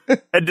roof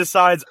and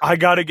decides, I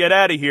gotta get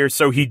out of here.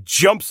 So he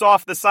jumps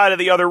off the side of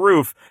the other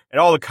roof. And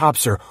all the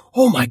cops are,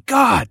 oh my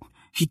God,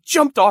 he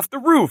jumped off the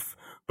roof.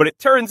 But it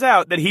turns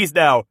out that he's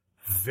now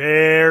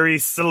very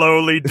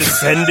slowly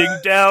descending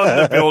down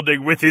the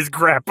building with his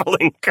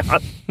grappling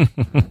gun.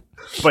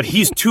 But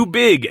he's too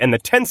big, and the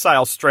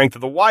tensile strength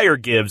of the wire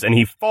gives, and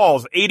he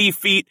falls 80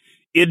 feet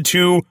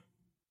into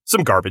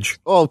some garbage.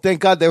 Oh,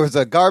 thank God there was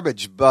a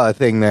garbage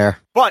thing there.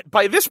 But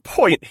by this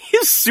point,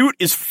 his suit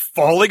is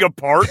falling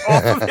apart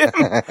off of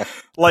him.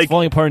 Like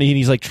falling apart, and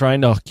he's like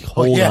trying to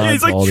hold on. He's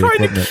to like all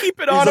trying the to keep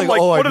it on him.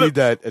 Like, one I need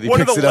that. And he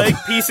one of picks the it leg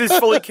up. pieces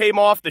fully came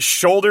off. The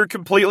shoulder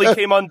completely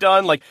came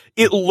undone. Like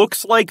it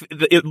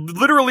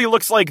literally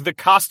looks like the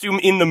costume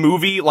in the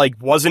movie like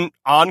wasn't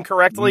on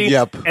correctly.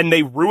 Yep. And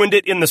they ruined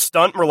it in the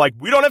stunt. We're like,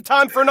 we don't have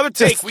time for another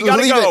take. Just We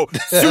gotta go.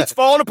 Suit's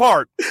falling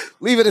apart.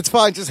 Leave it. It's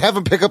fine. Just have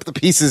him pick up the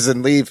pieces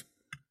and leave.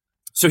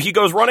 So he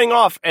goes running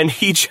off, and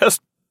he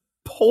just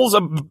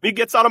he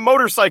gets on a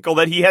motorcycle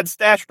that he had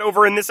stashed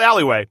over in this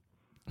alleyway.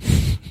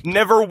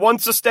 Never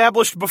once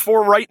established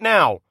before right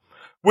now.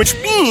 Which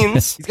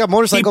means... He's got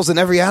motorcycles in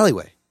every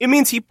alleyway. It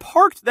means he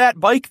parked that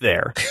bike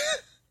there,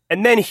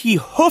 and then he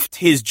hoofed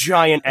his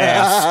giant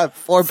ass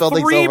 4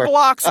 buildings 3 over.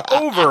 blocks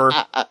over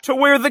to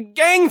where the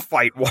gang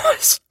fight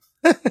was.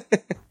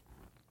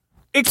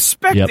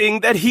 Expecting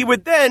that he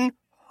would then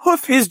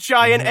hoof his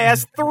giant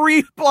ass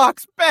 3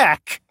 blocks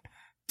back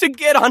to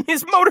get on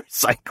his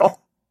motorcycle.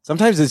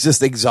 Sometimes it's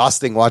just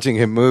exhausting watching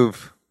him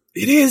move.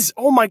 It is.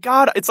 Oh my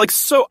God. It's like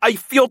I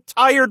feel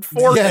tired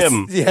for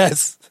him.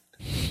 Yes.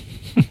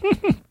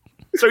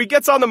 So he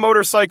gets on the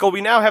motorcycle.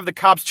 We now have the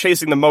cops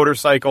chasing the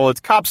motorcycle. It's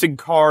cops in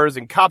cars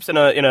and cops in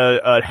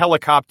a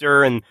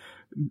helicopter. And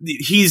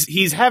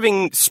he's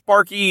having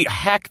Sparky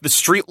hack the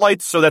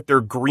streetlights so that they're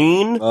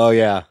green. Oh,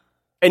 yeah.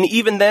 And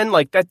even then,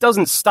 like, that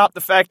doesn't stop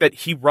the fact that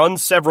he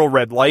runs several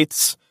red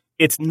lights.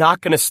 It's not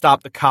going to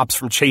stop the cops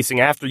from chasing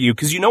after you.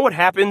 Because you know what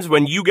happens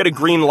when you get a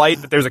green light,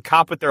 but there's a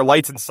cop with their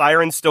lights and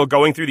sirens still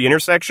going through the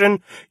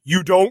intersection?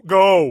 You don't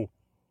go.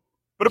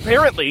 But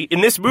apparently, in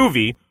this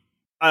movie,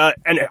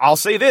 and I'll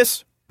say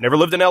this, never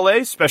lived in LA,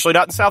 especially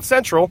not in South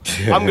Central,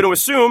 I'm going to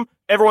assume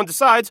everyone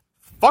decides,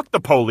 fuck the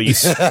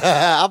police.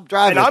 I'm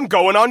driving. And I'm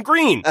going on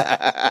green.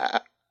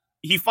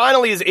 He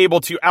finally is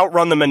able to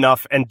outrun them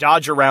enough and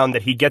dodge around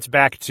that he gets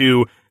back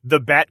to the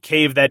bat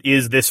cave that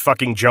is this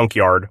fucking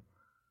junkyard.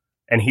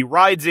 And he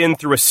rides in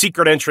through a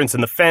secret entrance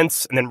in the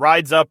fence and then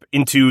rides up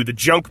into the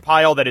junk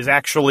pile that is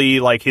actually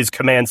like his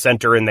command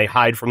center, and they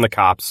hide from the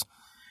cops.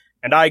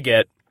 And I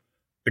get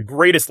the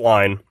greatest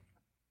line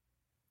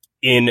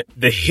in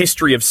the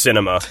history of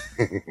cinema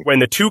when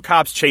the 2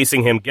 cops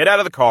chasing him get out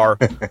of the car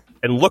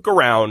and look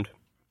around,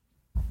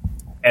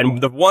 and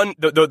the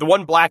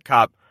one black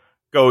cop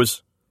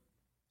goes,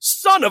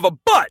 "Son of a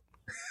butt!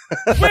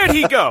 Where'd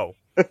he go?"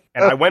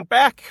 And I went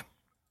back.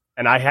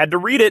 And I had to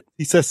read it.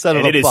 He says son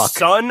of a buck. And it is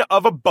son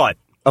of a butt.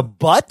 A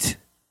butt?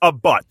 A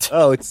butt.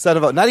 Oh, it's son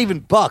of a... Not even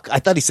buck. I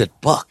thought he said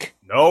buck.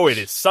 No, it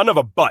is son of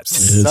a butt.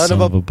 Son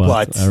of a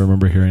butt. I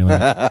remember hearing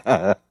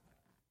that.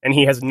 And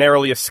he has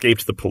narrowly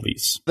escaped the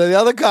police. The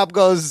other cop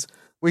goes...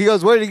 He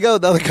goes, where did he go?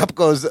 The other cop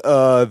goes,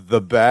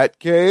 the bat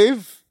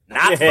cave?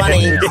 Not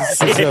funny.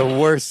 This is the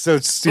worst, so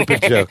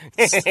stupid joke.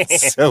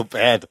 So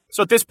bad.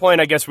 So at this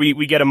point, I guess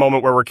we get a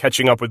moment where we're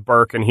catching up with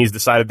Burke, and he's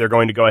decided they're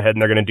going to go ahead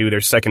and they're going to do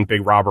their second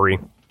big robbery.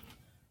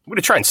 I'm going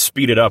to try and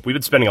speed it up. We've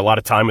been spending a lot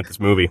of time with this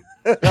movie.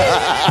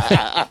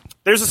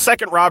 There's a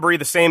second robbery.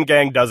 The same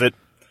gang does it.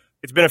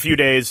 It's been a few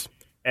days,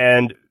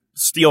 and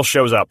Steele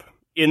shows up.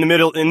 In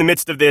the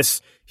midst of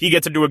this, he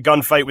gets into a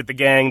gunfight with the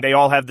gang. They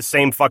all have the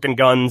same fucking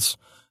guns.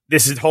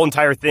 This whole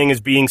entire thing is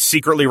being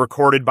secretly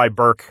recorded by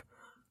Burke.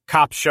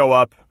 Cops show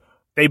up.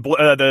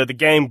 The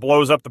gang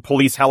blows up the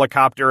police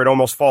helicopter. It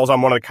almost falls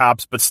on one of the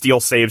cops, but Steele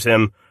saves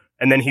him.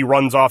 And then he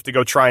runs off to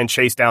go try and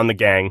chase down the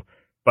gang.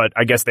 But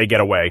I guess they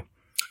get away.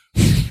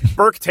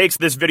 Burke takes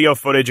this video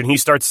footage and he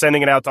starts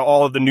sending it out to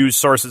all of the news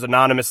sources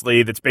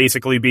anonymously. That's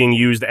basically being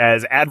used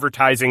as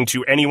advertising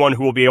to anyone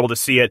who will be able to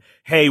see it.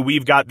 Hey,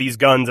 we've got these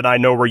guns and I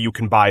know where you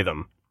can buy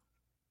them.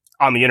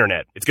 On the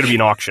internet. It's going to be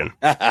an auction.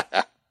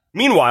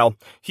 Meanwhile,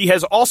 he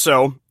has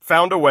also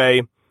found a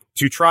way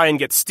to try and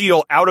get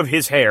steel out of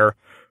his hair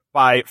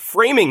by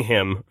framing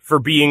him for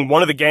being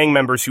one of the gang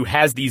members who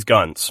has these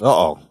guns.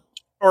 Uh-oh.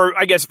 Or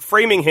I guess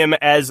framing him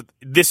as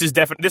this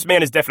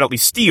man is definitely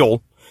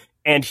Steel,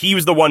 and he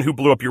was the one who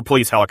blew up your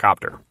police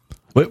helicopter.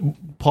 Wait,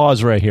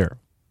 pause right here.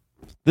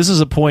 This is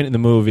a point in the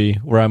movie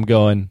where I'm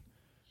going,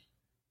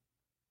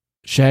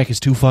 Shaq is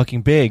too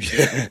fucking big.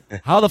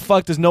 How the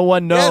fuck does no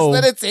one know,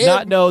 Yes, that it's him.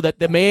 not know that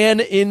the man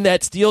in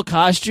that steel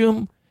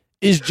costume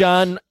is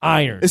John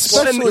Irons?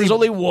 Especially- There's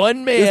only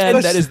one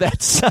man that is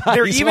that size.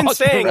 They're even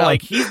walking saying, around.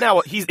 like,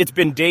 it's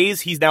been days,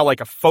 he's now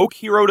like a folk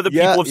hero to the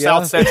Yeah, people of yeah,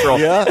 South Central,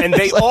 yeah. and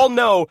they all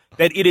know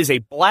that it is a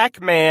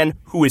black man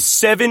who is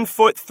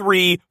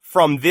 7'3"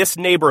 from this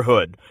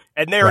neighborhood,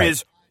 and there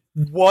is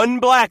one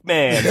black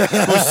man who's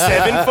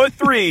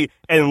 7'3"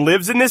 and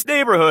lives in this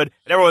neighborhood,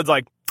 and everyone's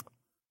like,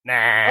 nah.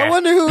 I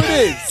wonder who it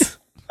is.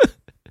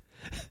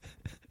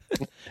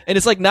 And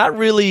it's like not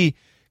really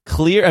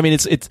clear. I mean,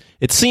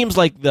 it seems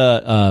like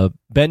the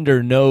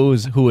Bender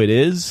knows who it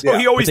is. Oh,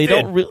 he always but they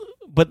did. don't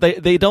but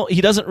they don't.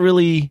 He doesn't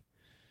really.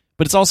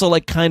 But it's also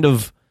like kind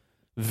of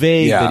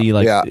vague Yeah, that he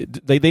like. yeah.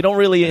 They don't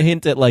really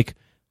hint at like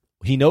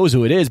he knows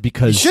who it is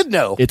because You should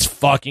know. It's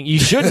fucking. You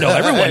should know.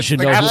 Everyone should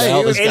know who the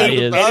hell this guy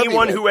is.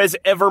 Anyone who has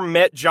ever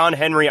met John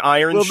Henry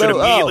Irons Will should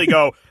know, immediately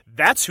go,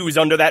 that's who's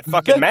under that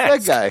fucking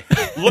mask. That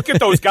guy. Look at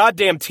those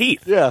goddamn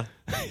teeth. Yeah.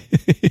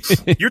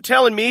 You're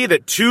telling me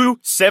that 2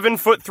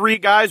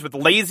 7'3" guys with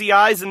lazy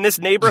eyes in this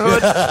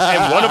neighborhood,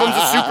 and one of them's a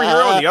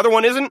superhero and the other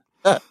one isn't?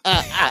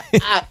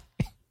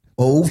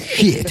 Oh,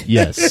 shit.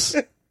 Yes.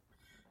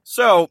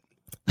 So,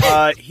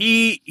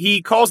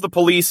 he calls the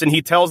police and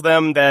he tells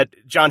them that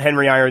John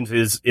Henry Irons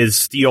is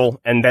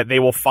Steel and that they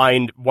will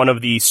find one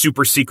of the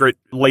super secret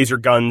laser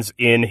guns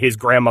in his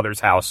grandmother's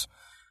house.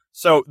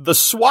 So the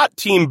SWAT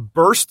team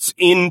bursts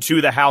into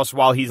the house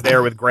while he's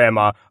there with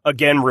Grandma,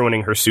 again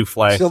ruining her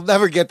souffle. She'll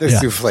never get their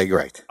souffle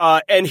right.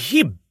 And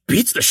he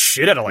beats the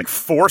shit out of like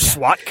 4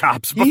 SWAT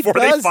cops before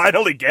they does.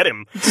 finally get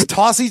him. He's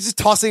just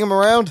tossing him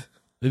around.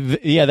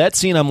 Yeah, that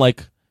scene. I'm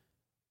like,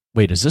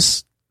 wait, is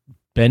this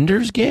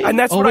Bender's gang? And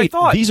that's oh, what wait, I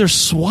thought. These are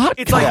SWAT.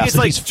 It's like cops it's that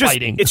like he's just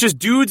fighting. it's just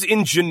dudes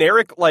in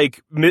generic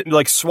like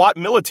SWAT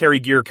military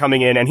gear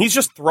coming in, and he's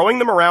just throwing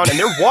them around, and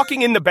they're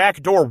walking in the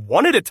back door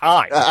one at a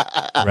time.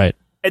 Right.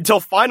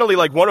 Until finally,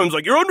 like, one of them's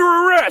like, you're under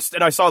arrest.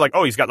 And I saw, like,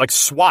 oh, he's got, like,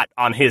 SWAT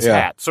on his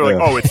hat. So, like,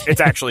 oh, it's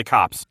actually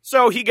cops.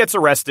 So he gets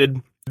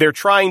arrested. They're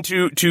trying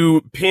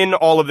to pin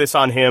all of this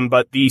on him,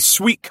 but the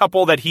sweet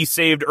couple that he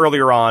saved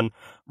earlier on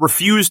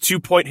refused to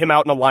point him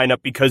out in a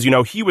lineup because, you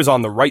know, he was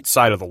on the right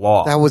side of the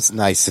law. That was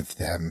nice of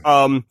them.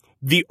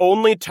 The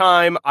only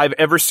time I've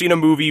ever seen a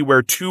movie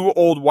where 2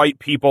 old white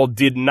people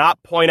did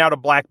not point out a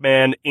black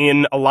man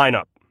in a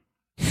lineup.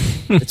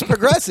 It's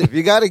progressive.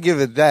 You got to give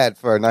it that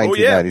for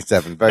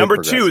 1997. Very Number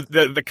progressive.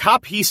 2, the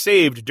cop he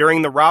saved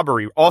during the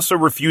robbery also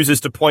refuses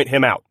to point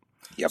him out.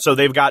 Yep. So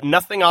they've got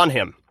nothing on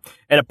him.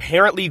 And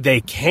apparently they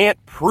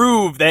can't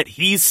prove that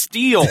he's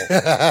Steel.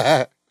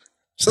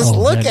 Just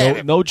look man, at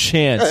him. No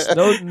chance.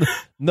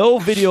 No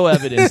video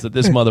evidence that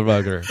this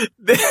motherfucker.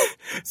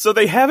 So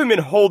they have him in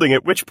holding,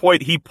 at which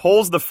point he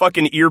pulls the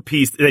fucking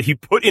earpiece that he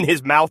put in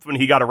his mouth when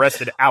he got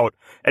arrested out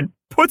and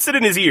puts it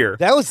in his ear.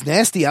 That was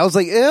nasty. I was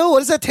like, ew, what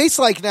does that taste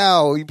like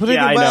now? You put it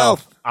in your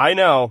mouth. I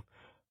know.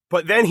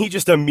 But then he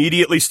just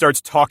immediately starts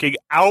talking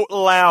out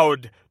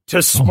loud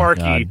to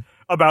Sparky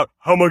about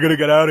how am I going to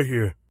get out of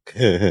here?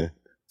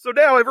 So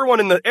now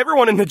everyone in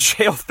the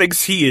jail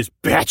thinks he is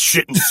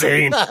batshit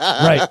insane.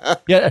 Right.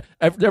 Yeah.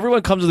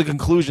 Everyone comes to the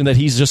conclusion that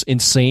he's just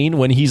insane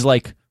when he's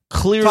like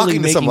clearly Talking to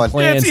making someone.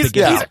 plans Yes, to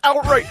get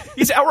out.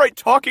 he's outright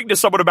talking to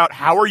someone about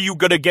how are you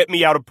going to get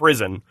me out of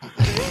prison.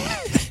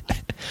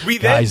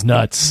 Guy's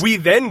nuts. We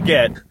then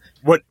get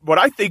what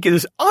I think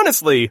is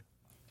honestly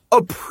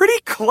a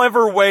pretty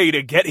clever way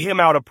to get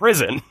him out of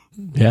prison.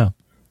 Yeah.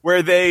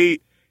 Where they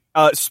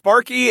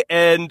Sparky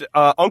and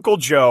Uncle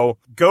Joe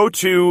go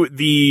to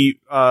the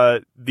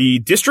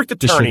district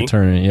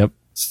attorney, Yep.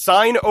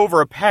 sign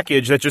over a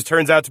package that just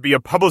turns out to be a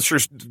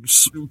publisher's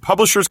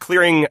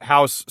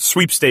clearinghouse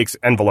sweepstakes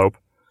envelope.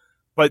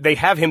 But they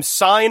have him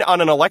sign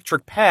on an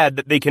electric pad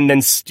that they can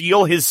then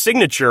steal his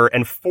signature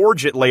and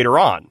forge it later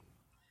on.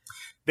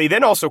 They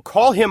then also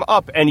call him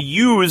up and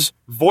use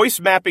voice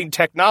mapping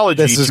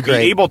technology to be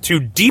able to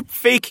deep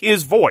fake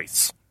his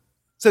voice.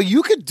 So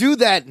you could do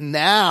that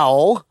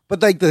now,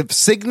 but like the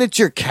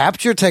signature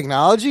capture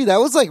technology, that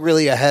was like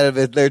really ahead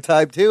of their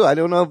time too. I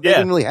don't know if they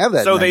didn't really have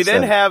that. So they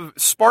then have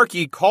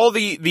Sparky call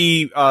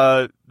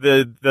the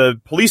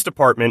police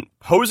department,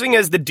 posing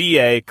as the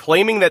DA,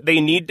 claiming that they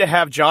need to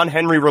have John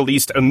Henry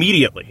released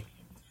immediately.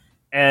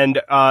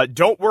 And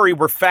don't worry,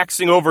 we're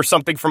faxing over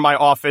something from my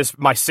office.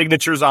 My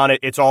signature's on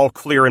it. It's all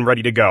clear and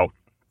ready to go.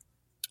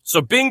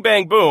 So bing,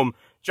 bang, boom.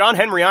 John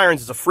Henry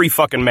Irons is a free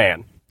fucking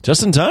man.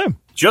 Just in time.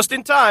 Just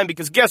in time,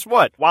 because guess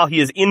what? While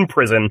he is in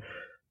prison,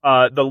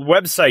 the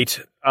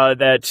website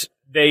that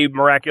they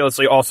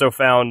miraculously also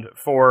found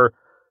for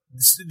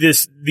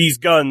these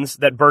guns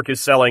that Burke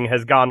is selling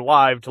has gone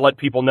live to let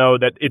people know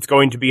that it's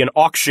going to be an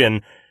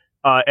auction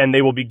and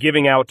they will be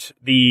giving out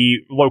the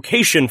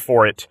location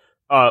for it,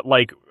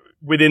 like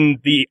within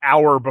the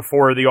hour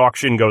before the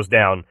auction goes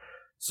down.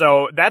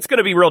 So that's going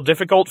to be real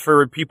difficult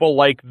for people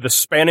like the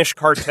Spanish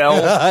cartel,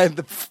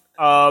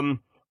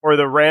 or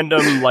the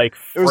random like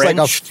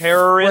French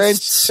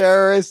terrorists. French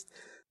terrorist.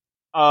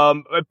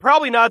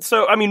 Probably not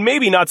so. I mean,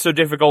 maybe not so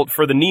difficult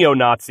for the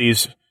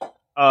neo-Nazis,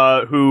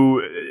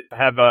 who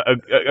have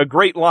a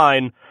great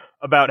line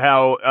about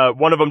how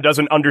one of them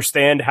doesn't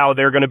understand how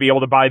they're going to be able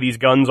to buy these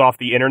guns off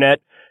the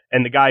internet.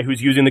 And the guy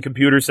who's using the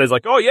computer says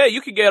like, oh yeah,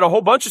 you can get a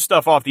whole bunch of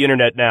stuff off the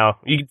internet now.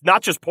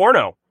 Not just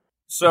porno.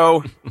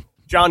 So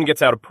John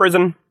gets out of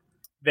prison.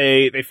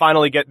 They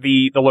finally get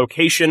the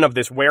location of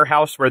this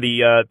warehouse where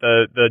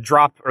the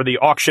drop or the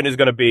auction is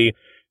going to be.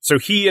 So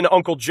he and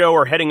Uncle Joe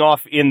are heading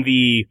off in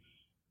the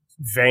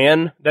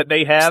van that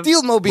they have.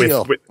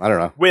 Steelmobile. I don't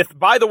know. With,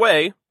 by the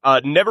way,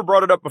 never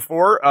brought it up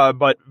before,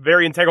 but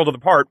very integral to the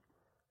part,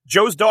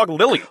 Joe's dog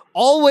Lily.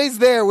 Always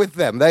there with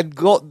them. That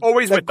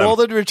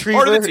golden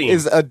retriever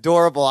is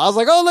adorable. I was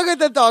like, oh, look at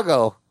that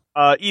doggo.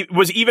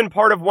 Was even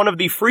part of one of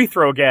the free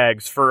throw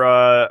gags for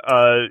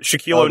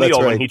Shaquille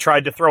O'Neal when he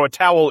tried to throw a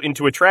towel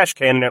into a trash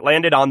can and it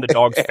landed on the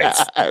dog's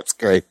face. That's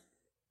great.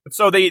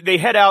 So they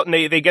head out and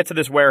they get to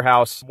this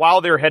warehouse.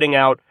 While they're heading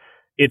out,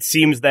 it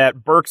seems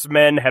that Burke's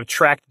men have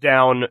tracked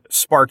down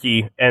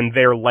Sparky and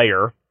their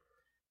lair,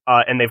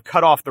 and they've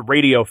cut off the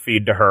radio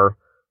feed to her,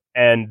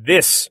 and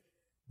this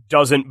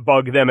doesn't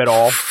bug them at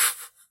all.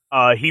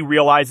 He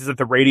realizes that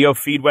the radio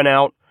feed went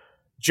out.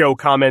 Joe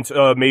comments,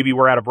 maybe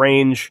we're out of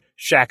range.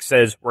 Shaq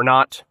says we're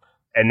not,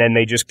 and then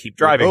they just keep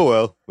driving.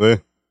 Oh,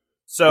 well.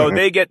 So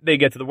they get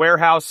to the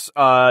warehouse.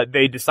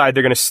 They decide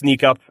they're going to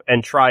sneak up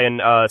and try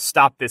and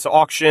stop this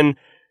auction.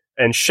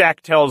 And Shaq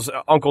tells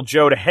Uncle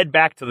Joe to head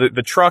back to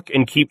the truck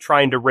and keep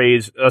trying to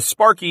raise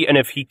Sparky. And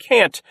if he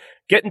can't,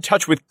 get in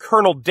touch with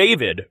Colonel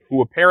David,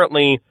 who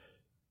apparently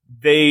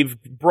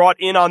they've brought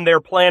in on their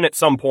plan at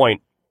some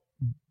point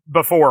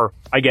before,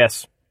 I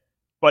guess.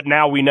 But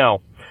now we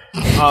know.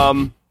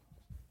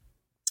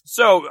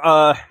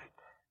 So,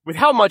 with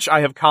how much I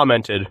have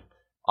commented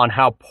on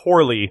how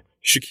poorly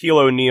Shaquille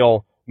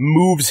O'Neal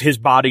moves his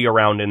body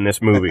around in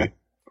this movie,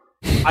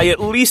 I at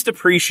least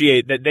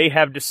appreciate that they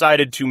have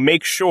decided to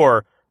make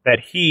sure that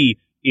he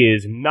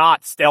is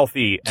not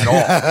stealthy at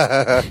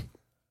all.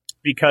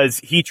 Because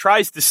he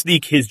tries to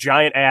sneak his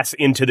giant ass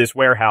into this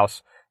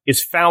warehouse,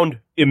 is found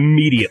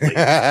immediately.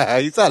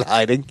 He's not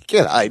hiding. He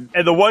can't hide.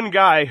 And the one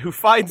guy who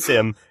finds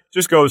him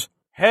just goes,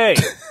 hey.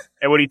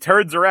 And when he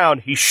turns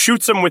around, he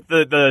shoots him with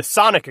the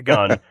sonic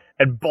gun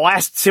and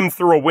blasts him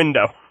through a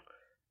window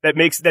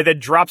that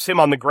drops him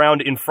on the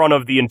ground in front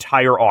of the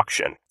entire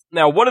auction.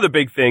 Now, one of the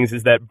big things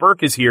is that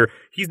Burke is here.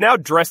 He's now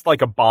dressed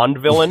like a Bond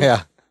villain.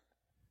 Yeah.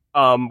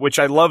 Which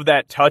I love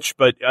that touch,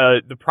 but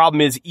the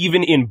problem is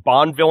even in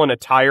Bond villain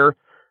attire,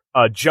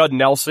 Judd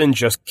Nelson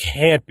just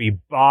can't be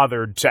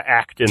bothered to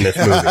act in this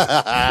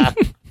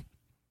movie.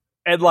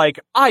 And, like,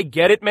 I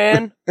get it,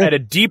 man. At a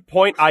deep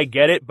point, I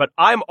get it. But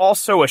I'm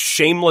also a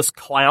shameless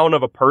clown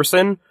of a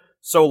person.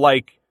 So,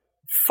 like,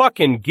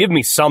 fucking give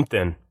me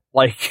something.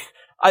 Like,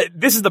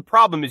 this is the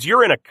problem, is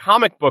you're in a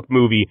comic book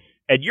movie,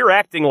 and you're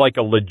acting like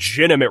a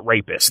legitimate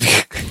rapist.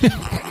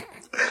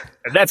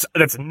 And that's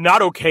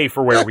not okay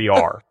for where we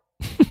are.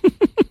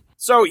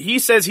 So, he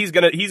says he's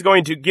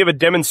going to give a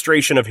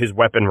demonstration of his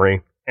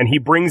weaponry. And he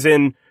brings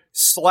in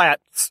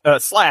Slats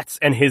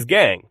and his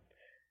gang.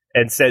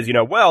 And says,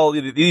 well,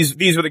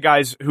 these were the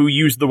guys who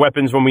used the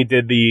weapons when we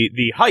did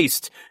the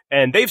heist,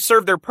 and they've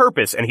served their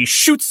purpose. And he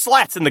shoots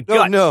Slats in the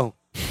gut. No.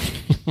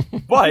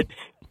 But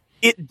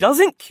it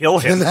doesn't kill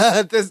him.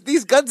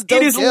 These guns don't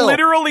kill. It is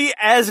literally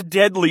as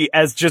deadly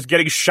as just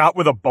getting shot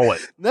with a bullet.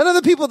 None of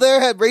the people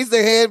there had raised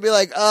their hand and be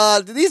like,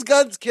 do these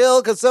guns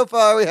kill? Because so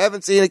far we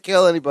haven't seen it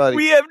kill anybody.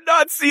 We have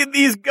not seen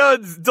these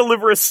guns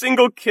deliver a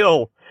single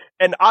kill.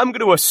 And I'm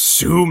going to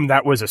assume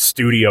that was a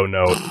studio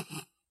note.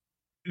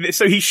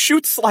 So he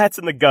shoots Slats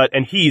in the gut,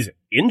 and he's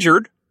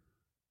injured.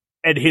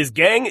 And his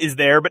gang is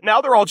there, but now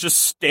they're all just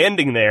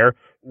standing there,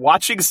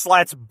 watching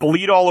Slats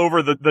bleed all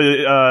over the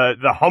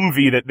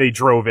Humvee that they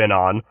drove in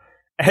on,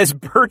 as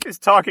Burke is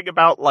talking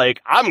about, like,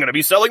 I'm going to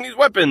be selling these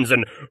weapons,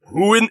 and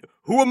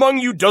who among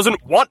you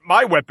doesn't want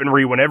my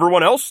weaponry when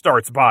everyone else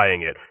starts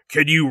buying it?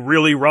 Can you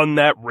really run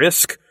that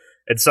risk?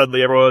 And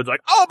suddenly everyone's like,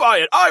 I'll buy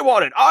it, I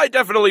want it, I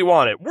definitely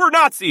want it, we're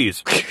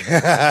Nazis!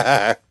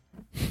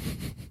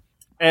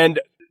 And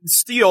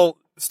Steele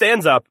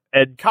stands up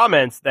and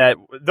comments that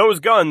those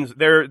guns,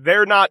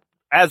 they're not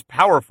as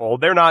powerful.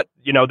 They're not,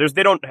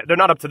 they're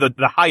not up to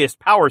the highest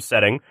power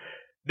setting.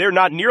 They're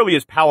not nearly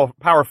as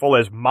powerful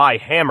as my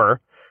hammer.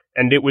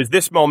 And it was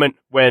this moment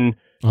when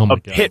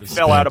pit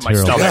fell out of my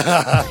stomach.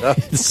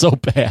 It's so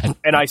bad.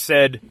 And I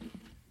said,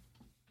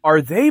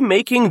 are they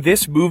making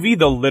this movie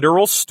the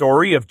literal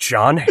story of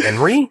John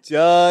Henry?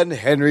 John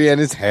Henry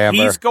and his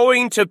hammer. He's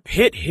going to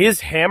pit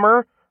his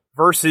hammer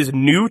versus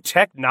new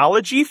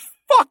technology?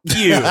 Fuck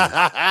you.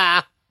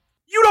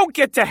 You don't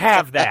get to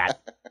have that.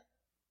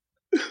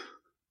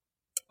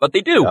 But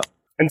they do. Yep.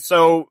 And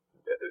so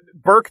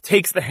Burke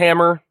takes the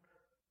hammer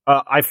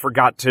I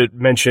forgot to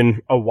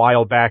mention a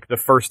while back, the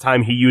first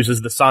time he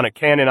uses the sonic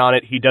cannon on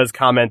it, he does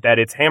comment that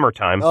it's hammer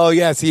time. Oh,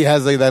 yes, he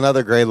has that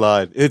other great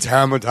line. It's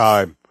hammer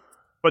time.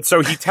 But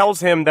so he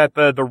tells him that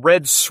the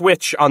red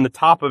switch on the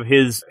top of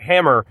his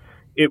hammer,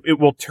 it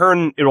will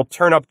turn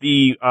up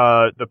the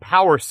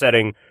power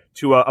setting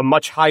to a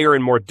much higher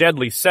and more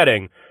deadly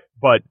setting.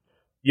 But,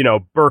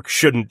 Burke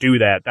shouldn't do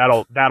that.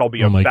 That'll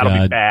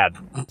be bad.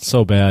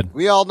 So bad.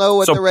 We all know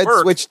what the red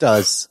switch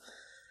does.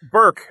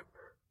 Burke,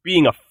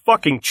 being a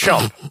fucking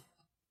chump,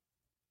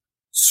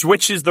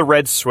 switches the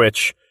red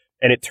switch,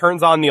 and it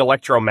turns on the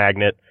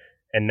electromagnet,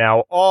 and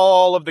now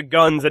all of the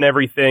guns and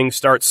everything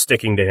start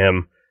sticking to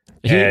him.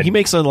 He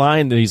makes a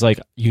line that he's like,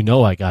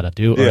 I gotta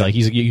do it.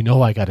 Yeah. Or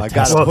like I gotta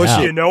test it push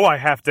out. it. I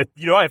have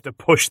to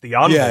push the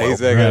envelope. Yeah,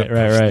 he's like,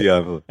 Right. the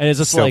envelope. And it's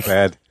just So like,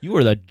 bad. you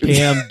are the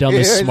damn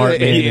dumbest smart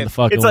man in the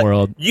fucking It's like,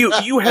 world.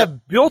 You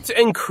have built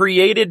and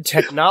created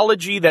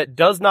technology that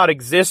does not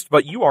exist,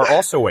 but you are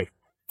also a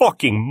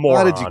fucking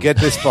moron. How did you get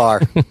this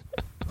far?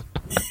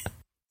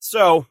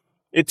 So,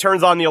 it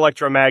turns on the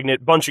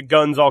electromagnet, bunch of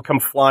guns all come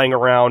flying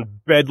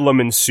around, bedlam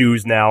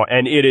ensues now,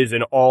 and it is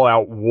an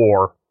all-out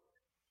war.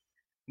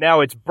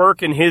 Now it's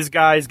Burke and his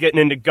guys getting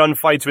into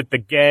gunfights with the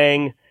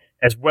gang,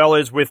 as well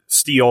as with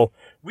Steele.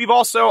 We've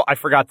also, I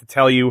forgot to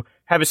tell you,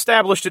 have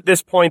established at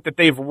this point that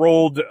they've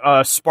rolled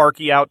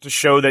Sparky out to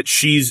show that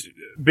she's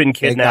been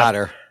kidnapped. They got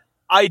her.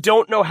 I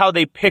don't know how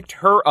they picked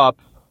her up,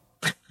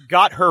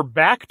 got her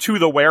back to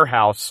the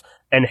warehouse,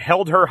 and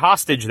held her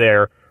hostage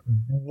there,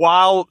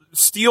 while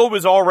Steele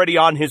was already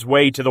on his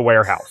way to the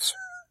warehouse.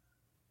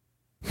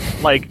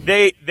 Like,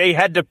 they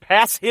had to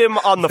pass him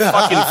on the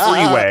fucking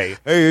freeway.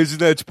 Hey, isn't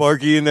that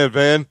Sparky in that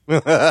van?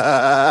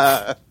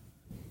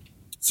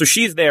 So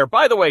she's there.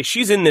 By the way,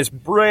 she's in this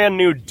brand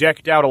new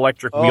decked out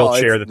electric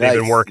wheelchair that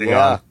they've been working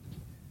on.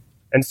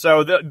 And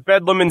so the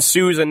bedlam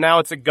ensues, and now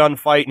it's a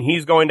gunfight, and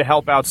he's going to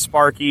help out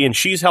Sparky, and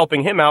she's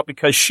helping him out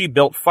because she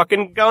built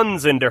fucking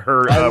guns into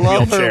her I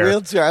love wheelchair. her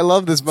wheelchair. I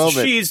love this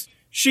moment.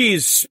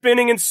 She's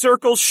spinning in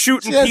circles,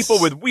 shooting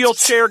people with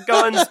wheelchair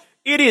guns.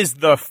 It is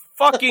the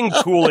fucking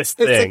coolest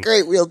thing. It's a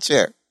great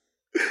wheelchair.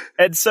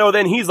 And so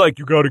then he's like,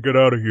 you gotta get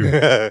out of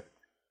here.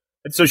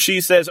 And so she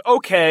says,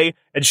 okay,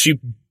 and she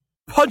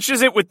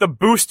punches it with the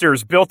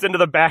boosters built into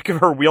the back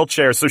of her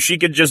wheelchair so she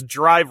can just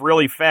drive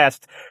really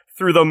fast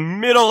through the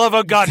middle of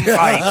a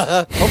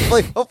gunfight.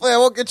 hopefully I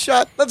won't get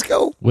shot. Let's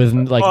go. With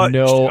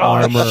no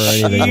armor or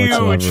anything huge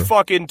whatsoever.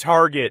 fucking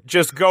target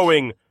just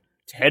going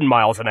 10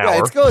 miles an hour. Yeah,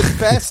 it's going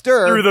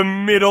faster. Through the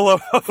middle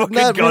of a fucking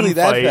Not really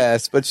that gunfight.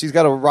 fast, but she's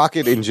got a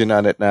rocket engine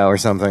on it now or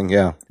something,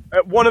 yeah.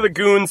 One of the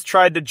goons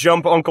tried to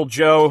jump Uncle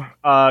Joe,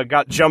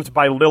 got jumped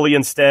by Lily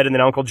instead, and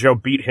then Uncle Joe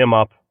beat him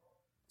up.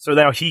 So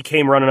now he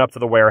came running up to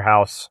the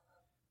warehouse.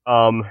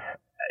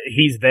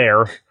 He's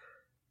there.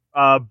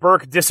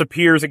 Burke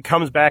disappears and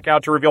comes back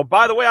out to reveal,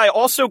 by the way, I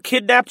also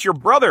kidnapped your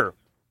brother.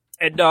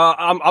 And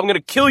I'm going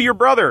to kill your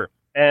brother.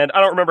 And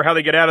I don't remember how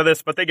they get out of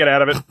this, but they get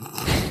out of it.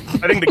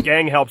 I think the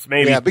gang helps,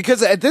 maybe. Yeah,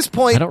 because at this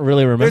point, I don't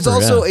really remember. There's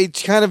also a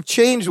kind of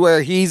change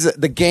where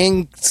the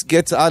gang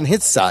gets on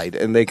his side,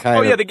 and they kind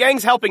of... Oh, yeah, the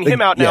gang's helping him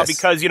out now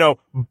because,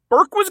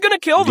 Burke was going to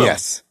kill them.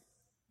 Yes.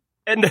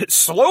 And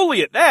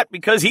slowly at that,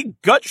 because he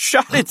gut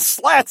shot its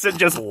slats and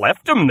just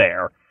left him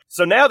there.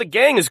 So now the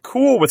gang is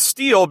cool with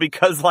Steele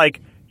because,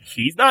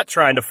 he's not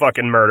trying to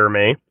fucking murder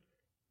me.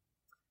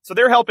 So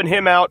they're helping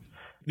him out.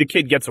 The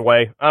kid gets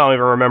away. I don't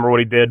even remember what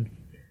he did.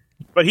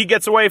 But he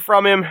gets away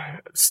from him.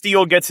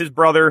 Steele gets his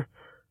brother.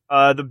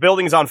 The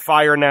building's on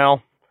fire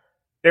now.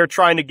 They're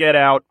trying to get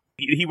out.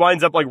 He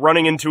winds up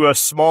running into a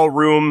small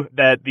room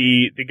that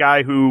the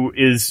guy who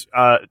is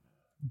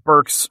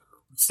Burke's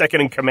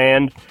second in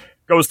command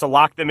goes to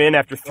lock them in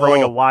after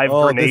throwing a live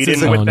grenade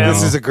in with them.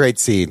 This is a great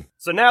scene.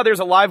 So now there's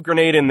a live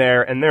grenade in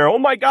there, and they're, oh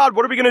my god,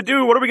 what are we going to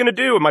do? What are we going to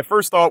do? And my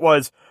first thought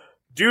was,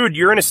 dude,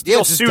 you're in a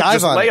steel suit,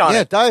 just lay on it.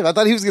 Yeah, dive. I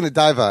thought he was going to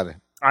dive on it.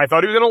 I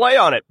thought he was going to lay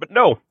on it, but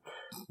no.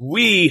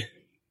 We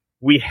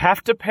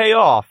have to pay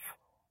off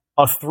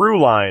a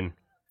through line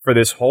for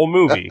this whole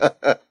movie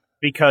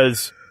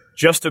because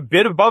just a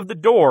bit above the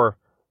door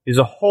is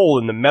a hole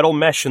in the metal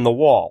mesh in the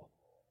wall.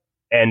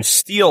 And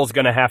Steele's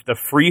going to have to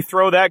free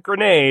throw that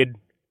grenade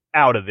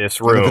out of this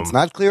room. And if it's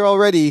not clear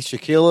already,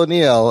 Shaquille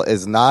O'Neal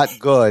is not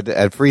good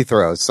at free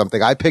throws,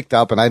 something I picked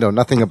up and I know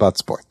nothing about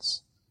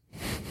sports.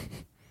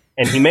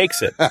 And he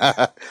makes it.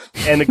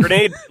 And the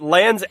grenade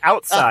lands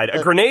outside.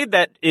 A grenade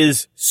that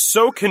is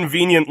so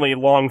conveniently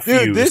long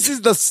fused. Dude, this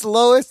is the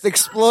slowest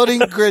exploding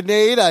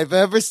grenade I've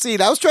ever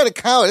seen. I was trying to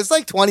count. It's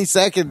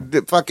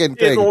 20-second fucking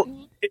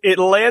thing. It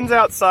lands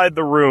outside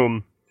the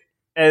room,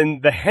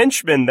 and the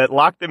henchman that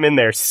locked them in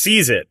there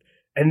sees it.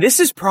 And this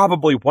is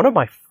probably one of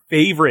my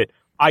favorite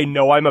I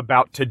know I'm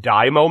about to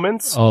die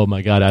moments. Oh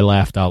my god, I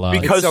laughed out loud.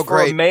 Because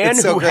for a man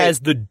who has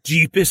the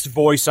deepest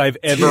voice I've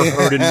ever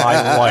heard in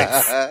my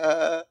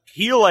life,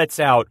 he lets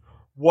out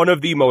one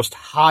of the most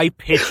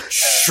high-pitched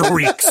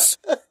shrieks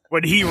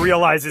when he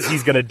realizes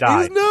he's going to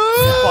die.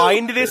 No!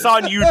 Find this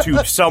on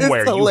YouTube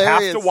somewhere. You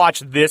have to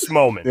watch this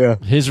moment. Yeah.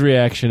 His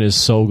reaction is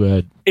so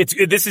good.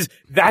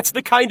 That's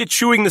the kind of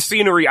chewing the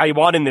scenery I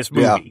want in this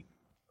movie. Yeah.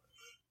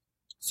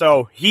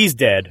 So he's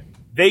dead.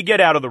 They get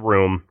out of the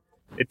room.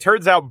 It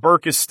turns out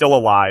Burke is still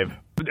alive.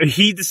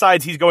 He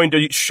decides he's going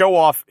to show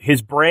off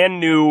his brand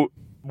new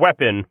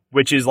weapon,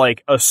 which is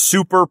like a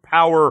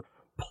superpower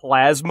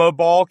plasma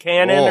ball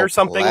cannon or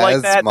something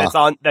like that.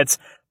 That's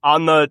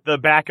on the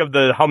back of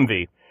the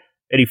Humvee.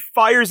 And he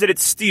fires it at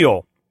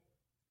Steele,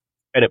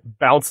 and it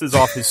bounces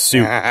off his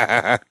suit.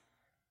 And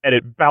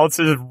it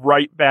bounces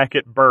right back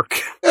at Burke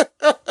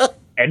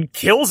and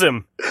kills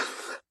him.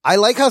 I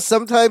like how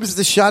sometimes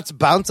the shots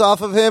bounce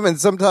off of him and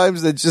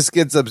sometimes it just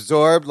gets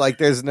absorbed. Like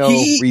there's no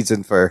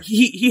reason for.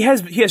 He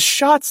has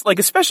shots, like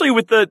especially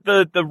with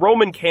the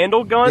Roman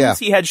candle guns. Yeah.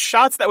 He had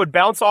shots that would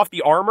bounce off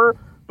the armor,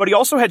 but he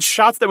also had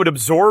shots that would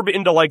absorb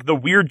into like the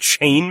weird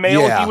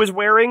chainmail he was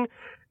wearing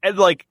and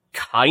like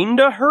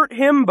kinda hurt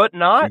him, but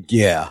not.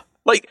 Yeah.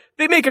 Like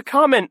they make a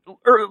comment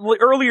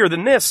earlier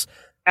than this.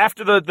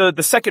 After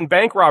the second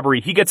bank robbery,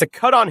 he gets a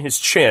cut on his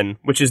chin,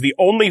 which is the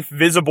only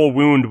visible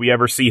wound we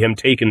ever see him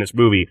take in this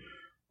movie.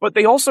 But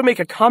they also make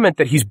a comment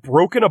that he's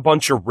broken a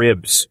bunch of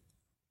ribs.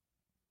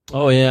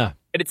 Oh, yeah.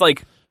 And it's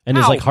like, and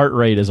his like heart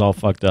rate is all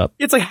fucked up.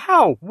 It's like,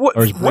 how? What?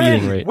 Or his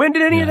breathing rate. When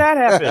did any of that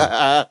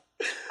happen?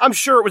 I'm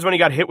sure it was when he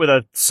got hit with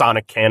a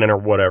sonic cannon or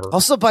whatever.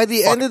 Also, by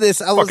the end of this,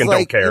 I was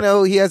like,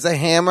 he has a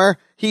hammer.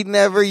 He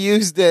never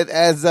used it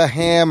as a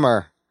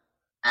hammer.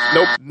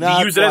 Nope.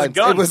 He used it as a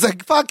gun. It was a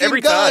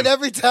fucking gun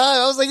every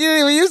time. I was like, you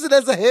didn't even use it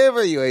as a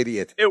hammer, you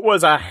idiot. It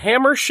was a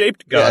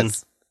hammer-shaped gun.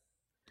 Yes.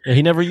 Yeah,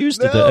 he never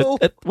used it.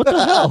 What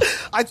the hell?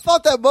 I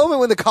thought that moment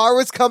when the car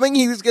was coming,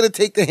 he was going to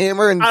take the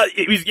hammer and...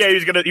 he was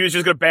just going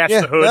to bash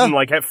the hood and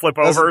like flip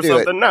over or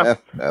something. No.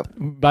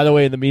 By the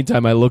way, in the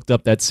meantime, I looked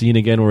up that scene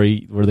again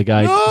where the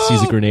guy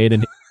sees a grenade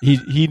and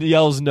he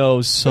yells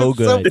no so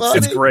good.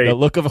 It's great. The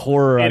look of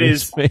horror on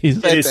his face.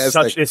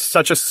 It's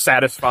such a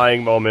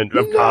satisfying moment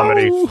of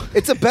comedy.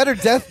 It's a better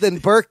death than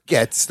Burke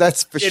gets,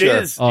 that's for sure.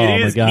 It is.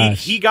 My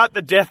gosh. He got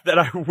the death that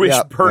I wish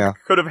Burke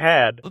could have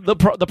had. The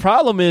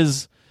problem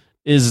is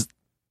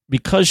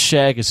because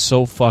Shag is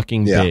so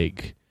fucking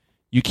big,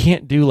 you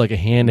can't do like a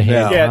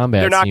hand-to-hand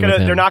combat.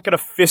 They're not gonna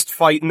fist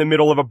fight in the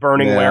middle of a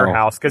burning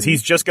warehouse because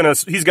he's gonna.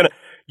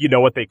 You know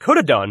what they could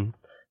have done,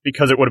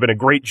 because it would have been a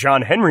great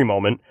John Henry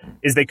moment,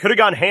 is they could have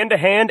gone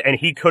hand-to-hand and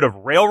he could have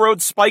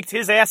railroad spiked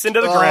his ass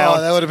into the ground.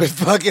 Oh, that would have been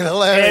fucking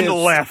hilarious. And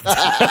left.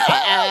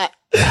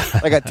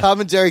 Like a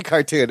Tom and Jerry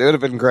cartoon. It would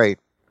have been great.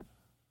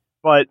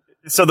 But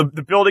so the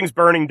building's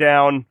burning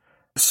down.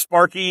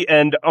 Sparky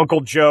and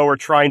Uncle Joe are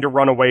trying to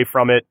run away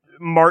from it.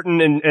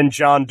 Martin and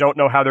John don't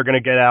know how they're going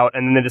to get out,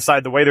 and then they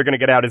decide the way they're going to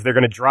get out is they're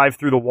going to drive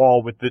through the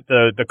wall with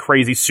the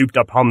crazy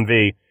souped-up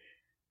Humvee.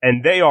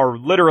 And they are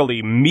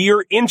literally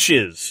mere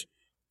inches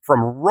from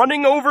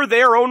running over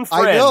their own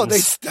friends. I know, they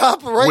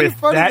stop right in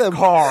front of them. With that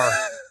car.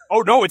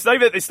 Oh, no, it's not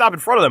even that they stop in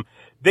front of them.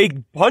 They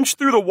punch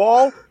through the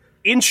wall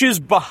inches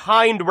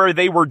behind where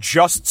they were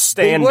just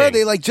standing.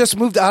 They like just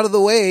moved out of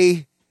the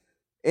way.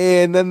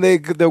 And then you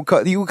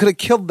could have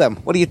killed them.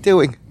 What are you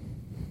doing?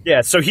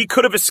 Yeah, so he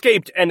could have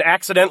escaped and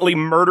accidentally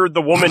murdered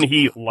the woman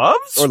he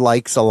loves? Or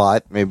likes a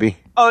lot, maybe.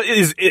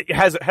 It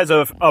has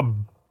a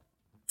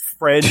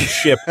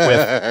friendship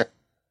with.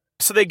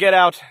 So they get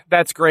out.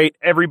 That's great.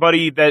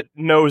 Everybody that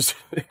knows,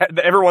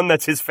 everyone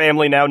that's his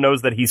family now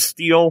knows that he's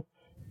Steele.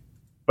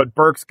 But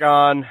Burke's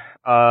gone.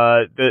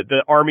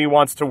 The army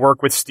wants to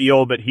work with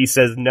Steele, but he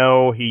says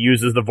no. He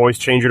uses the voice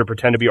changer to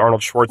pretend to be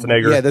Arnold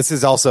Schwarzenegger. Yeah, this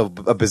is also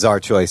a bizarre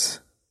choice.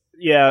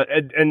 Yeah,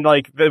 and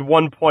like the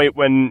one point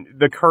when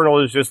the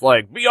colonel is just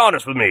like, be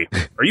honest with me.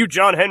 Are you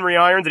John Henry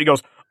Irons? And he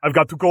goes, I've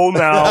got to go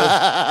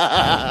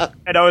now.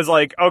 And I was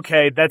like,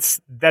 okay,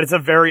 that's a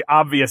very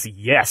obvious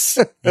yes,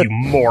 you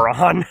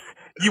moron.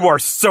 You are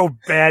so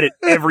bad at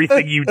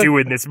everything you do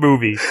in this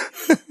movie.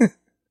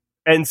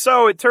 And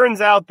so it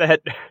turns out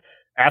that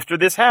after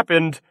this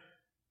happened,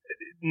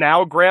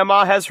 now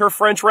Grandma has her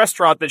French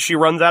restaurant that she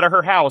runs out of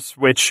her house,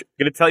 which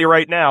I'm going to tell you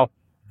right now,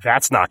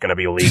 that's not going to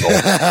be legal.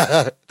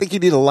 I think you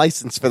need a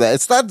license for that.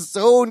 It's not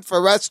zoned for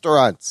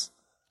restaurants.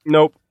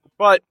 Nope.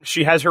 But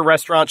she has her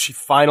restaurant. She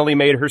finally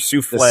made her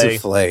souffle. The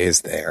souffle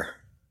is there.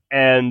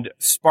 And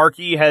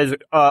Sparky has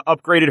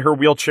upgraded her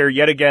wheelchair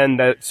yet again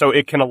so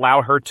it can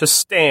allow her to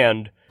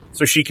stand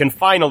so she can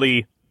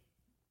finally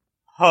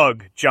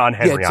hug John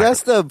Henry. Yeah,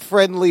 just a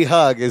friendly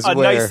hug is a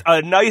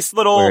nice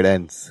little where it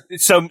ends.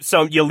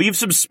 So you leave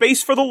some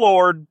space for the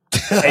Lord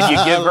and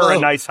you give her a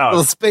nice hug. A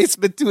little space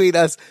between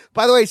us.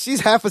 By the way,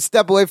 she's half a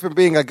step away from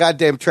being a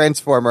goddamn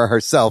transformer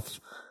herself.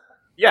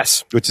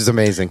 Yes. Which is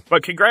amazing.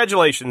 But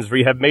congratulations,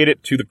 we have made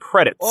it to the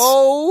credits.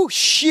 Oh,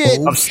 shit.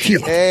 Of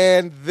Steel.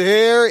 And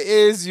there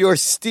is your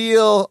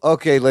Steel.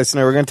 Okay,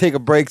 listener, we're going to take a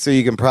break so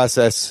you can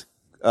process,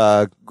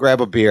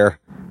 grab a beer,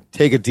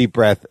 take a deep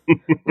breath.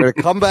 We're going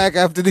to come back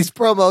after these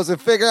promos and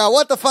figure out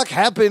what the fuck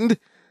happened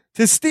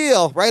to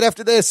Steel right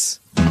after this.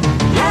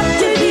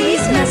 After these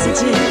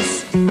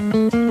messages,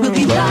 we'll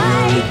be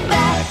right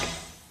back.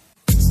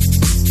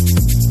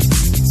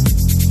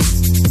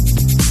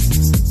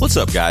 What's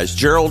up, guys?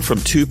 Gerald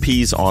from Two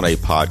Peas on a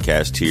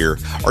Podcast here.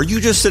 Are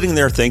you just sitting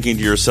there thinking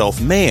to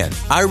yourself, man,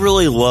 I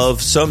really love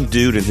some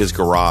dude in his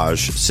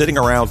garage sitting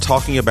around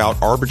talking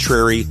about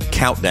arbitrary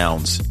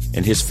countdowns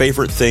and his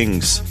favorite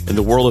things in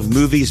the world of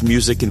movies,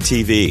 music, and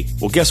TV?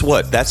 Well, guess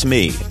what? That's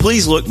me.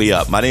 Please look me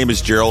up. My name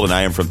is Gerald, and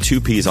I am from Two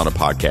Peas on a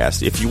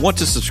Podcast. If you want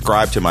to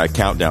subscribe to my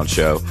countdown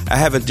show, I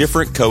have a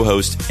different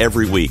co-host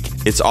every week.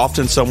 It's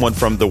often someone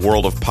from the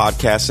world of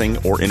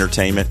podcasting or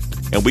entertainment,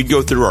 and we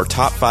go through our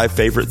top 5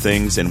 favorite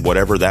things in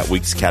whatever that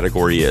week's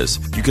category is.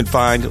 You can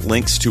find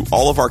links to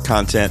all of our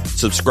content,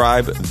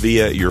 subscribe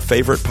via your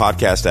favorite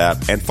podcast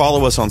app, and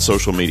follow us on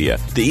social media.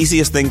 The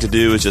easiest thing to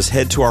do is just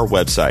head to our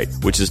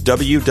website, which is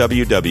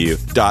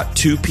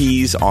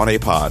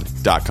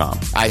www.twopeasonapod.com.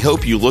 I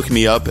hope you look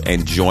me up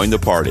and join the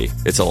party.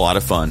 It's a lot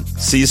of fun.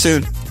 See you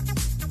soon.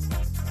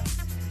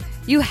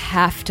 You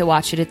have to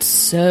watch it. It's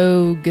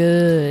so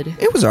good.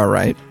 It was all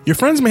right. Your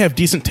friends may have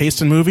decent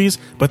taste in movies,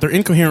 but their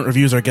incoherent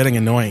reviews are getting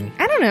annoying.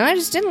 I don't know. I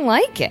just didn't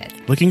like it.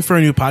 Looking for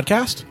a new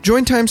podcast?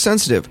 Join Time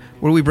Sensitive,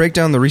 where we break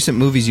down the recent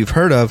movies you've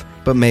heard of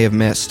but may have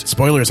missed.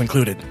 Spoilers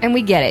included. And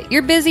we get it.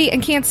 You're busy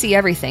and can't see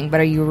everything, but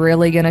are you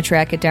really going to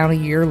track it down a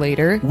year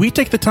later? We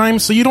take the time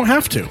so you don't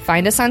have to.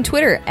 Find us on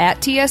Twitter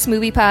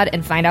 @TSMoviePod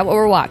and find out what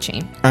we're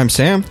watching. I'm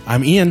Sam.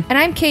 I'm Ian. And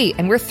I'm Kate,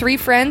 and we're 3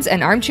 friends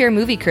and armchair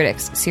movie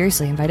critics.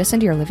 Seriously, invite us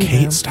into your living room.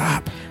 Kate,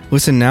 stop.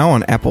 Listen now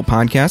on Apple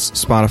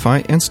Podcasts,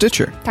 Spotify, and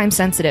Stitcher. Time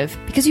sensitive,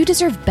 because you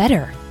deserve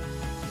better.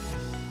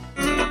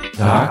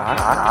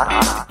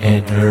 Doc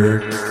and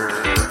Nerd.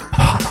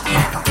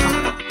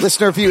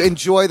 Listener, if you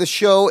enjoy the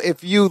show,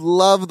 if you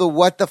love the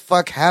What the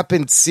Fuck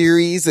Happened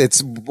series,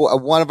 it's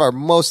one of our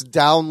most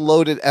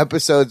downloaded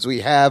episodes we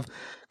have.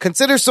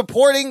 Consider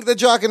supporting the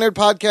Jock and Nerd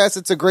podcast.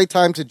 It's a great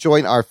time to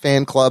join our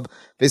fan club.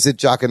 Visit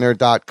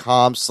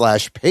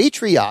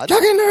jockandnerd.com/Patreon.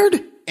 Jock and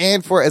Nerd!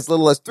 And for as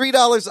little as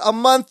 $3 a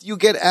month, you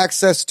get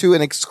access to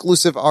an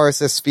exclusive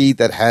RSS feed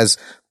that has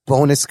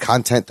bonus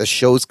content. The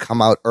shows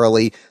come out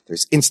early.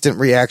 There's instant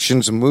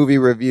reactions, movie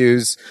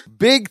reviews.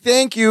 Big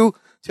thank you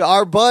to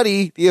our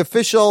buddy, the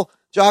official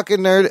Jock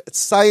and Nerd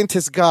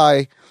scientist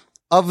guy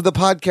of the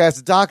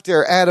podcast,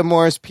 Dr. Adam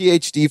Morris,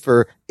 PhD,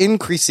 for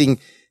increasing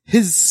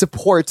his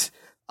support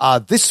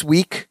this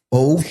week.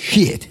 Oh,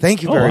 shit.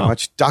 Thank you very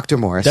much, Dr.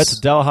 Morris. That's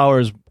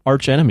Delhauer's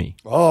arch enemy.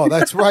 Oh,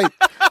 that's right.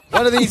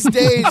 One of these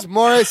days,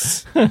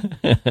 Morris and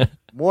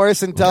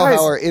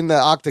Delhauer in the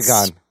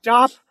octagon.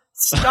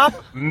 Stop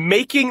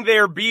making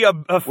there be a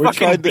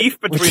fucking beef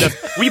between us.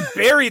 We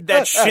buried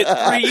that shit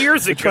 3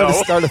 years ago. Trying to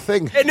start a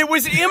thing. And it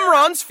was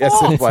Imran's fault.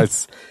 Yes, it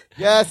was.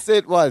 Yes,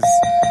 it was.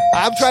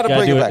 I'm trying to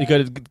bring it back. You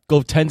got to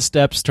go 10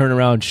 steps, turn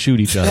around,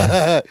 shoot each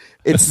other.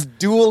 It's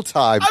duel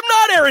time. I'm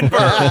not Aaron Burr.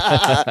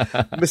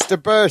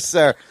 Mr. Burr,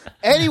 sir.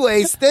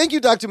 Anyways, thank you,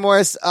 Dr.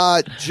 Morris.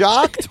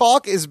 Jock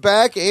Talk is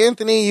back.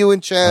 Anthony, you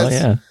and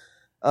Chaz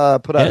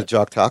put out a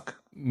Jock Talk.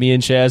 Me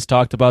and Chaz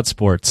talked about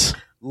sports.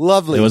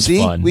 Lovely. It was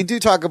fun. We do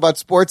talk about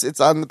sports.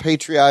 It's on the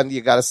Patreon. You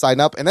got to sign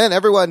up. And then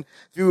everyone,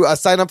 if you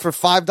sign up for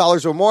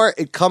 $5 or more,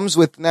 it comes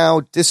with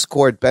now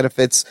Discord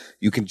benefits.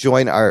 You can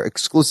join our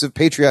exclusive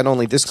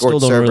Patreon-only Discord Still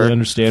don't server. really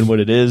understand what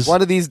it is.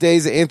 One of these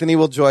days, Anthony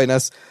will join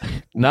us.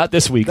 Not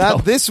this week, Not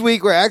though. this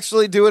week. We're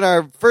actually doing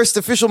our first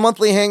official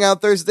monthly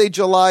hangout Thursday,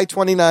 July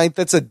 29th.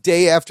 That's a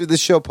day after the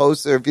show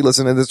posts, or if you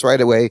listen to this right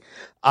away,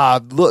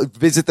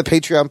 visit the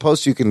Patreon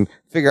post. You can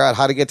figure out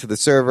how to get to the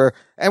server.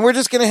 And we're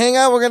just going to hang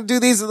out. We're going to do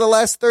these on the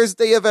last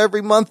Thursday of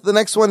every month. The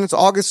next one is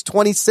August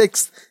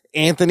 26th,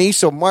 Anthony.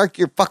 So mark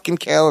your fucking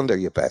calendar,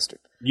 you bastard.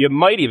 You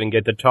might even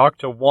get to talk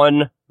to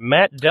one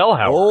Matt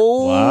Delhauer.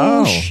 Oh,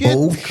 Wow. shit.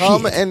 Oh,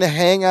 Come shit. and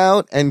hang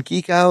out and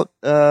geek out.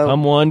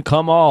 Come one,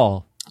 come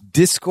all.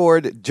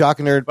 Discord, Jock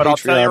and Nerd, But Patreon. I'll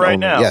tell you right only.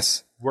 now,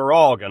 Yes. we're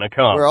all going to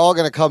come. We're all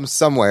going to come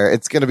somewhere.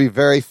 It's going to be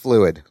very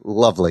fluid.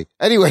 Lovely.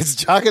 Anyways,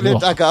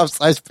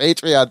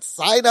 jockandnerd.com/Patreon.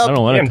 Sign I up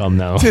don't want to come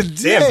now.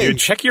 today. Damn, dude,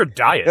 check your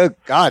diet. Oh,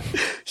 God.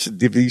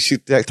 You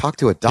should talk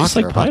to a doctor Tastes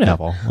like about that.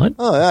 pineapple. What?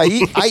 Oh, I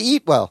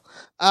eat well.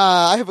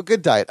 I have a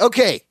good diet.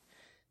 Okay.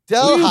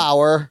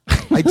 Delhauer.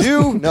 I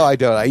do? No, I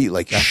don't. I eat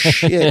like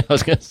shit. I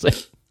was going to say.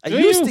 I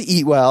used to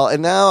eat well,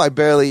 and now I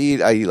barely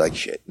eat. I eat like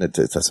shit.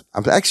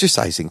 I'm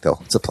exercising, though.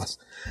 It's a plus.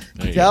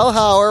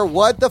 Delhauer,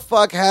 what the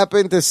fuck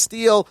happened to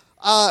Steele?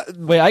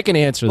 Wait, I can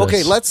answer this.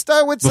 Okay, let's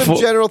start with some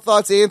general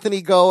thoughts.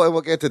 Anthony, go, and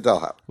we'll get to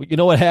Delhauer. You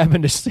know what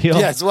happened to Steele?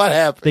 Yes, what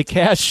happened? They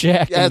cast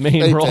Shaq in the they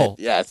main did. role.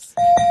 Yes.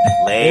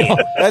 Lame.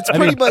 That's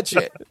pretty much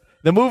it.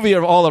 The movie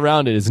all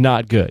around it is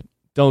not good.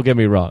 Don't get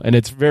me wrong, and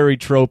it's very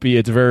tropey.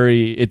 It's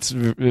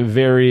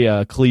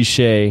very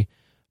cliche.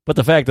 But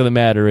the fact of the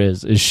matter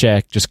is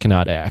Shaq just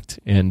cannot act,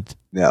 and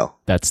No.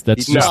 that's He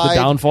just the tried.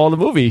 downfall of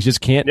the movie. He just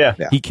can't. Yeah.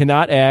 He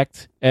cannot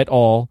act at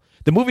all.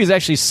 The movie is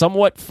actually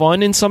somewhat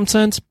fun in some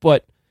sense,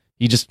 but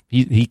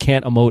he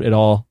can't emote at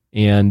all.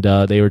 And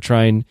they were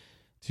trying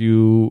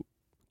to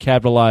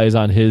capitalize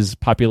on his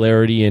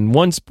popularity in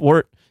a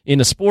sport,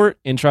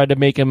 and tried to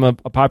make him a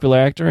popular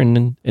actor,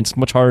 and it's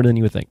much harder than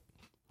you would think.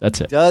 That's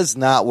it. Does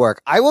not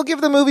work. I will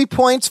give the movie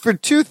points for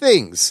two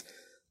things.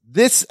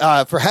 this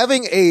for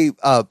having a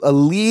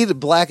lead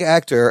black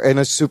actor in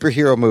a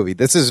superhero movie.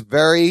 This is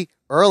very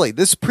early.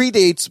 This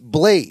predates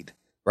Blade,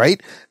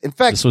 right? In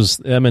fact, this was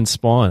them and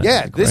Spawn. Yeah,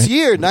 I think, this right?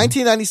 year,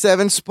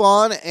 1997,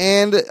 Spawn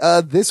and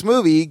this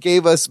movie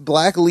gave us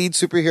black lead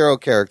superhero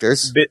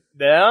characters.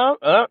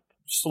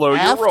 Slow your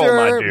After roll,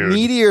 my dude.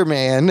 Meteor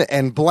Man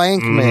and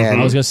Blank Man.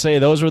 I was gonna say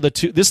those were the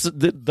two.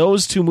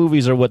 Those two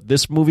movies are what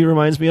this movie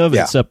reminds me of.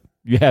 Yeah. Except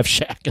you have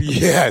Shaq in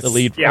the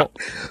lead role.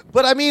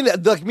 But I mean,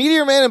 the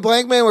Meteor Man and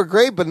Blank Man were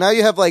great, but now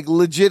you have like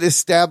legit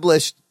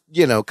established,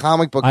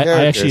 comic book characters.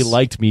 I actually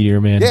liked Meteor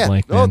Man. Yeah, and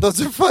Blank Man. oh,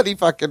 those are funny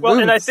fucking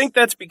movies. And I think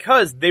that's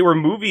because they were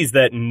movies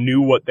that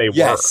knew what they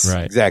yes, were.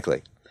 Right.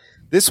 Exactly.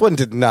 This one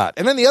did not.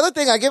 And then the other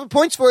thing I give it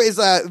points for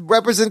is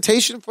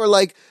representation for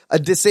like a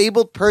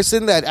disabled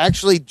person that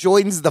actually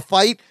joins the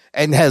fight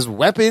and has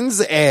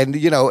weapons, and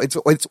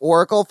it's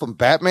Oracle from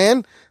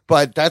Batman,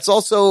 but that's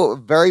also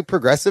very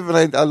progressive,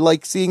 and I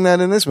like seeing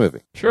that in this movie.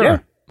 Sure. Yeah.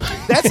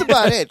 That's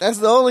about it. That's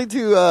the only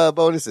two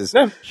bonuses.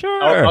 Yeah,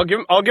 Sure. I'll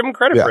give them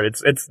credit for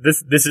it.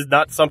 This is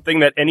not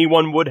something that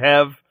anyone would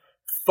have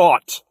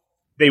thought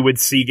they would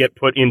see get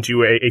put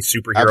into a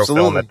superhero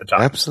film at the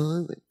time.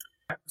 Absolutely.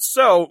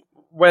 So,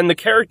 when the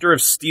character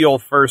of Steel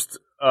first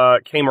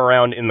came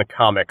around in the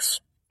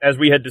comics, as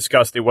we had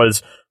discussed, it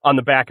was on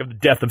the back of the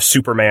death of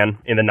Superman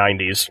in the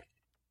 90s.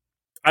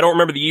 I don't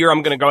remember the year.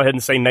 I'm going to go ahead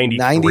and say 93.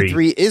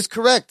 93 is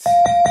correct.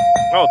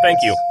 Oh, thank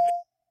you.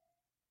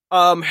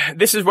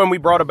 This is when we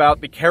brought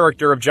about the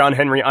character of John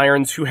Henry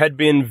Irons, who had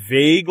been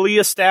vaguely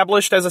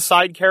established as a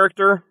side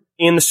character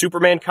in the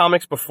Superman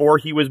comics before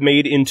he was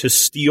made into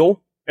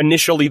Steel.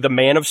 Initially the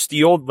Man of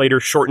Steel, later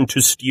shortened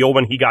to Steel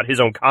when he got his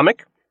own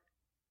comic.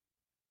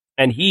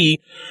 And he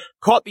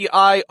caught the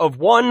eye of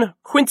one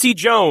Quincy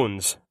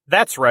Jones.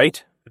 That's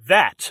right.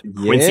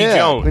 Quincy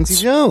Jones.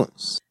 Quincy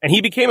Jones. And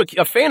he became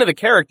a fan of the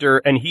character,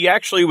 and he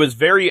actually was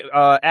very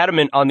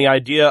adamant on the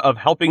idea of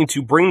helping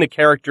to bring the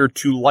character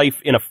to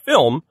life in a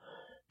film,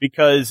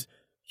 because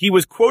he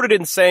was quoted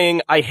in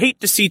saying, "I hate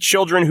to see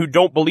children who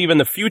don't believe in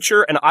the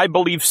future, and I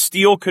believe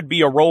Steel could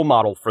be a role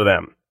model for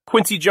them."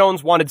 Quincy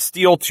Jones wanted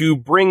Steel to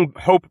bring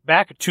hope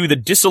back to the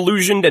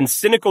disillusioned and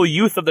cynical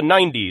youth of the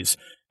 90s.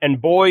 And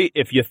boy,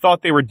 if you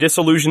thought they were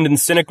disillusioned and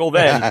cynical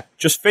then,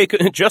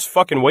 just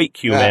fucking wait,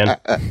 Q, man.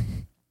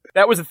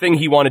 That was the thing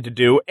he wanted to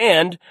do,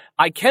 and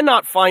I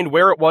cannot find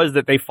where it was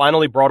that they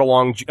finally brought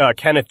along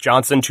Kenneth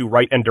Johnson to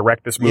write and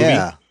direct this movie.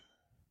 Yeah.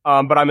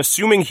 But I'm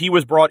assuming he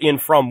was brought in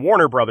from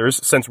Warner Brothers,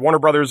 since Warner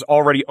Brothers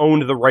already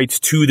owned the rights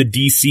to the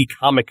DC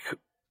comic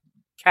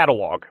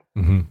catalog.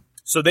 Mm-hmm.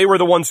 So they were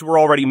the ones who were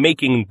already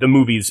making the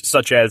movies,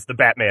 such as the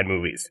Batman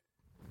movies.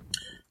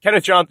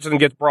 Kenneth Johnson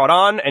gets brought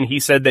on, and he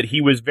said that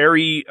he was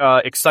very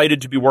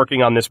excited to be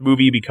working on this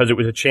movie because it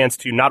was a chance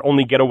to not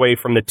only get away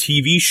from the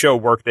TV show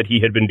work that he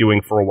had been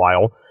doing for a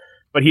while,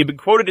 but he had been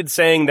quoted in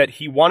saying that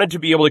he wanted to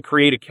be able to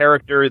create a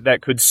character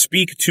that could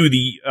speak to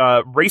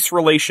the race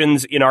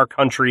relations in our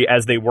country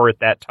as they were at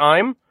that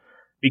time,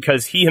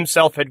 because he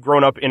himself had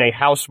grown up in a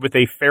house with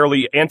a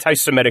fairly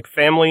anti-Semitic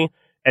family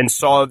and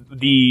saw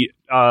the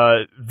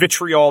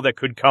vitriol that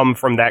could come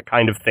from that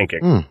kind of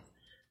thinking.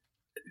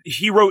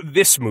 He wrote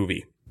this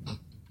movie,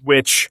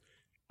 which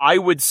I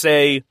would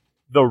say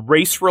the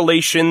race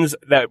relations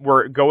that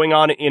were going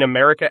on in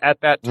America at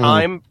that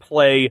time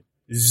play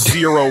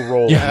zero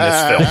role in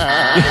this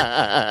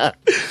film.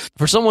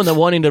 For someone that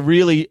wanting to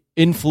really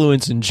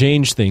influence and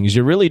change things,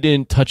 you really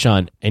didn't touch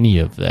on any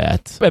of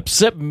that,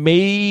 except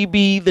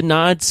maybe the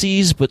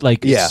Nazis. But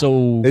like, Yeah. it's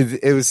so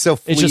It was so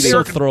fleeting. it's just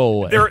so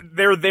throwaway.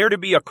 They're there to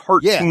be a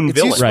cartoon it's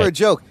villain. used for a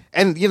joke.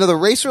 And, the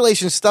race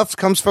relation stuff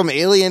comes from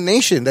Alien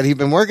Nation that he'd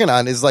been working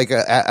on, is like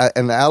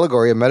an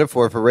allegory, a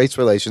metaphor for race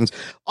relations.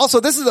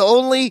 Also, this is the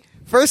only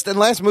first and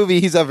last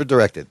movie he's ever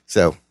directed.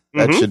 So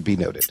that should be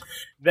noted.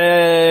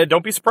 Then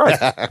don't be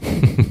surprised.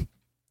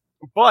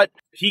 But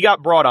he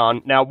got brought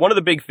on. Now, one of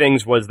the big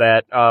things was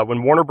that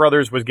when Warner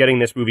Brothers was getting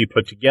this movie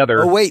put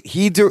together... Oh, wait.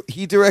 He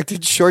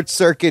directed Short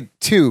Circuit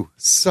 2.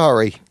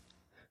 Sorry.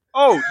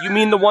 Oh, you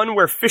mean the one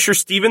where Fisher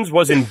Stevens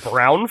was in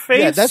brownface?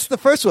 Yeah, that's the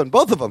first one.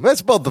 Both of them.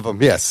 That's both of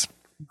them, yes.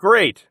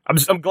 Great.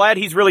 I'm glad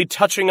he's really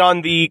touching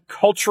on the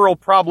cultural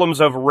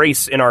problems of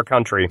race in our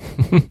country.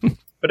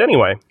 But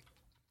anyway.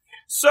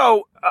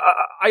 So,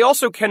 I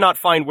also cannot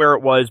find where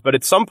it was, but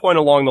at some point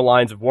along the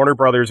lines of Warner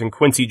Brothers and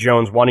Quincy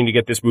Jones wanting to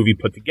get this movie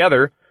put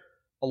together,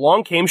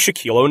 along came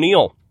Shaquille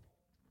O'Neal,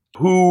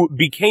 who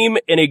became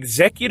an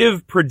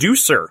executive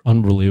producer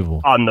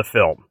Unbelievable. on the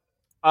film.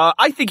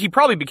 I think he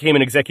probably became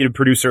an executive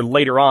producer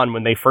later on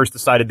when they first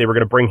decided they were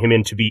going to bring him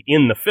in to be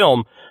in the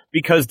film,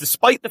 because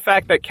despite the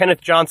fact that Kenneth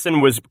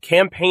Johnson was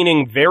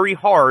campaigning very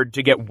hard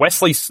to get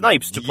Wesley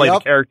Snipes to play the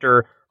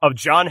character of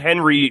John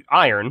Henry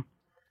Iron,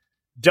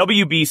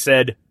 WB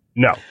said,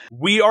 no,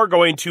 we are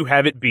going to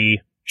have it be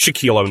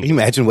Shaquille O'Neal. Can you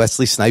imagine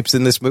Wesley Snipes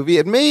in this movie?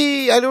 And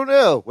I don't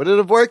know. Would it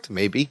have worked?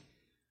 Maybe.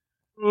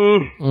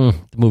 The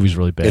movie's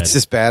really bad. It's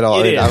just bad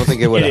already. I don't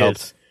think it would have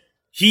helped.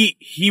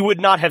 He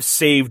would not have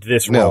saved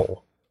this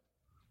role.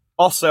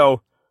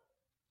 Also,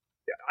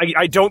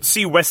 I don't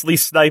see Wesley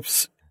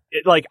Snipes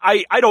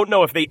I don't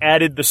know if they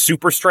added the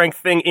super strength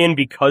thing in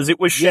because it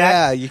was Shaq.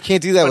 Yeah, you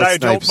can't do that with Snipes.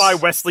 But I Snipes. don't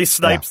buy Wesley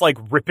Snipes,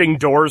 ripping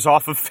doors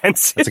off of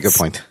fences. That's a good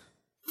point.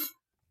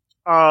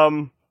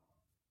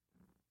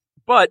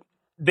 But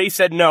they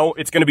said, no,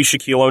 it's going to be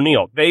Shaquille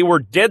O'Neal. They were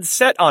dead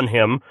set on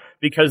him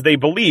because they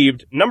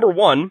believed, number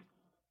one,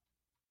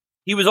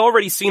 he was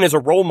already seen as a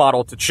role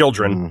model to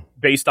children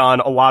based on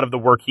a lot of the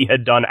work he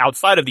had done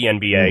outside of the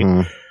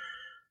NBA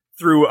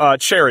through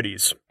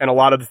charities and a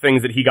lot of the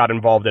things that he got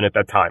involved in at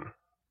that time.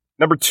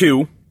 Number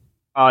two,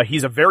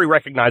 he's a very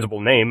recognizable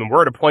name, and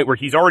we're at a point where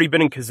he's already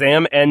been in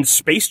Kazam and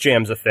Space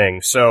Jam's a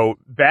thing. So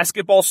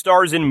basketball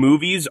stars in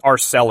movies are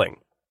selling.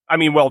 I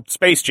mean, well,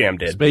 Space Jam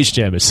did. Space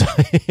Jam is.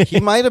 He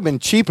might have been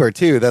cheaper,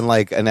 too, than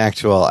an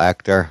actual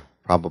actor,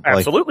 probably.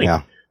 Absolutely.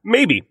 Yeah.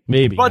 Maybe.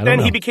 But then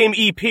he became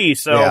EP,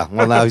 so... Yeah,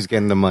 well, now he's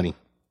getting the money.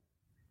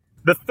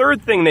 The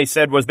third thing they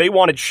said was they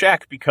wanted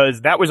Shaq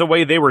because that was a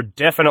way they were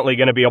definitely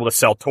going to be able to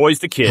sell toys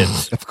to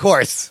kids. Of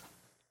course.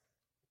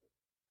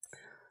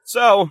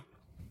 So,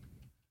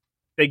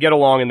 they get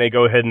along and they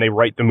go ahead and they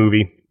write the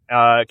movie.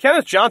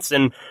 Kenneth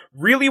Johnson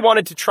really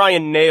wanted to try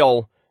and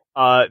nail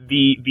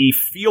the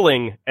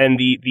feeling and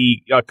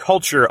the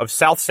culture of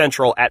South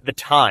Central at the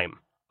time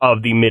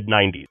of the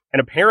mid-90s. And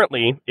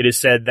apparently, it is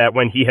said that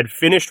when he had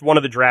finished one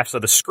of the drafts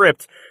of the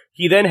script,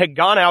 he then had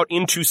gone out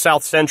into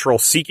South Central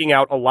seeking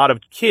out a lot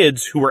of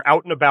kids who were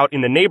out and about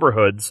in the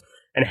neighborhoods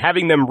and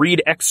having them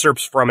read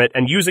excerpts from it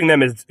and using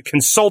them as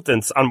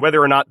consultants on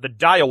whether or not the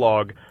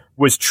dialogue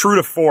was true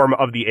to form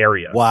of the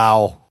area.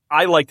 Wow.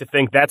 I like to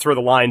think that's where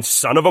the line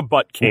 "son of a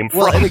butt" came from.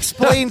 Well, it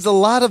explains a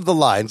lot of the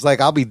lines,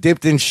 I'll be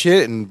dipped in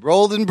shit and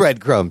rolled in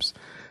breadcrumbs.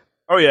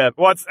 Oh, yeah.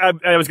 Well,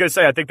 I was going to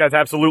say, I think that's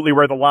absolutely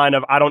where the line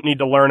of "I don't need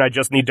to learn, I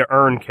just need to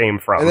earn" came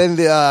from. And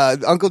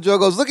then Uncle Joe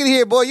goes, "Look at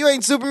here, boy, you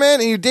ain't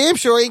Superman, and you damn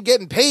sure ain't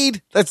getting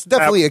paid." That's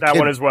definitely that kid.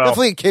 one as well.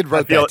 Definitely a kid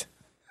wrote that.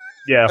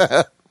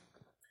 Yeah.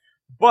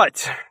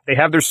 But they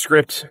have their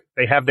script,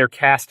 they have their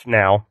cast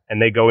now,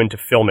 and they go into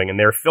filming. And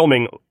they're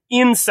filming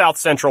in South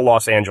Central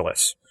Los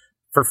Angeles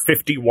for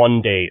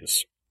 51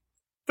 days.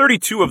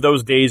 32 of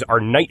those days are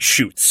night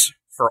shoots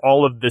for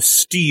all of the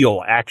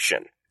steel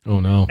action. Oh,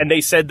 no. And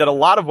they said that a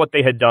lot of what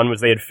they had done was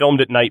they had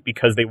filmed at night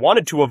because they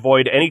wanted to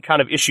avoid any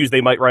kind of issues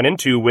they might run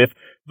into with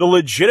the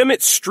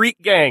legitimate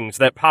street gangs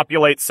that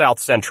populate South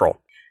Central.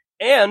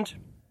 And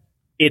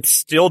it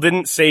still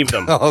didn't save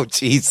them. Oh,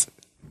 jeez.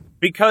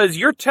 Because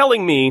you're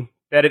telling me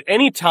that at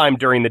any time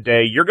during the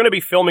day, you're going to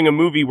be filming a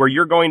movie where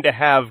you're going to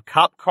have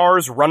cop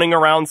cars running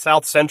around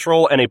South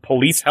Central and a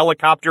police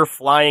helicopter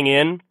flying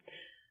in.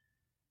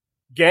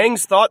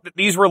 Gangs thought that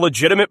these were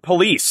legitimate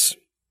police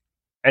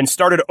and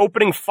started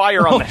opening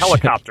fire on the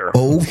helicopter.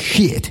 Oh,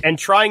 shit. And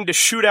trying to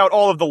shoot out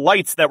all of the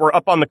lights that were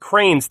up on the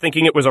cranes,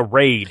 thinking it was a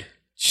raid.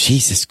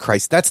 Jesus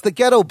Christ. That's the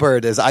ghetto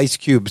bird, as Ice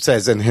Cube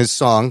says in his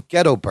song,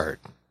 Ghetto Bird.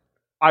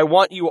 I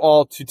want you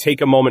all to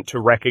take a moment to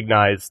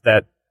recognize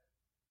that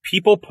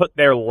people put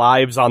their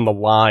lives on the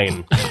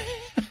line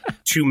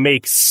to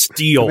make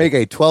steel. To make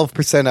a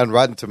 12% on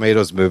Rotten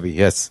Tomatoes movie,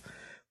 yes.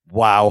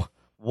 Wow.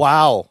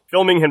 Wow.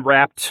 Filming had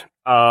wrapped.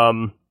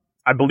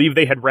 I believe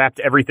they had wrapped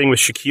everything with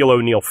Shaquille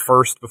O'Neal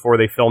first before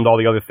they filmed all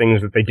the other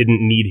things that they didn't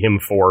need him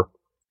for.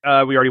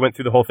 We already went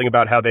through the whole thing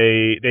about how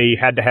they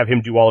had to have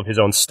him do all of his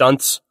own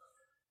stunts.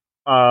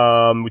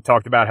 We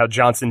talked about how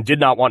Johnson did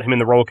not want him in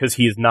the role because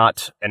he is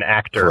not an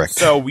actor. Correct.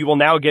 So we will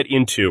now get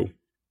into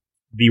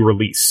the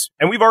release.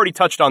 And we've already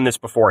touched on this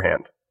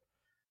beforehand.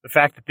 The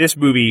fact that this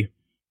movie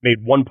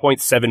made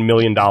 $1.7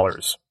 million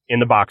in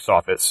the box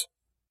office,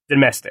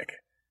 domestic,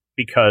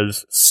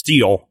 because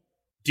Steel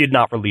did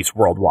not release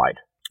worldwide.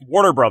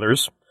 Warner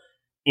Brothers,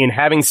 in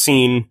having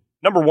seen,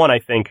 number one, I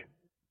think,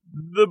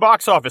 the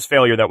box office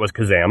failure that was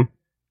Kazam,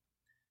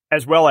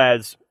 as well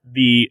as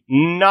the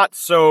not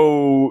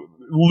so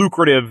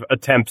lucrative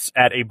attempts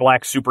at a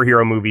black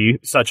superhero movie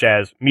such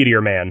as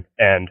Meteor Man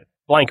and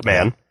Blank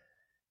Man,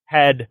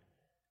 had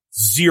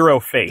zero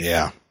faith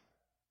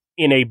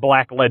in a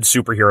black-led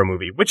superhero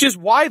movie, which is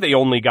why they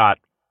only got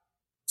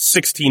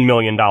 $16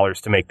 million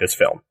to make this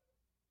film.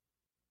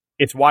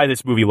 It's why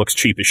this movie looks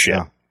cheap as shit.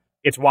 Yeah.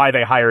 It's why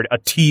they hired a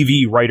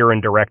TV writer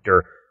and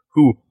director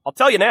who, I'll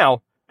tell you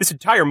now, this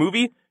entire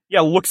movie,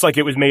 looks like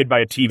it was made by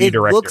a TV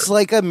director. It looks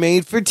like a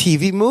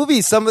made-for-TV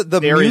movie. Some of the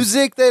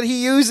music that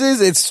he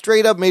uses, it's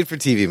straight up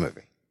made-for-TV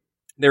movie.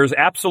 There's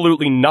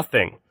absolutely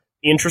nothing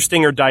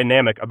interesting or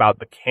dynamic about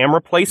the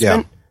camera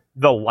placement,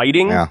 the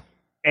lighting,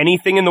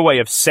 anything in the way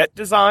of set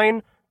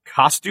design,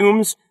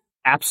 costumes,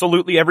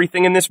 absolutely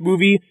everything in this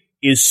movie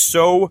is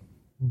so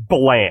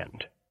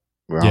bland.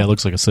 Well, yeah, it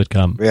looks like a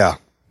sitcom. Yeah,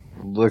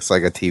 looks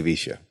like a TV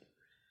show.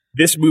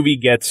 This movie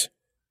gets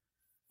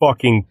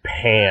fucking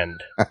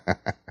panned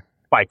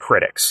by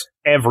critics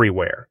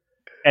everywhere.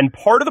 And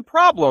part of the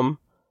problem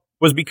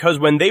was because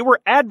when they were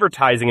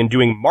advertising and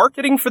doing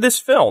marketing for this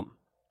film,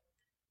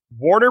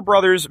 Warner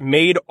Brothers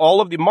made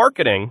all of the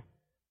marketing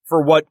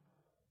for what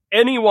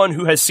anyone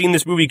who has seen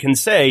this movie can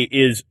say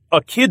is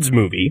a kid's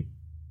movie,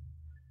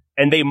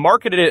 and they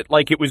marketed it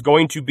like it was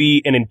going to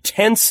be an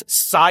intense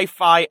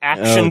sci-fi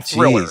action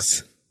thriller.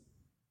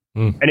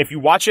 And if you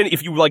watch it,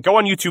 if you like go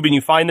on YouTube and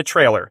you find the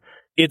trailer,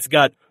 it's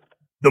got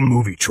the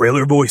movie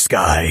trailer voice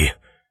guy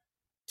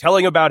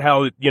telling about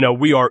how,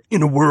 we are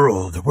in a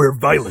world where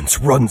violence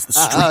runs the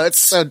streets. Oh, it's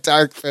so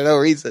dark for no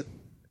reason.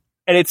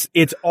 And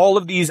it's all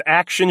of these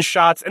action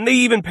shots, and they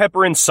even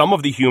pepper in some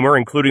of the humor,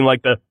 including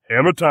like the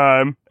hammer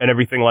time and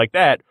everything like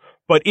that.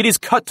 But it is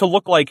cut to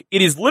look like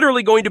it is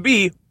literally going to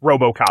be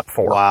RoboCop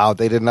 4. Wow,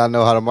 they did not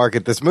know how to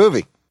market this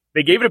movie.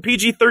 They gave it a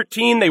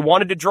PG-13. They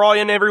wanted to draw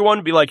in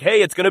everyone, be like,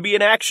 hey, it's going to be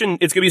it's going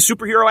to be a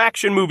superhero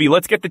action movie.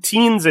 Let's get the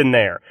teens in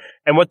there.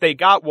 And what they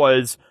got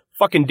was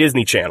fucking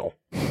Disney Channel.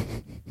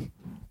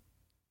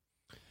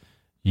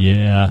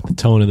 Yeah, the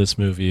tone of this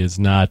movie is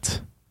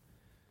not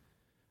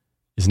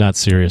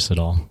serious at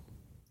all.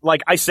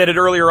 Like I said it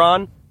earlier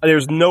on,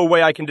 there's no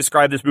way I can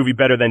describe this movie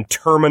better than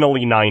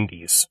terminally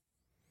 90s.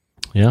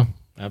 Yeah,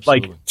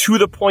 absolutely. Like, to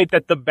the point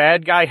that the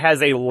bad guy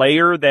has a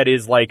lair that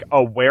is like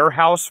a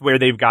warehouse where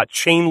they've got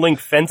chain link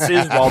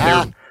fences while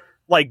they're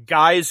like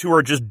guys who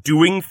are just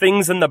doing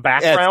things in the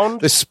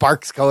background. The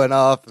sparks going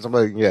off.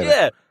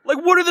 Yeah.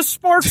 Like, what are the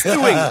sparks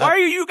doing? Why are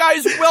you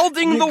guys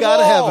welding the walls? You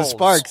gotta have the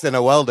sparks and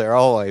a welder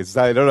always.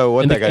 I don't know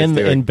what that guy's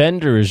doing. And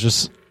Bender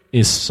is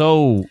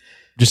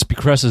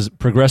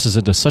progresses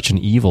into such an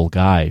evil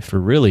guy for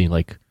really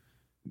like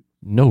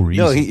no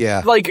reason.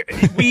 No, like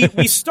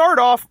we start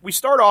off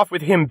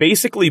with him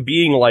basically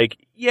being like,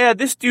 yeah,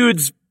 this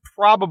dude's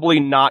probably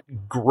not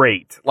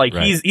great. Like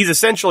right. he's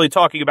essentially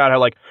talking about how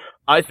like,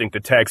 I think the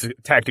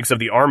tactics of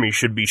the army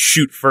should be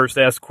shoot first,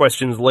 ask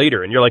questions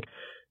later. And you're like,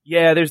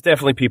 yeah, there's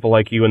definitely people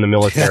like you in the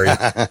military.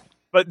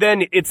 But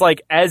then it's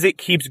like, as it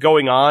keeps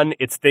going on,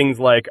 it's things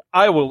like,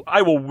 I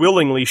will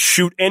willingly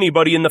shoot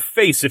anybody in the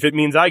face if it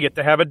means I get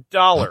to have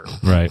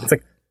 $1. Right. It's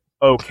like,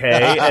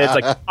 okay. And it's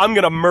like, I'm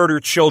going to murder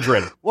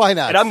children. Why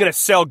not? And I'm going to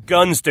sell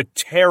guns to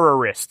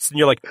terrorists. And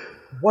you're like,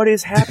 what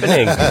is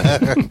happening?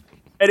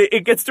 And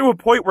it gets to a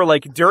point where,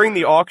 like, during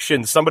the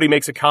auction, somebody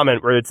makes a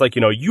comment where it's like,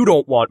 you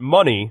don't want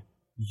money,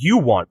 you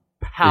want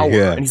power.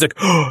 Yeah. And he's like,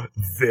 oh,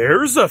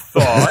 there's a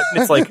thought.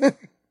 And it's like,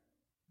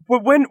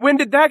 but when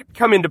did that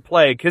come into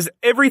play? Because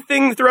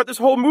everything throughout this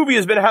whole movie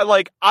has been how,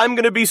 like, I'm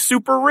going to be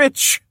super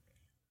rich.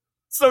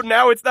 So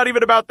now it's not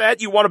even about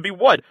that. You want to be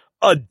what?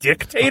 A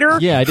dictator?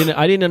 Yeah, I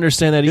didn't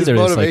understand that His either.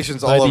 motivation's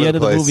it's like, all by the over end the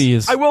of the place. movie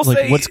is I will like,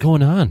 say, what's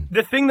going on?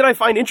 The thing that I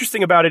find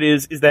interesting about it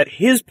is that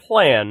his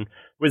plan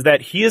was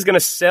that he is going to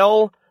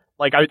sell,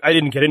 like, I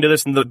didn't get into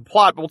this in the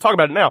plot, but we'll talk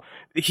about it now.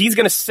 He's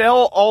going to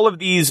sell all of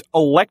these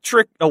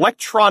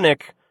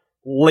electronic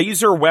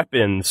laser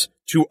weapons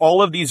to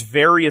all of these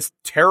various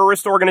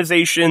terrorist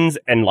organizations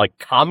and, like,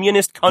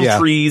 communist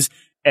countries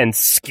and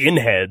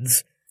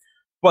skinheads.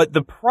 But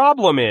the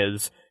problem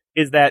is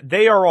that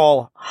they are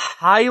all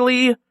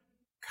highly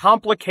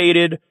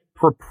complicated,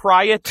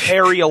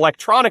 proprietary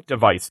electronic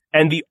device.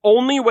 And the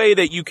only way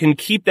that you can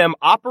keep them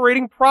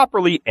operating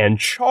properly and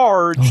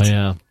charged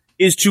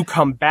is to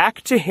come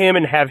back to him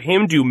and have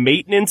him do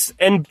maintenance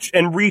and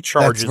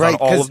recharges on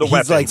all of the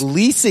weapons. He's like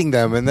leasing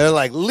them, and they're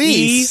like,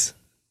 lease?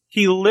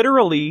 He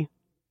literally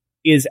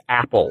is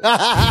Apple.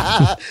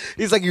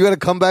 He's like, you gotta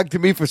come back to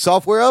me for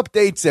software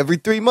updates every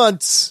 3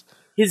 months.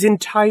 His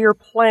entire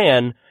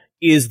plan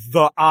is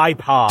the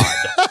iPod.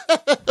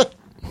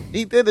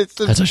 He did it.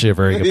 That's actually a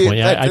very good point.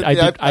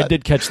 Yeah, I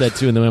did catch that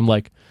too, and then I'm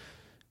like,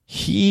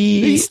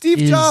 he's Steve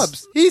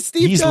Jobs. He's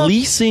Steve Jobs. He's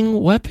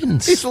leasing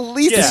weapons. He's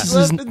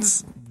leasing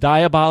weapons.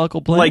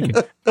 Diabolical plan.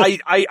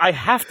 Like, I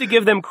have to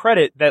give them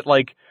credit that,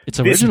 like, it's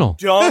original.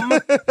 This dumb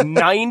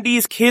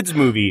 90s kids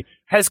movie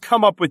has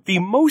come up with the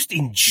most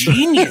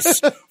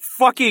ingenious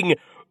fucking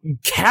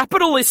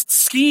capitalist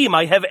scheme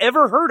I have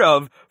ever heard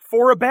of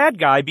for a bad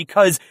guy,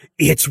 because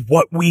it's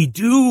what we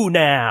do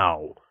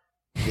now.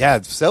 Yeah,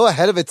 it's so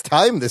ahead of its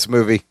time, this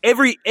movie.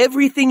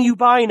 Everything you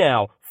buy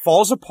now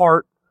falls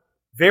apart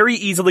very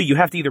easily. You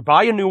have to either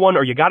buy a new one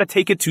or you got to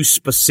take it to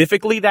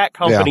specifically that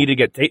company to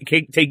get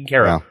taken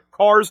care of.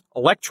 Cars,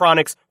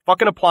 electronics,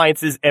 fucking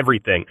appliances,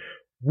 everything.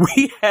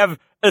 We have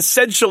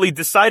essentially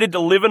decided to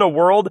live in a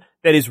world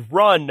that is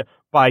run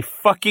by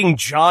fucking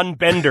John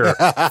Bender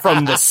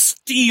from the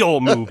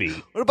Steel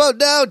movie. What about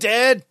now,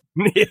 Dad?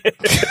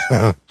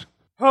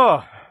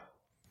 Oh.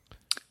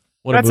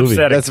 What a movie.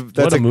 Upsetting.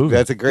 What a movie.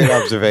 That's a great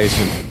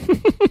observation.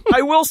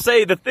 I will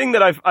say the thing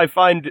that I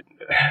find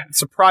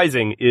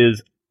surprising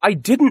is I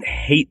didn't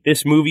hate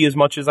this movie as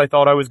much as I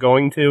thought I was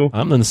going to.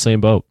 I'm in the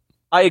same boat.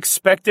 I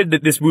expected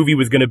that this movie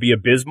was going to be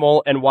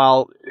abysmal, and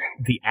while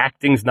the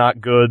acting's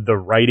not good, the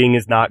writing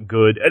is not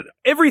good,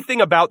 everything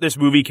about this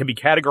movie can be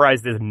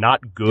categorized as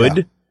not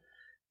good,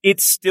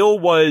 it still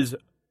was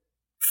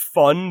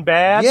fun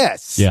bad.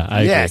 Yes. Yeah, I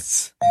agree.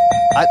 Yes.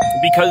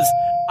 Because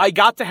I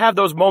got to have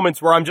those moments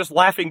where I'm just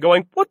laughing,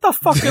 going, what the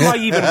fuck am I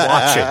even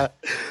watching?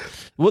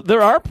 Well,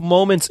 there are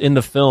moments in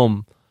the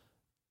film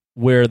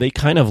where they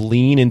kind of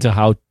lean into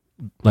how,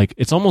 like,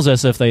 it's almost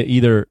as if they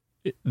either,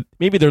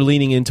 maybe they're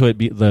leaning into it,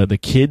 the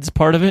kids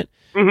part of it,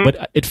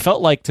 but it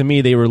felt like to me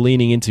they were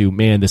leaning into,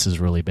 man, this is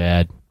really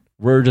bad.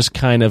 We're just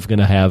kind of going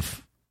to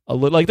have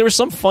like there was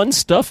some fun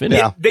stuff in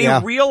it. They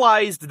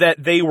realized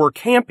that they were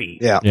campy.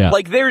 Yeah.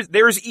 Like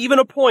there's even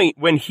a point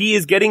when he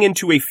is getting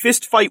into a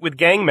fist fight with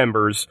gang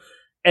members,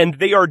 and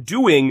they are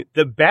doing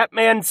the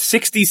Batman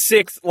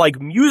 66 like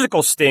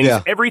musical stings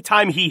every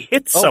time he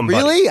hits somebody.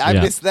 Really? I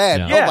missed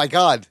that. Yeah. Oh my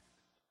god.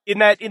 In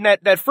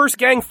that first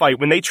gang fight,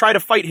 when they try to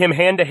fight him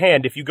hand to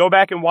hand, if you go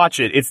back and watch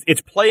it,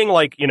 it's playing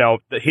like, you know,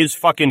 his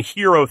fucking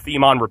hero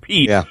theme on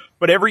repeat. Yeah.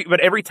 But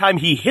every time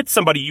he hits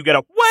somebody, you get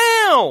a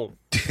wow.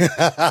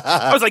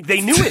 I was like,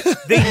 they knew it.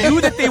 They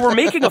knew that they were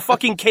making a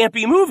fucking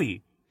campy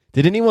movie.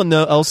 Did anyone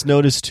else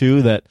notice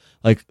too that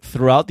like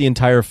throughout the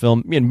entire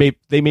film, maybe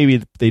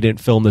they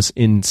didn't film this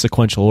in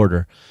sequential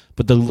order,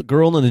 but the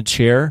girl in the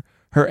chair,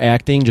 her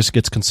acting just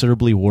gets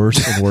considerably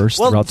worse and worse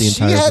throughout the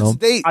entire film.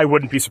 I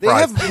wouldn't be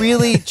surprised.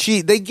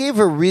 They gave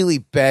her really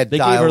bad They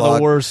dialogue. gave her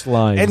the worst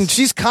lines. And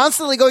she's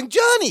constantly going,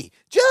 Johnny,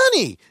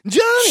 Johnny,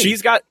 Johnny.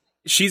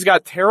 She's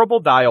got terrible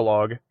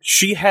dialogue.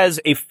 She has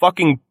a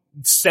fucking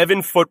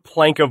 7-foot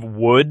plank of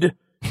wood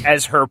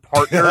as her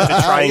partner to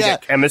try and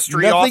get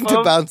chemistry Nothing off of.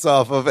 to bounce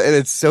off of, and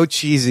it's so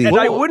cheesy. And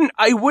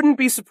I wouldn't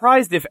be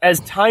surprised if, as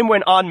time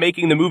went on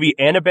making the movie,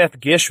 Annabeth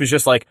Gish was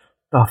just like,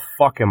 the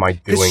fuck am I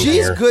doing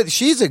she's here? good.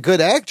 She's a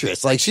good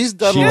actress. Like she's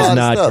done a lot of She's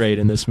stuff. not great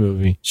in this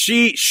movie.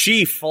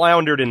 She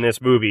floundered in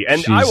this movie.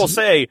 And I will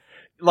say,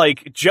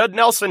 like, Judd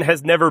Nelson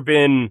has never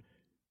been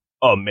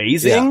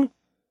amazing,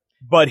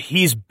 but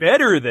he's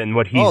better than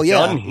what he's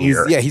done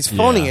here. He's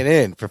phoning it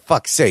in, for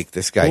fuck's sake,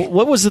 this guy.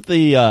 What was it,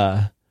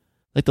 the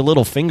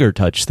little finger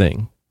touch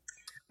thing?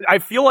 I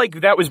feel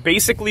like that was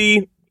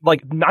basically,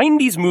 like,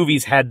 90s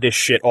movies had this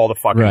shit all the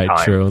fucking time.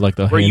 Right, true. Like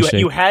the where handshake.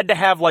 you had to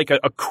have, like,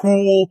 a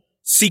cool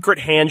secret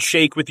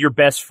handshake with your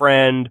best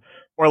friend.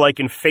 Or like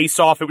in Face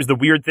Off, it was the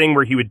weird thing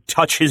where he would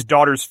touch his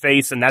daughter's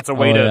face, and that's a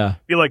way to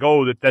be like,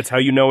 "Oh, that's how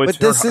you know it's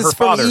but this her is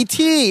father." From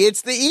E.T.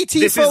 It's the E.T.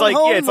 This phone is like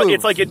home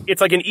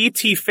it's like an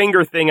E.T.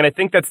 finger thing, and I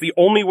think that's the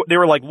only. They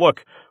were like,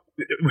 "Look,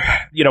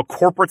 you know,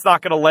 corporate's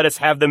not going to let us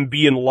have them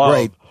be in love."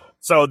 Right.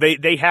 So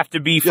they have to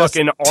be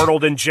fucking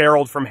Arnold and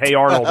Gerald from Hey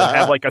Arnold and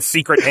have like a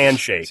secret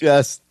handshake.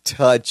 Just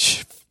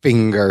touch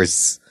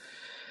fingers.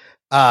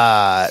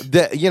 I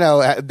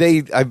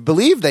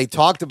believe they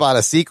talked about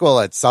a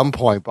sequel at some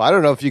point, but I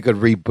don't know if you could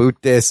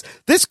reboot this.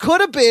 This could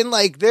have been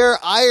like their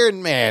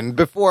Iron Man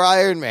before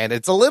Iron Man.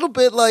 It's a little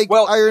bit like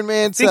Iron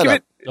Man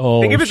setup.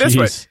 Think of it this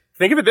way.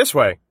 Think of it this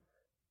way.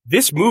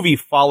 This movie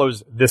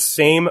follows the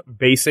same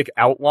basic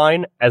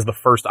outline as the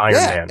first Iron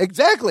Man.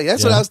 Exactly.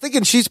 That's what I was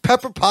thinking. She's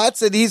Pepper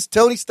Potts and he's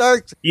Tony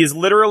Stark. He is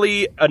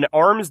literally an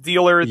arms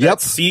dealer that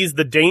sees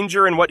the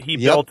danger in what he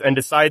built and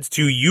decides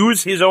to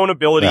use his own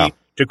ability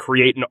to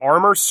create an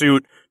armor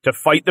suit to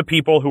fight the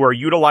people who are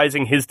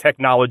utilizing his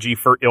technology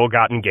for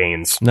ill-gotten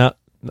gains. Now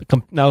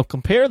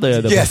compare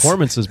the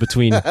performances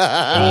between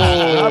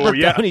Robert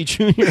Downey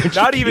Jr. and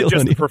Not even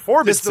just the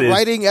performances. Just the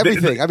writing,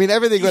 everything. I mean,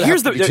 everything would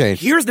have to be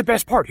changed. Here's the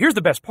best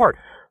part.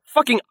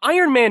 Fucking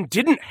Iron Man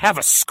didn't have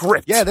a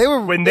script. Yeah, they were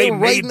made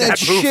writing that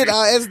movie. shit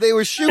out as they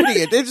were shooting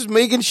it. They're just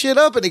making shit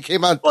up, and it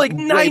came out like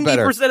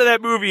 90% of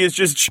that movie is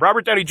just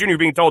Robert Downey Jr.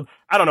 being told,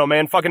 "I don't know,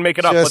 man, fucking make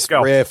it up. Let's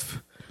go."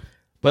 Riff.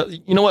 But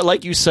you know what?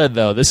 Like you said,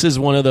 though, this is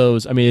one of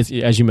those. I mean, it's,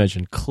 as you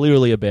mentioned,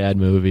 clearly a bad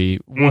movie.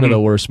 One of the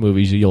worst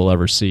movies you'll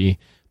ever see.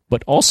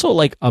 But also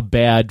like a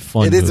bad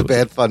fun movie. It is a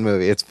bad fun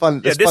movie. It's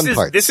fun. Yeah, fun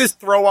parts. This is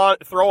throw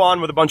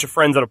on with a bunch of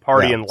friends at a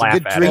party and laugh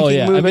at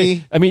it.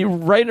 Movie. I mean,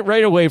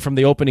 right away from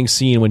the opening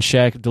scene when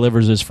Shaq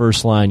delivers his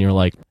first line, you're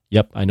like,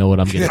 "Yep, I know what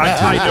I'm getting."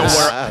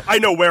 I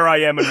know where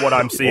I am and what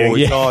I'm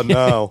seeing. Oh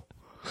no!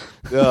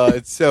 Oh,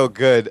 it's so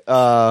good.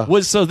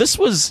 This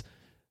was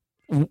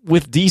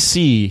with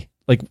DC.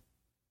 Like,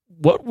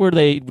 what were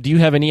they? Do you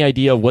have any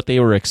idea what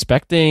they were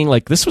expecting?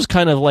 Like, this was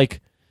kind of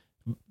like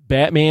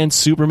Batman,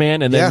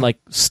 Superman, and then like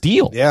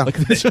Steel. Yeah, I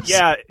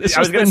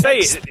was gonna say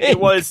it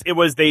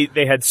was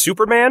they had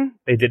Superman,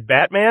 they did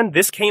Batman.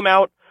 This came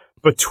out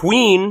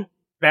between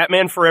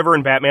Batman Forever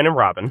and Batman and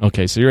Robin.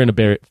 Okay, so you're in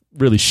a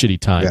really shitty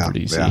time for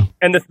DC. Yeah.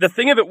 And the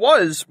thing of it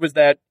was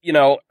that, you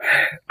know,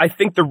 I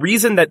think the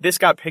reason that this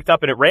got picked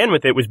up and it ran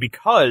with it was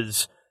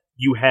because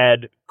you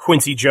had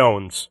Quincy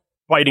Jones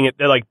biting it,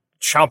 like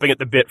chomping at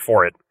the bit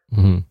for it.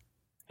 Mm-hmm.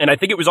 And I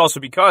think it was also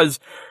because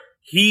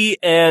he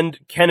and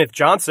Kenneth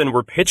Johnson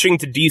were pitching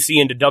to DC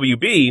and to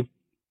WB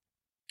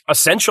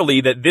essentially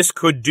that this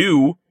could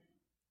do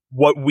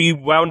what we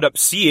wound up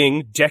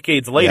seeing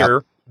decades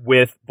later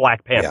with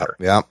Black Panther.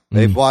 Yeah.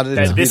 They wanted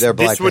it to be their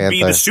Black Panther. This would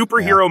be the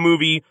superhero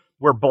movie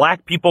where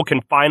black people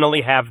can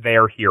finally have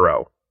their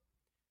hero.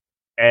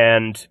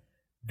 And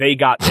they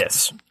got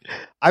this.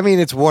 I mean,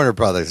 it's Warner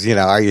Brothers. You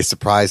know, are you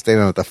surprised? They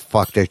don't know what the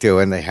fuck they're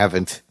doing. They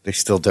haven't. They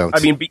still don't. I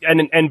mean,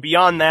 and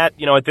beyond that,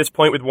 you know, at this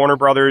point with Warner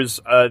Brothers,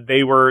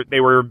 they were,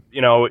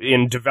 you know,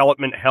 in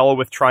development hell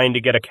with trying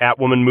to get a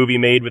Catwoman movie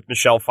made with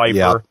Michelle Pfeiffer.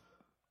 Yep.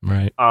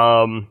 Right.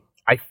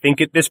 I think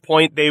at this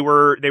point they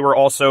were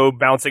also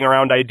bouncing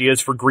around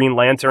ideas for Green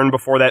Lantern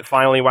before that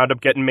finally wound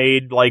up getting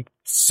made like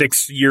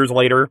 6 years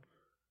later.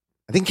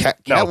 I think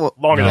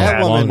longer than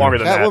that.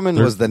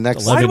 Catwoman was the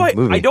next movie.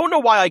 movie. I don't know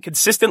why I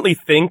consistently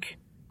think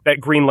that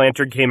Green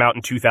Lantern came out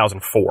in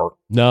 2004.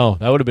 No,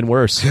 that would have been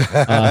worse.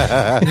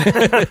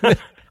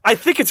 I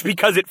think it's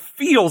because it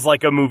feels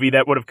like a movie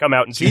that would have come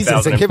out in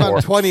 2004. Jesus, it came out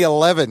in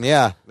 2011.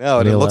 Yeah, no,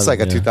 it looks like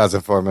a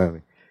 2004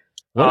 movie.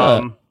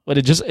 But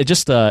it just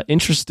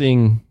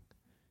interesting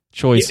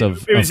choice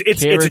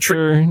it's a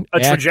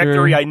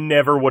trajectory I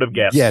never would have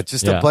guessed. Yeah,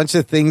 just a bunch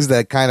of things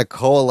that kind of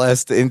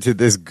coalesced into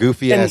this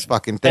goofy ass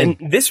fucking thing.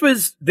 And this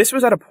was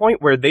at a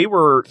point where they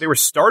were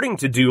starting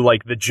to do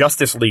like the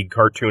Justice League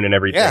cartoon and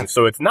everything. Yeah.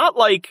 So it's not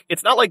like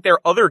their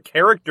other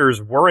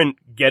characters weren't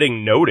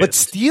getting noticed. But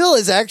Steel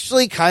is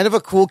actually kind of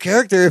a cool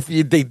character if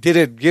they did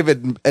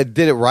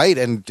it right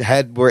and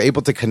were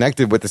able to connect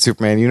it with the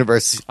Superman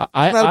universe.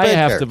 I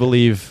have to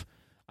believe,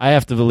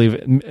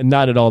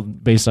 not at all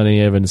based on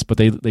any evidence, but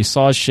they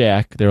saw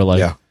Shaq. They were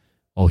like,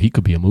 oh, he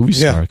could be a movie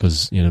star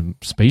because,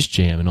 Space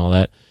Jam and all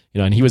that.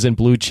 And he was in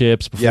Blue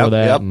Chips before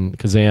that, and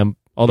Kazam.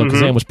 Although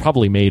Kazam was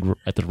probably made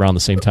around the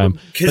same time.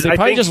 But they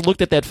probably just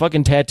looked at that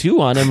fucking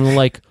tattoo on him and were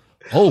like,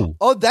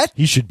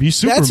 he should be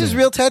Superman. That's his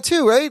real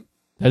tattoo, right?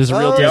 That is a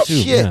real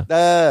tattoo. Shit.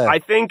 Yeah. I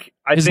think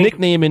his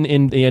nickname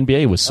in the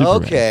NBA was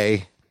Superman.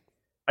 Okay.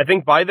 I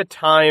think by the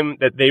time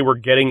that they were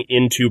getting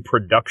into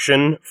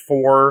production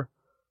for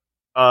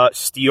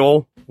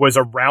Steel was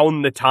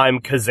around the time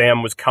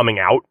Kazam was coming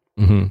out.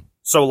 Mm-hmm.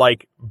 So,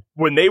 like,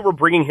 when they were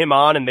bringing him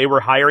on and they were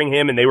hiring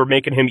him and they were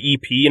making him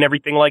EP and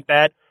everything like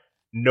that,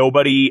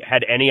 nobody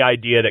had any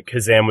idea that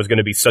Kazam was going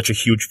to be such a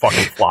huge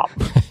fucking flop.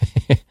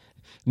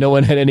 No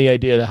one had any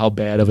idea how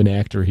bad of an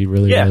actor he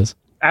really was.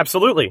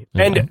 Absolutely.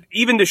 Yeah. And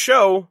even to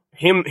show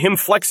him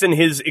flexing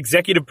his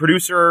executive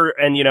producer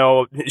and,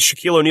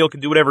 Shaquille O'Neal can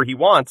do whatever he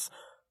wants.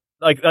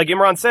 Like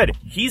Imran said,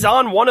 he's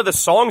on one of the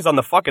songs on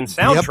the fucking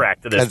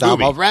soundtrack to this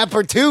movie. I'm a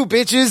rapper too,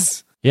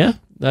 bitches. Yeah.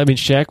 I mean,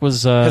 Shaq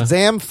was...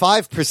 Kazam,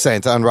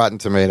 5% on Rotten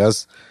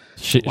Tomatoes.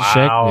 Shaq,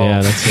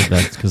 that's it.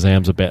 That's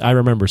Kazam's a bad... I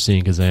remember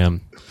seeing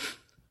Kazam.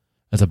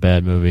 That's a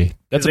bad movie.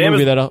 That's a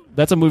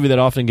movie that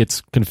often gets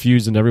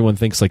confused and everyone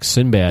thinks like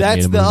Sinbad.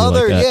 That's the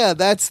other,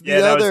 that's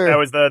the other. That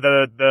was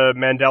the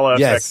Mandela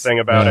effect thing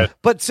about it.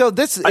 But so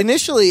this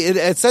it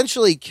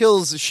essentially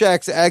kills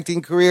Shaq's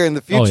acting career in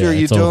the future.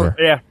 Over.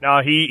 Yeah, no,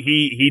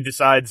 he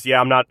decides.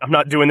 Yeah, I'm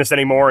not doing this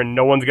anymore, and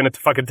no one's gonna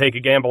fucking take a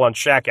gamble on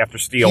Shaq after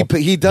Steel.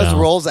 He does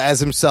roles as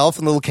himself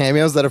and little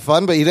cameos that are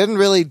fun, but he didn't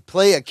really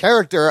play a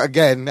character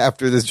again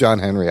after this John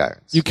Henry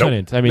Irons. You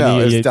couldn't. I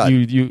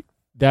mean,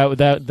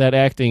 That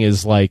acting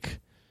is like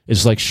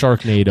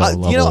Sharknado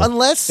level.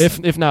 Unless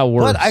if not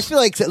worse. But I feel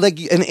like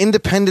an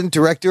independent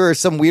director or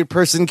some weird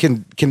person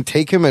can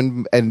take him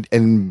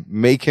and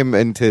make him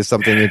into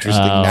something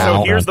interesting now.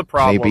 So here's the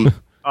problem.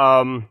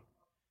 Maybe.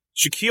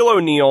 Shaquille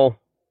O'Neal,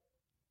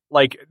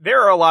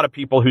 there are a lot of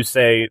people who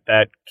say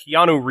that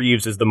Keanu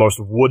Reeves is the most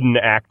wooden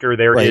actor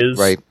there is.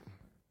 Right.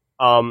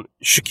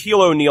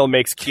 Shaquille O'Neal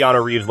makes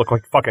Keanu Reeves look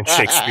like fucking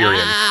Shakespearean.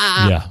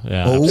 Yeah,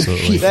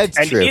 absolutely.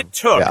 That's true.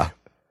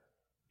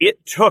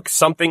 It took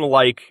something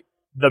like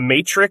The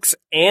Matrix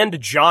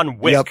and John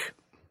Wick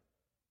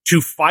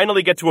to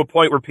finally get to a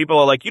point where people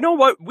are like, you know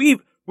what? We've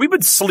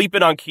been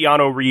sleeping on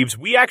Keanu Reeves.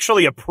 We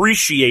actually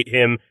appreciate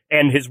him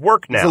and his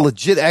work now. He's a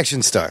legit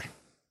action star.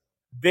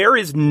 There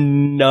is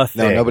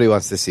nothing. No, nobody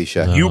wants to see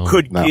Shaq. You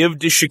could give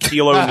to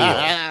Shaquille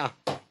O'Neal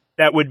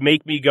that would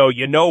make me go,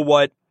 you know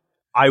what?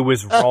 I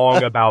was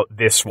wrong about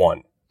this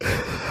one.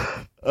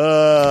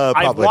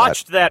 I've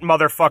watched that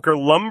motherfucker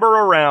lumber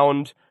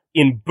around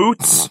in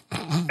boots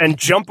and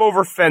jump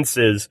over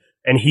fences,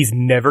 and he's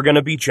never going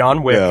to be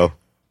John Wick.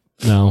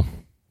 No.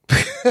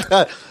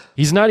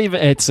 He's not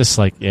even, it's just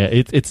like,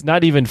 it's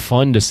not even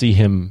fun to see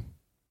him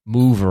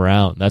move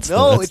around. It's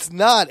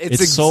not.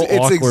 It's so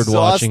awkward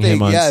watching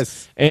him.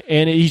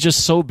 And he's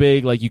just so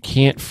big, like you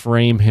can't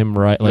frame him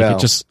right. Like it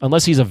just,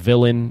 unless he's a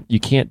villain, you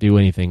can't do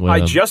anything with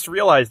him. I just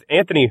realized,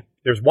 Anthony,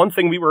 there's one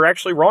thing we were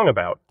actually wrong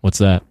about. What's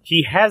that?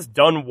 He has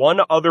done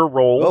one other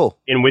role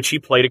in which he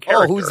played a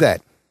character. Oh, who's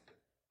that?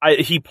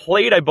 He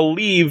played, I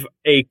believe,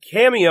 a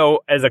cameo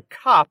as a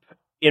cop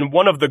in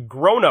one of the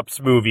Grown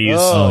Ups movies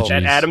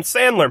that Adam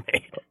Sandler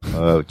made.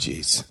 Oh,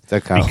 jeez.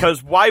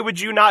 Because why would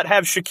you not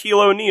have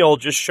Shaquille O'Neal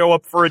just show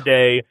up for a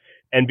day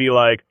and be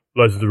like,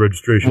 "License the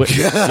registration"?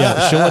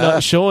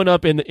 Showing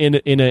up in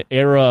an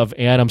era of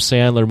Adam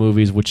Sandler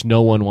movies which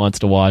no one wants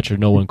to watch or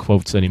no one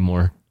quotes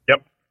anymore.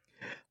 Yep.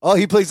 Oh,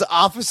 he plays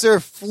Officer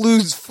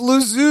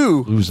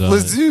Fluzoo.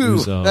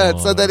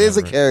 So that is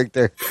a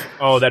character.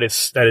 Oh, that is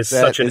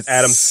such an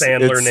Adam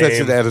Sandler name. Such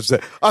an Adam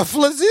Sandler.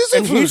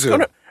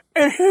 Fluzoo.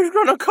 And he's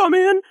gonna come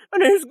in,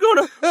 and he's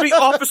gonna be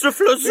Officer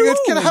Fluzoo. He's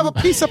gonna have a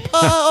piece of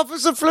pie,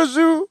 Officer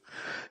Fluzoo.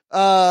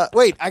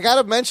 Wait, I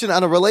gotta mention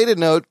on a related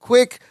note,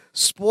 quick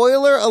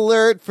spoiler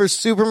alert for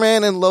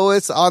Superman and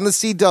Lois on the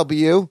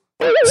CW.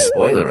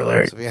 Spoiler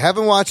alert. So if you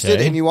haven't watched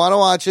it and you want to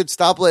watch it,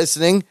 stop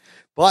listening.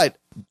 But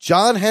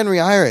John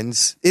Henry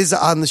Irons is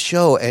on the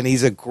show, and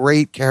he's a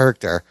great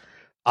character.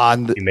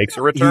 He makes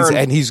a return.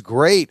 And he's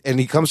great, and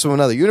he comes from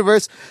another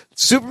universe.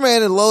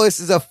 Superman and Lois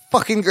is a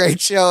fucking great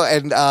show,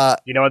 and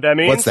you know what that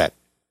means? What's that?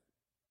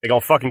 They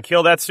gonna fucking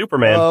kill that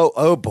Superman.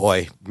 Oh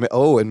boy.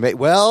 Oh, and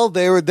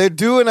they're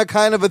doing a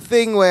kind of a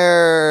thing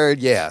where,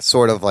 yeah,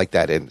 sort of like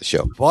that in the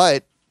show,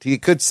 but he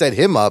could set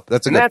him up.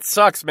 That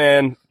sucks,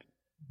 man.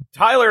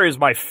 Tyler is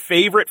my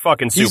favorite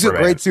fucking Superman. He's a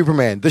great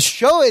Superman. The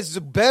show is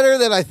better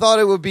than I thought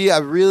it would be. I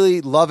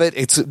really love it.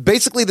 It's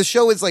basically, the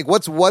show is like,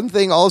 what's one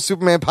thing all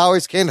Superman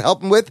powers can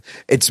help him with?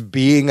 It's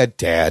being a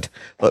dad.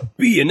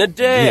 Being a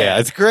dad. Yeah,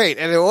 it's great,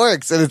 and it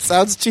works, and it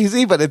sounds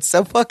cheesy, but it's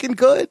so fucking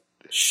good.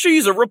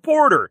 She's a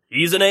reporter.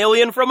 He's an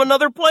alien from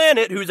another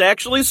planet who's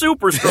actually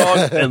super strong,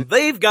 and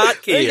they've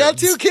got kids. They got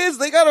 2 kids.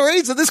 They got to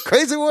raise in this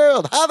crazy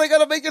world. How are they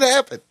going to make it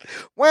happen?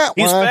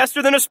 He's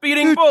faster than a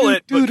speeding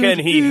bullet, but can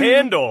he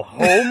handle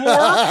homework?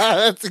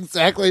 That's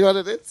exactly what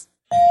it is.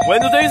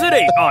 Wednesdays at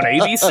 8 on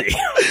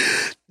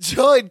ABC.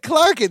 Join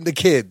Clark and the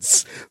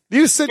Kids.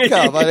 New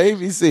sitcom on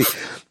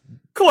ABC.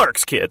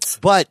 Clark's Kids.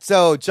 But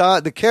so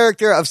the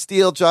character of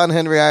Steel, John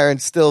Henry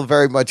Irons, still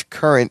very much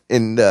current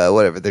in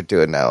whatever they're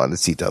doing now on the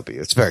CW.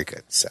 It's very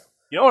good. So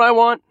you know what I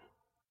want?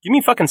 Give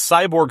me fucking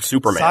Cyborg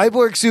Superman.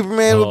 Cyborg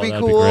Superman would be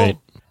cool. Be great.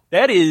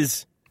 That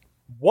is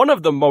one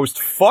of the most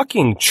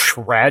fucking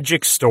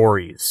tragic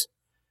stories.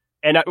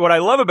 And what I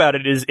love about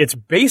it is it's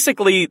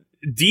basically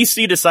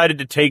DC decided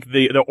to take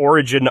the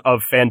origin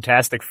of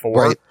Fantastic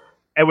Four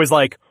and was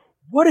like,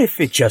 what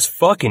if it just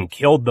fucking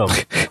killed them?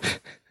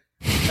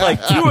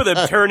 Like, 2 of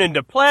them turn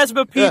into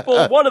plasma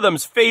people, one of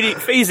them's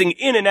phasing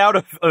in and out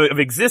of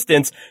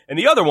existence, and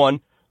the other one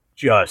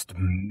just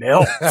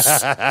melts.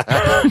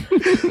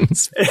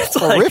 It's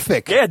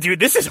horrific. Like, yeah,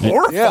 dude, this is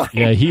horrifying.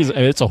 Yeah,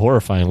 it's a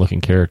horrifying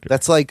looking character.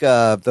 That's like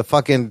the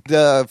fucking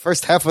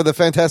first half of the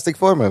Fantastic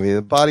Four movie,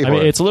 the body horror. I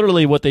mean, it's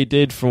literally what they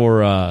did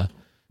for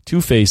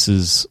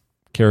Two-Face's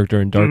character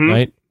in Dark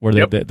Knight, where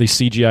they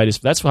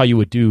CGI'd. That's how you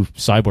would do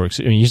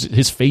Cyborg. I mean,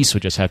 his face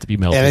would just have to be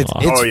melting and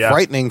off. It's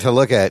frightening to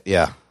look at,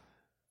 yeah.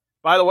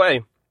 By the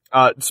way,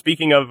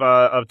 speaking of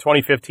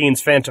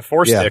 2015's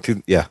Fantafour Stick,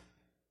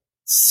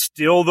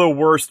 still the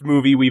worst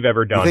movie we've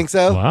ever done. You think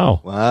so?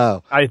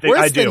 Wow. I think Worse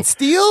I do. than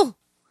Steel?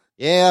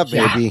 Yeah,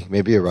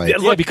 maybe you're right.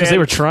 Yeah, because they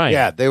were trying.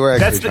 Yeah, they were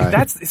actually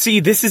trying. See,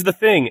 this is the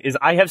thing, is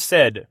I have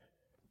said,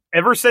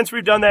 ever since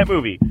we've done that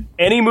movie,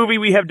 any movie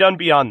we have done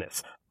beyond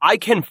this, I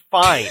can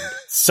find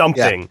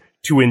something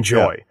to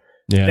enjoy.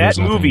 Yeah, that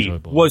movie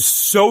was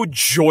so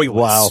joyless.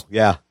 Wow,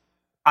 yeah.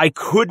 I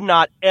could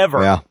not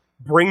ever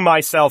bring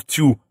myself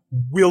to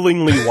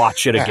willingly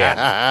watch it again.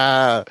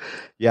 I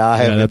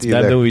haven't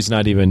either. That movie's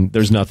not even,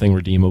 there's nothing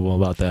redeemable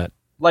about that.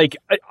 Like,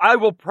 I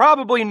will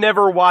probably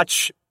never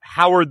watch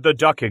Howard the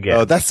Duck again.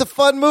 Oh, that's a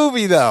fun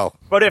movie, though.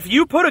 But if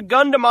you put a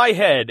gun to my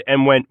head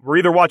and went, we're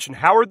either watching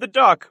Howard the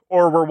Duck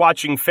or we're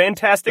watching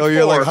Fantastic Four,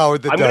 you're like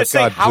Howard the I'm Duck. going to say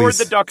God, Howard please.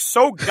 the Duck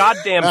so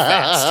goddamn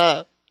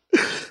fast.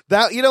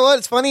 That, you know what?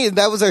 It's funny.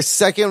 That was our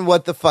second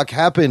What the Fuck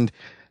Happened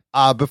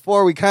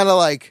before we kind of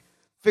like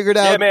figured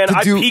out. Yeah, man,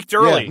 I peaked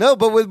early. Yeah, no,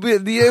 but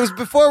it was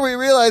before we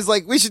realized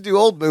like we should do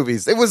old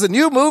movies. It was a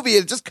new movie.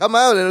 It just come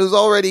out and it was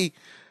already,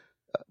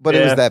 but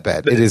it was that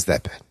bad. It is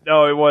that bad.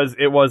 No, it was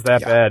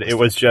that bad. It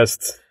was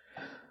just,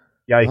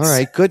 yikes. All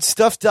right. Good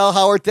stuff,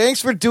 Delhauer.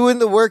 Thanks for doing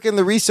the work and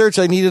the research.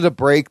 I needed a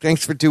break.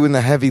 Thanks for doing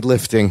the heavy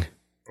lifting.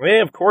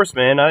 Yeah, of course,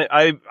 man.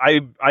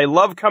 I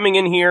love coming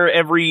in here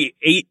every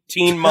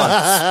 18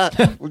 months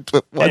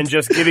and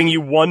just giving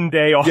you one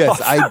day off. Yes,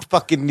 I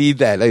fucking need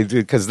that. I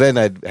do, because then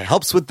it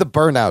helps with the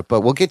burnout.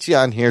 But we'll get you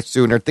on here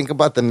sooner. Think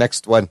about the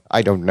next one.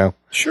 I don't know.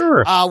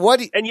 Sure.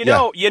 And you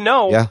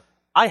know,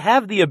 I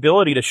have the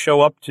ability to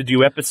show up to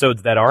do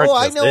episodes that aren't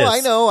just this.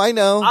 I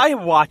know. I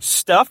watch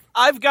stuff.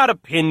 I've got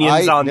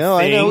opinions on things.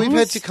 I know. We've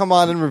had you come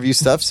on and review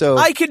stuff, so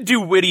I could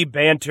do witty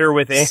banter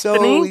with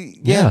Anthony.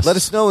 Yes. Let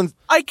us know. And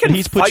I can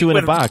he's put you in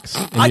a box.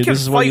 I can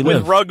fight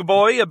with Rug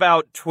Boy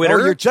about Twitter.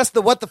 you're just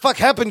the What the Fuck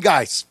Happened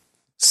guys.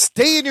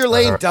 Stay in your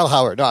lane,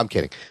 Delhauer. No, I'm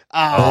kidding.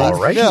 All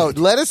right. No,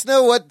 let us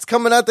know what's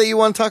coming out that you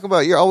want to talk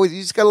about. You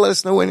just got to let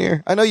us know when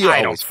you're. I know you're.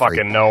 I don't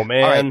fucking know,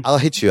 man. All right, I'll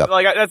hit you up.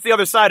 Like that's the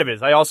other side of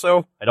it. I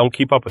don't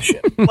keep up with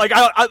shit. Like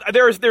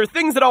there are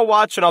things that I'll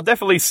watch and I'll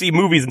definitely see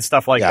movies and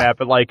stuff like that.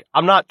 But like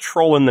I'm not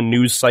trolling the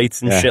news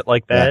sites and shit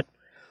like that.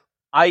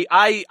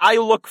 I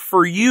look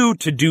for you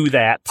to do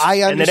that.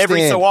 I understand. And then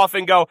every so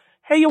often go,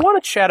 hey, you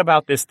want to chat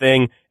about this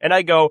thing? And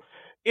I go,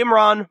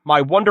 Imran,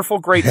 my wonderful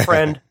great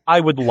friend,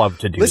 I would love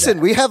to do that. Listen,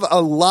 we have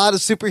a lot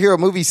of superhero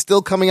movies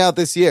still coming out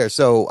this year,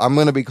 so I'm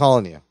going to be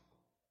calling you.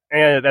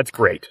 And that's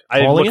great.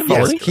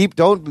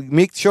 Don't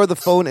make sure the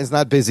phone is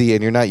not busy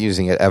and you're not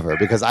using it ever,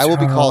 because I will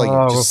be calling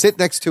you. Just sit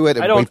next to it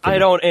and wait for me. I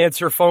don't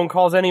answer phone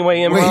calls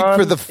anyway, Imran. Wait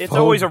for the phone. It's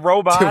always a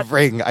robot to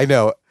ring. I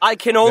know. I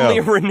can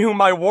only renew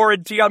my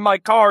warranty on my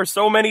car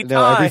so many times.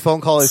 No, every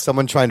phone call is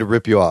someone trying to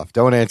rip you off.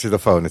 Don't answer the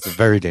phone. It's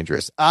very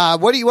dangerous.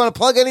 What do you want to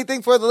plug?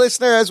 Anything for the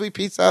listener as we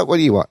peace out? What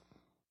do you want?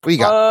 What do you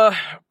got?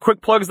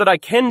 Quick plugs that I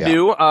can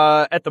do.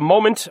 At the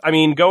moment, I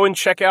mean, go and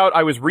check out.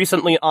 I was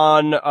recently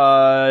on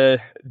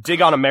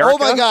Dig on America. Oh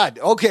my God.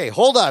 Okay,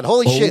 hold on.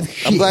 Holy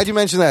shit. I'm glad you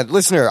mentioned that.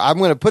 Listener, I'm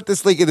going to put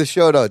this link in the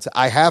show notes.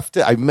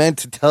 I meant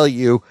to tell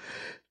you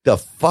the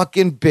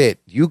fucking bit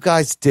you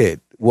guys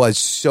did was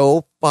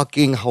so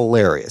fucking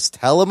hilarious.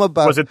 Tell them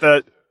about. Was it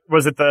the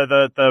Was it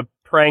the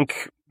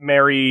prank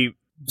Mary?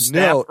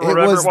 No, it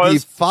was the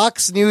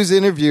Fox News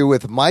interview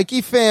with Mikey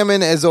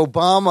Famine as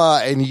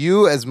Obama and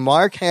you as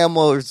Mark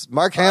Hamill's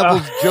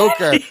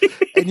Joker,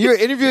 and you're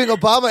interviewing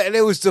Obama, and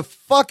it was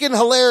fucking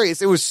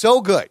hilarious. It was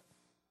so good.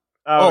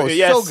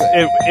 Yes, so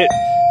good.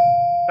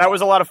 That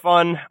was a lot of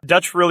fun.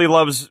 Dutch really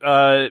loves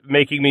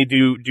making me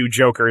do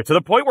Joker, to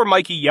the point where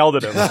Mikey yelled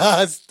at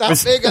him. Stop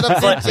making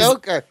him do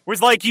Joker.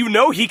 Was like,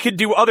 he could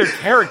do other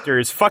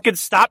characters. Fucking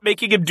stop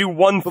making him do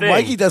one thing. But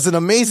Mikey does an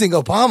amazing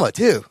Obama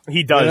too.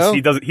 He does.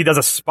 You know? He does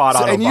a spot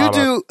on Obama. And you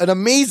do an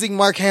amazing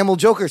Mark Hamill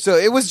Joker. So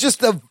it was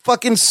just a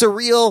fucking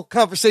surreal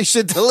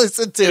conversation to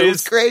listen to. It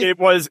was great. It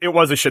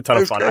was a shit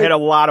ton of fun. Great. I had a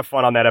lot of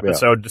fun on that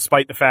episode,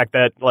 despite the fact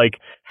that like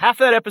half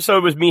that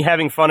episode was me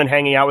having fun and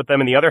hanging out with them,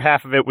 and the other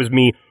half of it was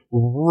me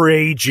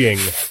raging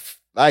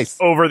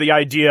over the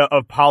idea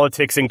of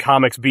politics in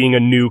comics being a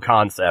new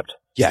concept.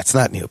 Yeah, it's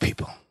not new,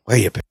 people. Where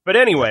you been? But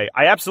anyway,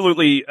 I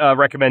absolutely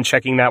recommend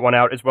checking that one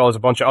out, as well as a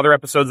bunch of other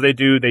episodes they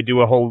do. They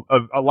do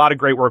a lot of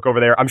great work over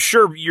there. I'm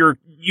sure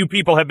you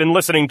people have been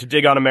listening to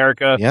Dig on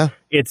America. Yeah,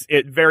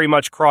 it very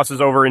much crosses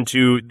over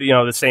into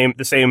the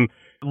same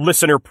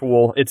listener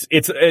pool.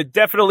 It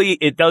definitely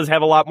does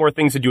have a lot more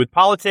things to do with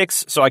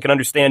politics. So I can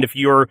understand if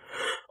you're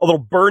a little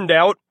burned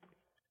out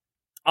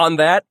on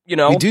that,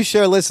 We do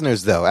share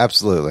listeners, though.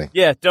 Absolutely.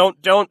 Yeah,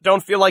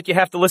 don't feel like you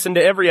have to listen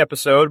to every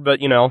episode, but,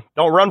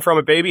 don't run from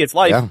it, baby. It's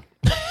life.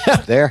 Yeah.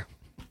 There.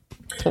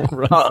 Don't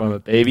run from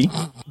it, baby.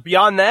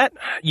 Beyond that,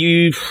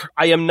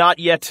 I am not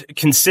yet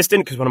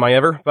consistent, because when am I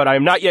ever? But I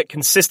am not yet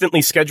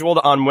consistently scheduled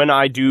on when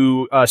I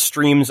do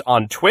streams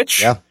on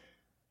Twitch. Yeah.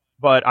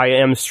 But I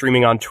am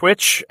streaming on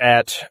Twitch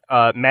at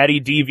Matty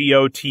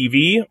DVO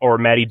TV, or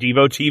Matty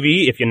Devo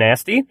TV, if you're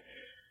nasty.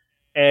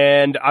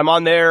 And I'm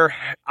on there.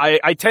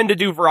 I tend to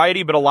do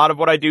variety, but a lot of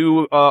what I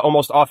do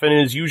almost often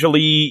is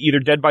usually either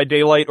Dead by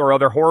Daylight or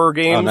other horror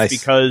games,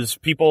 because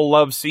people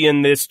love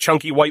seeing this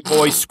chunky white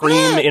boy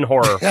scream in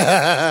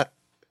horror.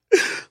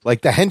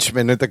 Like the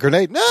henchman with the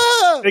grenade.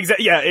 No!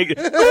 Exactly.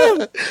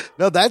 Yeah.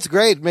 No, that's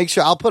great. Make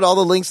sure I'll put all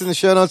the links in the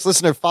show notes.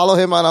 Listener, follow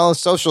him on all his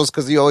socials,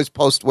 because he always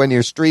posts when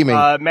you're streaming.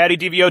 Matty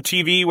DVO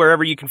TV,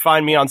 wherever you can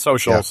find me on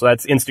social. Yeah. So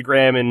that's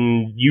Instagram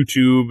and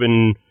YouTube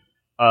and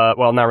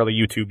well, not really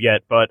YouTube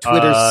yet, but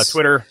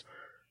Twitter.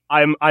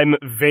 I'm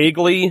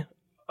vaguely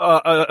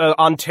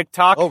on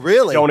TikTok. Oh,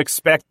 really? Don't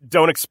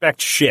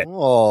expect shit.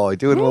 Oh,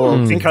 doing a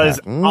little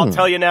because I'll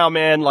tell you now,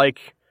 man.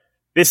 Like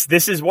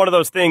this is one of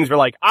those things where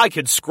like I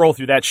could scroll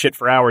through that shit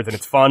for hours, and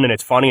it's fun and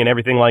it's funny and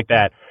everything like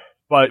that.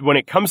 But when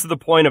it comes to the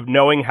point of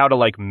knowing how to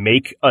like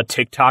make a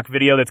TikTok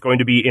video that's going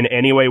to be in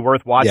any way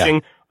worth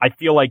watching, I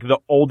feel like the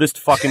oldest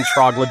fucking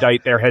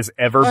troglodyte there has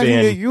ever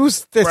been.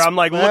 Use this where I'm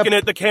like looking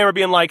at the camera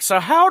being like, so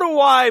how do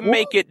I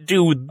make it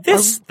do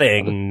this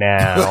thing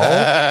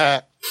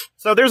now?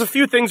 So there's a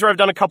few things where I've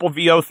done a couple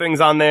VO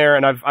things on there,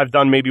 and I've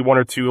done maybe one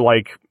or two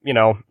like,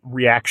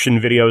 reaction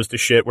videos to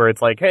shit where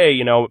it's like, hey,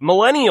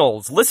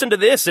 millennials, listen to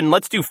this and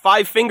let's do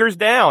 5 fingers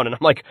down. And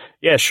I'm like,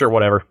 yeah, sure,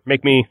 whatever.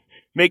 Make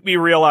me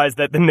realize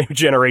that the new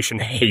generation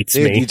hates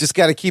me. You just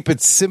got to keep it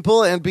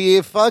simple and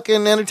be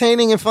fucking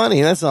entertaining and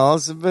funny. That's all.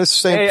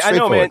 It's Hey, I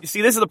know, man.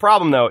 See, this is the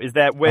problem, though, is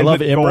that when I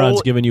love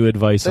Imran's giving you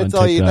advice on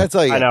TikTok. That's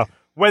all you. I know.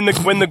 When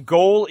the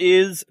goal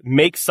is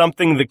make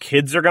something the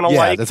kids are going to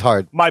like, that's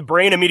hard. My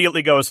brain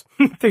immediately goes,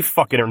 they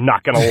fucking are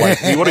not going to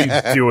like me. What are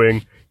you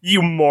doing?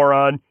 You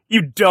moron.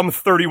 You dumb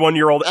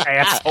 31-year-old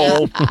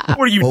asshole. What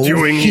are you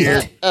doing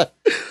here?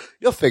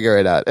 You'll figure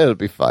it out. It'll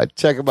be fine.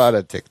 Check him out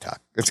on TikTok.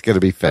 It's going to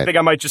be fun. I think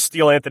I might just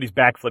steal Anthony's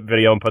backflip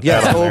video and put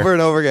that on over there.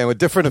 And over again with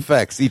different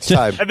effects each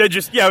time. And then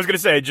I was going to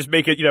say, just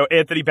make it,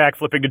 Anthony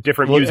backflipping to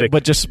different music.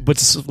 But just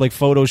like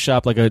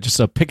Photoshop, like just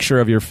a picture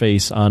of your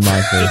face on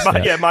my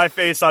face. My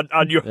face on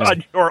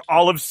your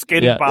olive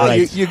skinned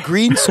body. Right. You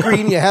green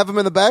screen, you have him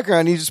in the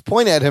background, you just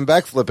point at him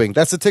backflipping.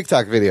 That's a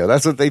TikTok video.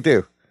 That's what they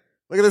do.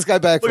 Look at this guy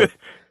backflip.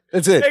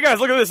 That's it. Hey guys,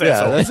 look at this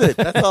asshole. That's it.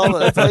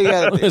 That's all you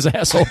got to do. His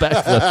asshole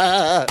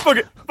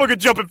backflip. Fucking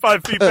jumping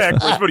 5 feet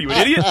backwards. What are you,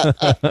 an idiot?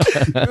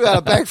 You got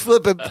a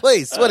backflip in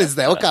place. What is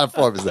that? What kind of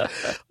form is that?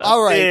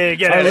 All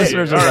right. Our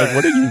listeners are like,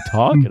 what are you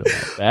talking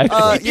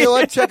about? You know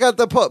what? Check out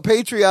the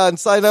Patreon.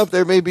 Sign up.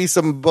 There may be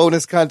some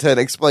bonus content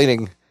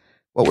explaining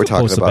what we're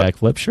talking about. A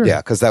backflip, sure.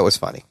 Yeah, because that was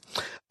funny.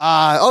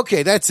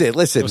 Okay, that's it.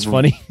 Listen. It was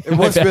funny. It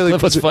was really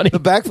funny.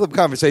 The backflip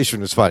conversation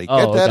was funny.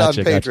 Get that on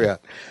Patreon. Gotcha.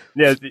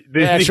 Yeah,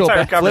 the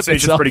entire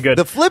conversation is pretty good.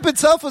 The flip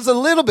itself was a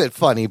little bit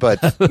funny,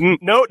 but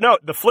no,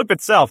 the flip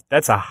itself,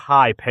 that's a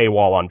high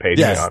paywall on Patreon.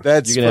 Yes,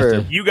 that's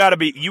you gotta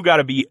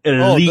be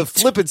elite. The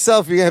flip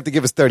itself, you're gonna have to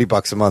give us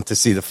 $30 a month to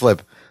see the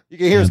flip. You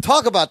can hear us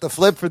talk about the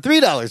flip for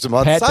 $3 a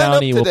month. Pat Sign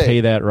Downey up today. will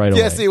pay that right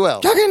away. Yes, he will.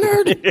 Talking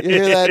nerd. You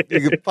hear that?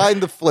 You can find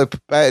the flip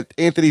at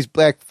Anthony's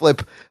Black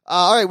Flip.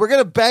 All right, we're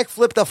going to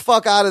backflip the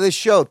fuck out of this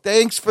show.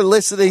 Thanks for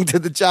listening to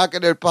the Jock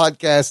and Nerd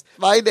podcast.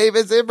 My name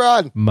is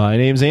Imran. My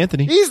name's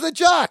Anthony. He's the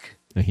Jock.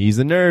 He's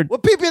the nerd. We'll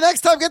peep you next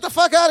time. Get the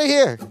fuck out of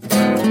here.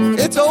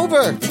 It's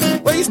over.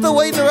 What are you still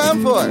waiting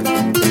around for?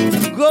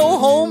 Go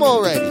home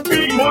already.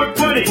 Eat more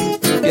pudding.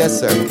 Yes,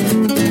 sir.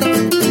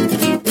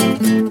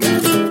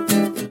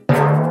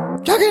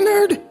 Talking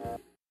Nerd.